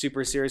a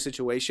super serious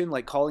situation,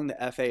 like calling the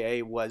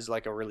FAA was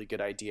like a really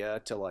good idea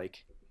to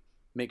like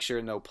make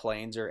sure no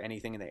planes or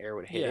anything in the air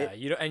would hit it.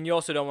 Yeah, and you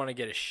also don't want to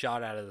get a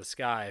shot out of the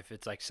sky if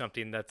it's like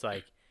something that's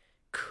like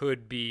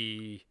could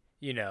be,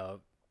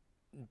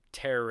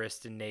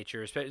 terrorist in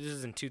nature. This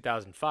is in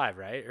 2005,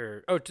 right?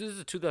 This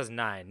is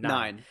 2009.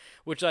 Nine.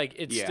 Which like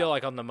it's still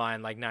like on the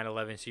mind, like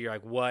 9/11. So you're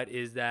like, what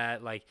is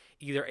that? Like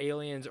either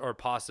aliens or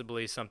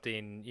possibly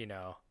something,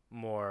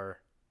 more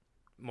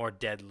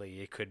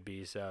deadly. It could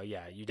be. So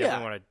yeah, you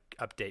definitely want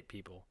to update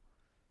people.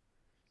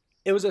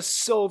 It was a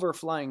silver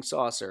flying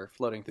saucer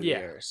floating through the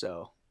air,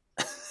 so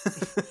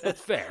that's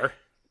fair.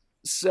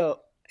 So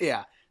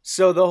yeah,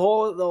 so the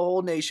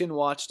whole nation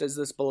watched as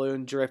this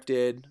balloon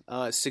drifted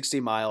 60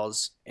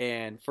 miles,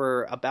 and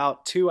for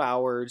about 2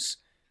 hours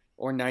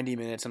or 90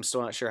 minutes, I'm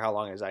still not sure how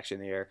long it was actually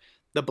in the air.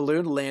 The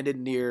balloon landed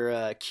near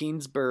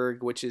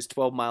Keansburg, which is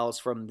 12 miles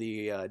from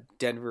the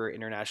Denver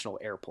International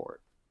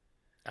Airport.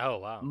 Oh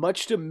wow!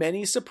 Much to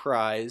many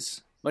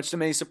surprise.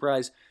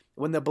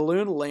 When the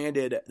balloon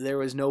landed, there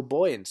was no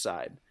boy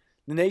inside.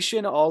 The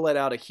nation all let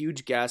out a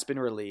huge gasp in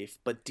relief,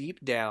 but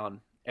deep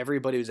down,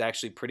 everybody was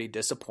actually pretty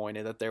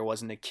disappointed that there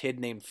wasn't a kid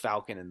named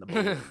Falcon in the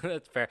balloon.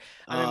 That's fair.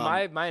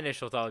 I mean, my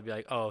initial thought would be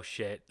like, oh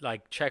shit,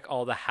 like check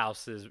all the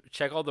houses,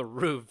 check all the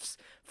roofs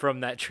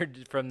from that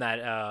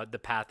the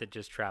path it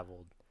just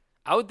traveled.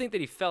 I would think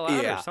that he fell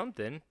out or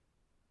something.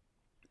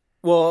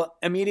 Well,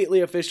 immediately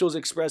officials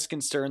expressed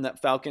concern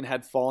that Falcon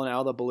had fallen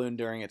out of the balloon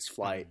during its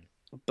flight.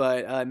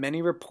 But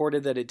many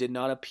reported that it did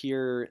not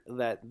appear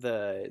that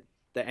the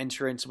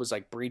entrance was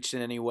like breached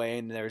in any way,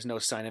 and there was no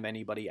sign of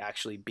anybody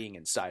actually being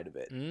inside of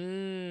it.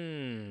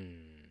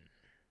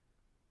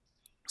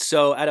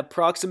 So at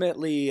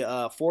approximately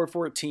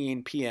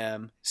 4:14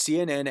 p.m.,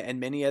 CNN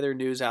and many other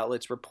news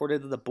outlets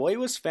reported that the boy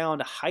was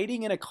found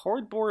hiding in a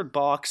cardboard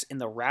box in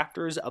the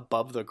rafters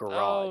above the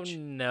garage. Oh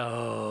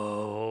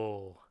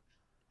no!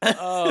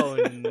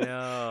 Oh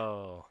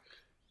no!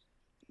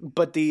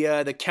 But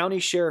the county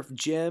sheriff,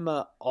 Jim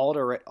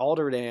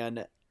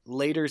Alderdan,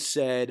 later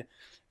said,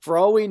 for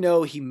all we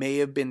know, he may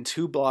have been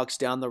 2 blocks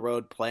down the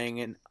road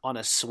playing on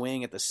a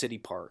swing at the city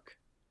park.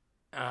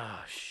 Oh,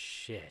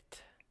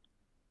 shit.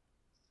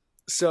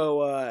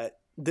 So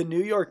the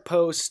New York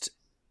Post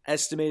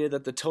estimated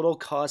that the total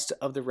cost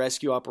of the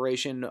rescue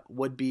operation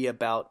would be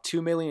about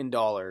 $2 million,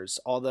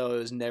 although it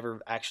was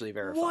never actually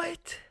verified.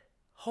 What?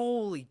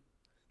 Holy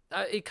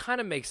it kind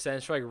of makes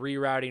sense for like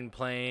rerouting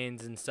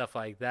planes and stuff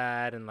like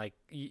that, and like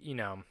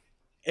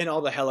and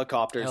all the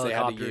helicopters they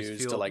had to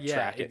use to like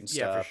track it and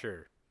stuff. Yeah, for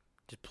sure.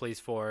 Just police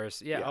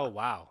force. Yeah. Oh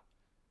wow.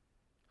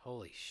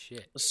 Holy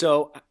shit.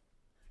 So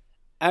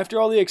after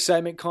all the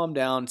excitement calmed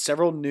down,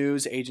 several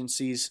news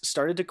agencies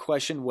started to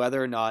question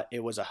whether or not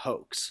it was a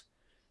hoax,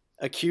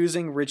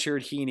 accusing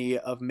Richard Heaney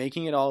of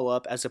making it all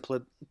up as a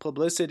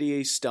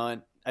publicity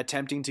stunt,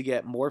 attempting to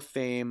get more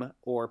fame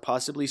or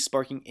possibly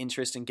sparking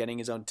interest in getting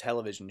his own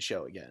television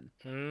show again.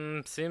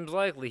 Seems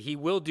likely. He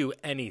will do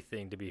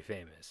anything to be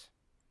famous.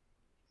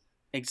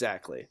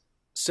 Exactly.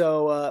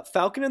 So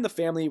Falcon and the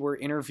family were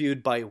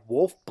interviewed by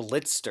Wolf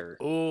Blitzer.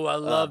 Oh, I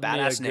love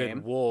badass me a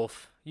good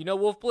Wolf. You know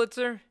Wolf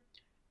Blitzer?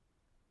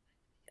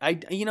 I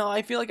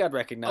feel like I'd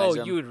recognize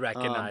him. Oh, you would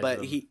recognize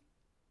him.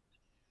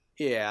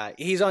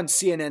 He's on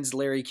CNN's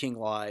Larry King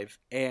Live,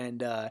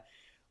 and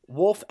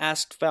Wolf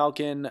asked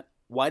Falcon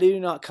Why did you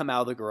not come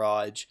out of the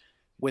garage?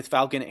 With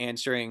Falcon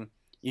answering,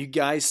 you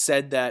guys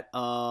said that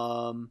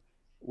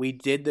we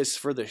did this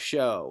for the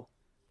show.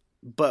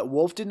 But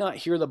Wolf did not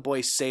hear the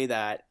boy say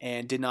that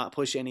and did not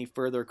push any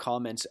further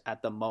comments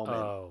at the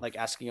moment, like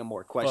asking him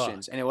more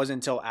questions. And it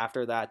wasn't until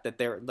after that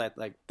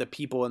like the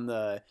people in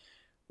the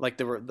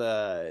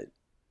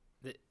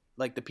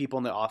people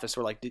in the office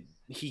were like,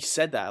 he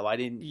said that? Why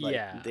didn't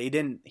he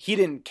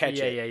didn't catch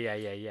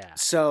it. Yeah.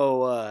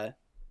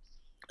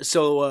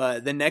 So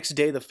the next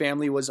day, the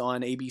family was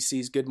on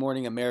ABC's Good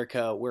Morning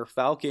America, where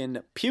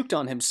Falcon puked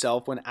on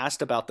himself when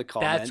asked about the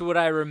comment. That's what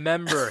I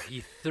remember.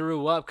 He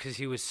threw up because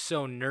he was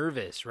so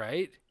nervous,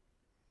 right?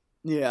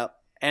 Yeah.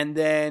 And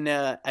then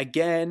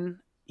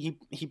again, he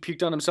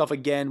puked on himself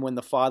again when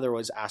the father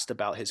was asked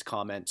about his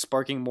comment,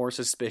 sparking more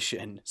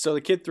suspicion. So the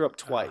kid threw up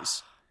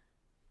twice.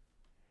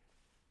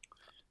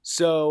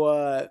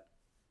 So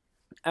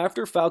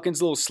after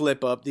Falcon's little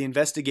slip-up, the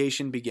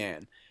investigation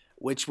began,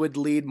 which would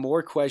lead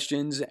more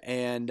questions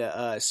and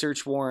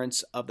search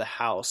warrants of the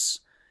house.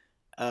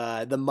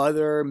 The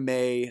mother,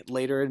 May,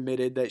 later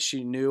admitted that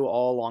she knew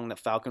all along that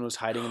Falcon was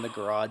hiding in the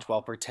garage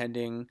while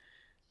pretending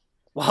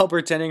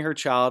her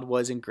child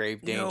was in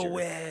grave danger. No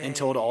way. And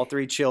told all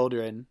three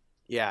children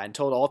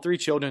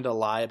to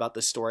lie about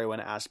the story when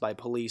asked by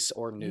police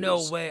or news.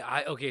 No way.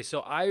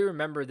 So I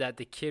remember that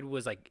the kid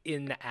was like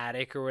in the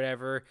attic or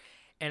whatever.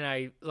 And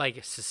I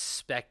like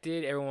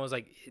suspected, everyone was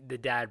like, the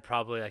dad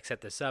probably like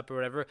set this up or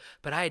whatever,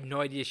 but I had no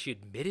idea she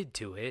admitted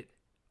to it.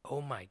 Oh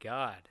my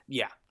God.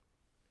 Yeah.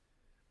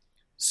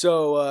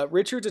 So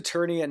Richard's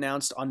attorney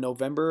announced on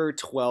November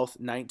 12th,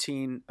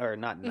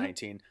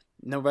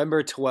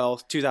 November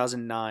 12th,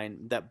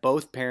 2009, that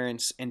both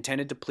parents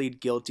intended to plead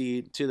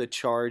guilty to the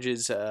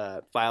charges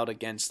filed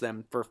against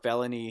them for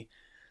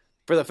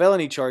the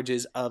felony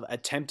charges of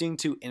attempting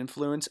to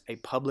influence a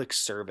public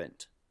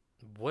servant.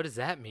 What does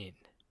that mean?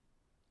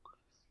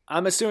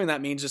 I'm assuming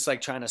that means just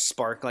like trying to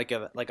spark like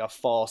a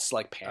false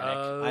like panic.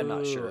 I'm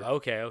not sure.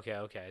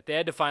 Okay. They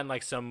had to find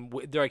like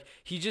they're like,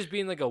 he's just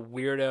being like a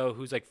weirdo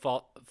who's like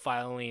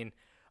filing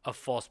a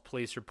false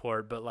police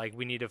report, but like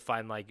we need to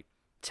find like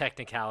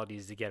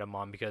technicalities to get him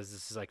on because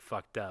this is like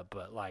fucked up,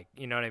 but like,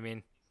 you know what I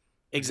mean?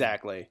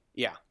 Exactly.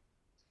 Yeah.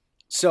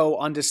 So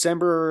on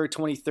December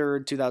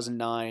 23rd,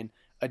 2009,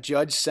 a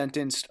judge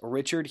sentenced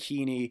Richard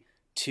Heaney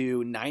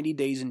to 90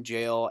 days in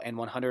jail and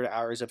 100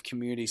 hours of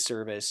community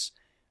service.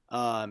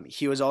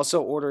 He was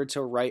also ordered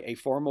to write a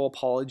formal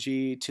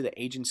apology to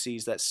the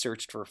agencies that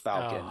searched for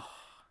Falcon.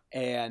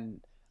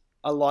 And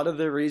a lot of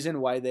the reason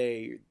why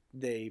they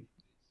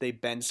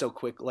bend so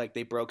quick, like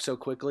they broke so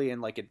quickly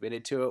and like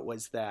admitted to it,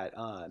 was that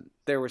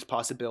there was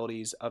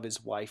possibilities of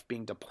his wife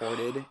being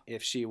deported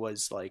if she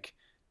was like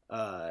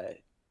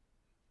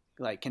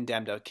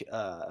condemned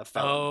a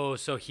felon. Oh,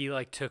 so he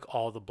like took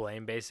all the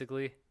blame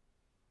basically?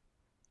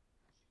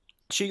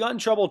 She got in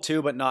trouble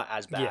too, but not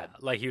as bad. Yeah,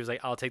 like he was like,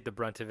 I'll take the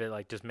brunt of it.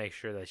 Like, just make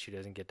sure that she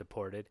doesn't get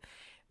deported.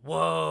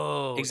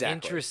 Whoa, exactly.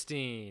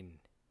 Interesting.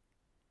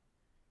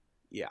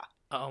 Yeah.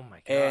 Oh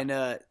my God.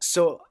 And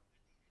so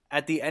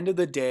at the end of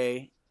the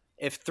day,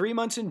 if 3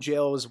 months in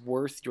jail is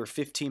worth your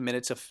 15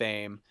 minutes of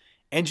fame,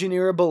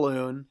 engineer a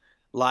balloon,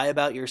 lie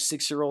about your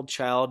 6-year-old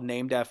child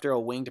named after a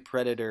winged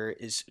predator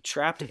is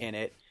trapped in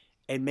it,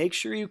 and make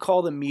sure you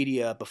call the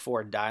media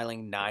before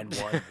dialing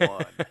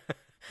 911.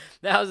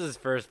 That was his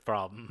first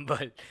problem,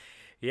 but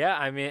yeah,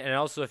 I mean, and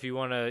also if you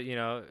want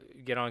to,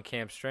 get on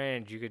Camp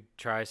Strange, you could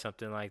try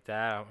something like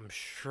that. I'm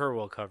sure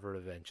we'll cover it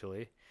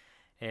eventually.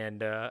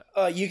 And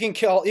you can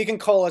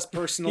call us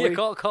personally.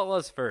 Yeah, call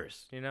us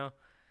first.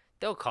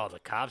 Don't call the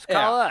cops.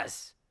 Call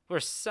us. We're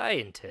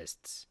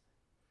scientists.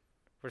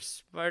 We're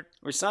smart.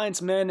 We're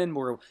science men, and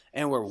we're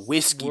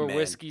whiskey men. We're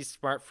whiskey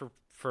smart for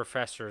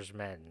professors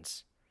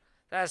men's.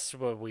 That's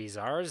what we's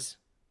ours.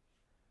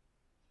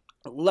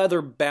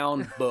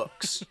 Leather-bound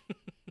books.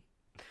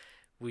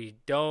 We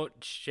don't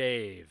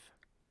shave.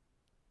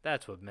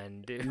 That's what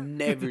men do.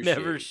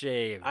 Never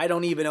shave. I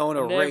don't even own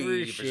a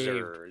razor.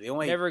 Shaved.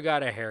 Never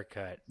got a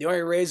haircut. The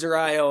only razor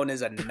I own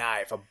is a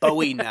knife, a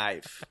Bowie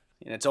knife,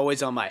 and it's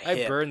always on my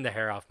hip. I burned the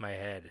hair off my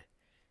head.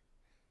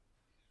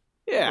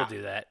 Yeah, we'll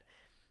do that.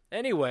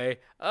 Anyway,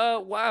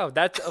 wow,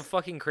 that's a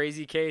fucking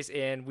crazy case,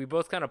 and we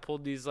both kind of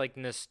pulled these like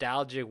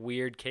nostalgic,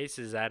 weird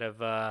cases out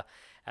of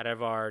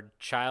our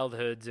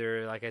childhoods,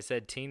 or like I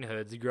said,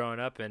 teenhoods growing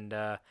up. And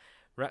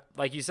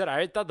like you said,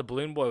 I thought the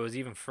Balloon Boy was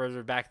even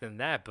further back than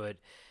that, but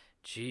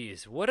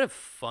geez, what a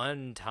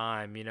fun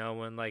time,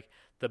 when like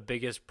the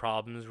biggest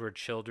problems were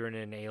children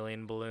and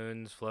alien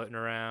balloons floating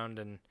around.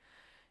 And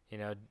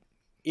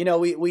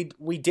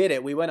we did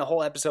it. We went a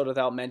whole episode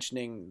without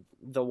mentioning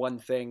the one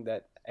thing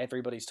that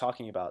everybody's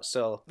talking about,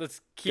 so let's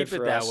keep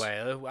it that way.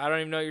 I don't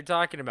even know what you're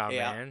talking about,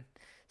 man.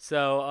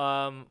 So,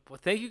 well,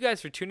 thank you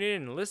guys for tuning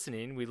in and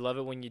listening. We love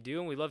it when you do,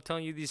 and we love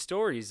telling you these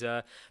stories.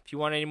 If you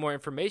want any more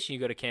information,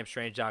 you go to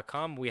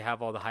campstrange.com. We have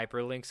all the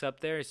hyperlinks up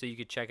there, so you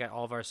can check out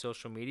all of our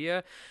social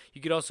media. You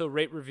could also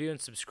rate, review,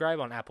 and subscribe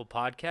on Apple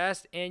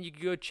Podcasts, and you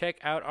can go check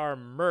out our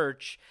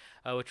merch,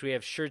 which we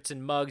have shirts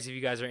and mugs if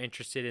you guys are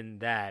interested in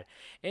that.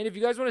 And if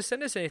you guys want to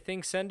send us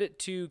anything, send it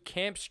to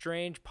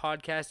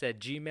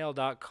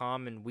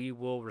campstrangepodcast@gmail.com, and we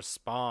will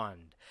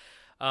respond.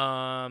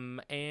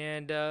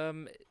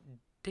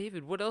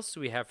 David, what else do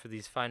we have for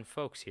these fine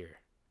folks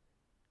here?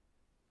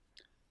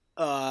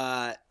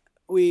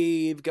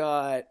 We've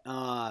got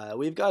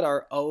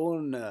our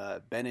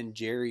own Ben and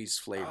Jerry's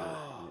flavor.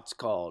 Oh. It's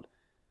called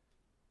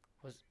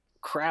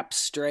Crap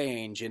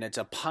Strange, and it's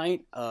a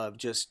pint of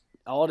just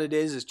all it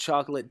is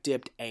chocolate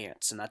dipped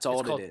ants, and that's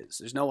all it is.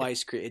 There's no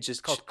ice cream. It's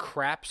just called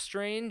Crap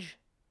Strange.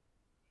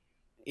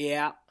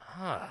 Yeah,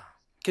 Huh.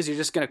 because you're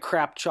just gonna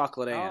crap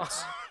chocolate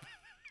ants.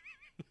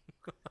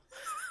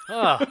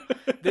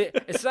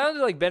 It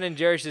sounded like Ben and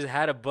Jerry's just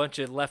had a bunch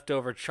of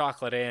leftover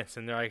chocolate ants,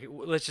 and they're like,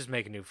 "Let's just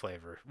make a new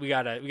flavor. We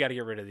gotta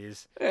get rid of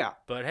these." Yeah,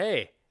 but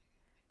hey,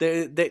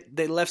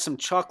 they left some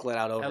chocolate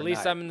out overnight. At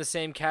least I'm in the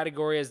same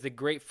category as the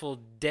Grateful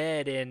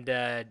Dead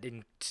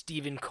and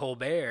Stephen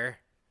Colbert.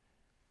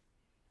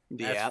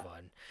 That's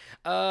fun.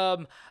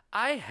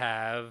 I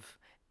have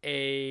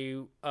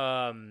a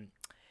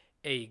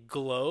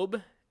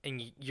globe,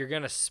 and you're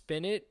gonna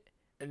spin it,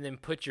 and then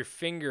put your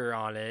finger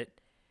on it.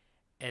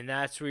 And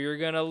that's where you're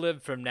going to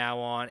live from now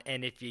on.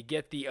 And if you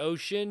get the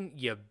ocean,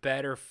 you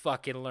better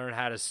fucking learn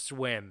how to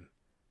swim.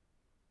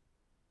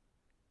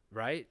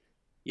 Right?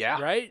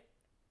 Yeah. Right?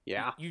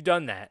 Yeah. You've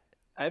done that.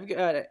 I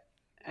got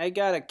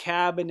a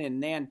cabin in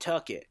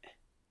Nantucket.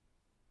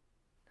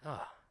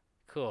 Oh,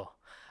 cool.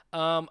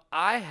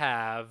 I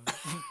have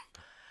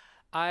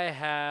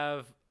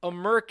a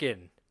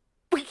merkin.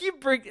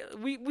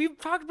 We've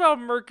talked about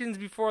merkins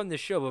before on the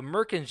show, but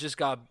merkins just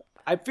got.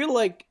 I feel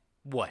like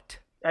what?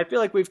 I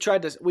feel like we've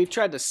tried to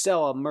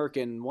sell a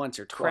merkin once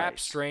or twice. Crap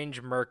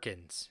Strange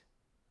merkins.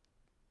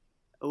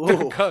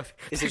 Ooh,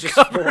 is it just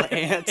full of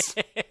ants?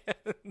 If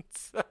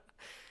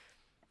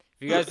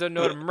you guys don't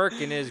know what a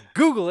merkin is,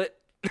 Google it.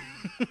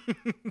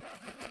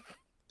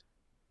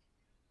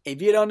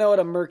 If you don't know what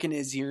a merkin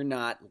is, you're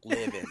not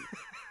living.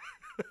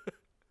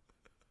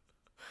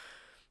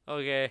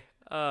 Okay.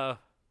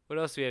 What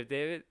else do we have,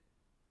 David?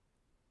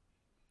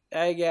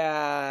 I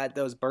got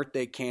those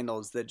birthday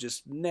candles that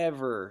just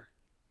never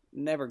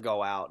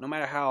go out, no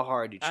matter how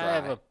hard you try. I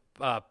have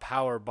a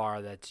power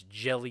bar that's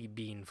jelly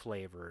bean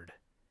flavored.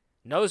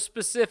 No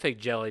specific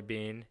jelly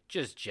bean,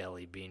 just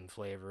jelly bean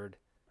flavored.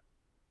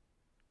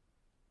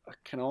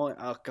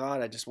 Oh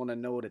God, I just want to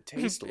know what it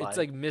tastes like. It's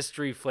like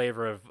mystery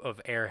flavor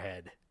of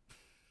Airhead.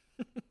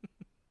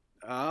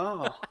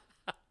 Oh.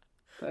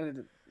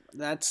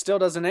 That still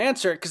doesn't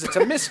answer it because it's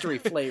a mystery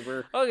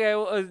flavor. Okay,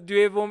 well, do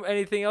we have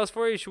anything else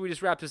for you? Should we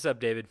just wrap this up,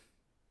 David?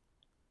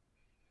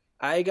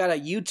 I got a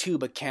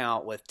YouTube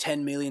account with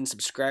 10 million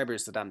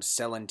subscribers that I'm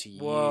selling to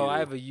you. Whoa, I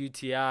have a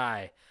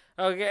UTI.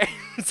 Okay.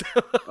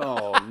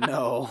 Oh,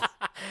 no.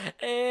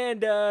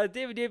 And,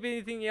 David, do you have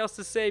anything else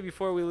to say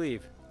before we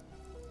leave?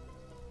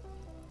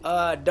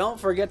 Don't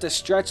forget to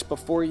stretch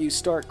before you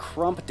start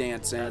crump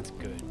dancing. That's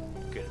good.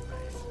 Good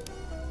advice.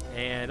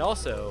 And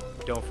also,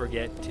 don't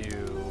forget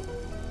to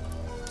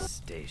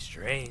stay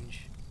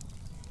strange.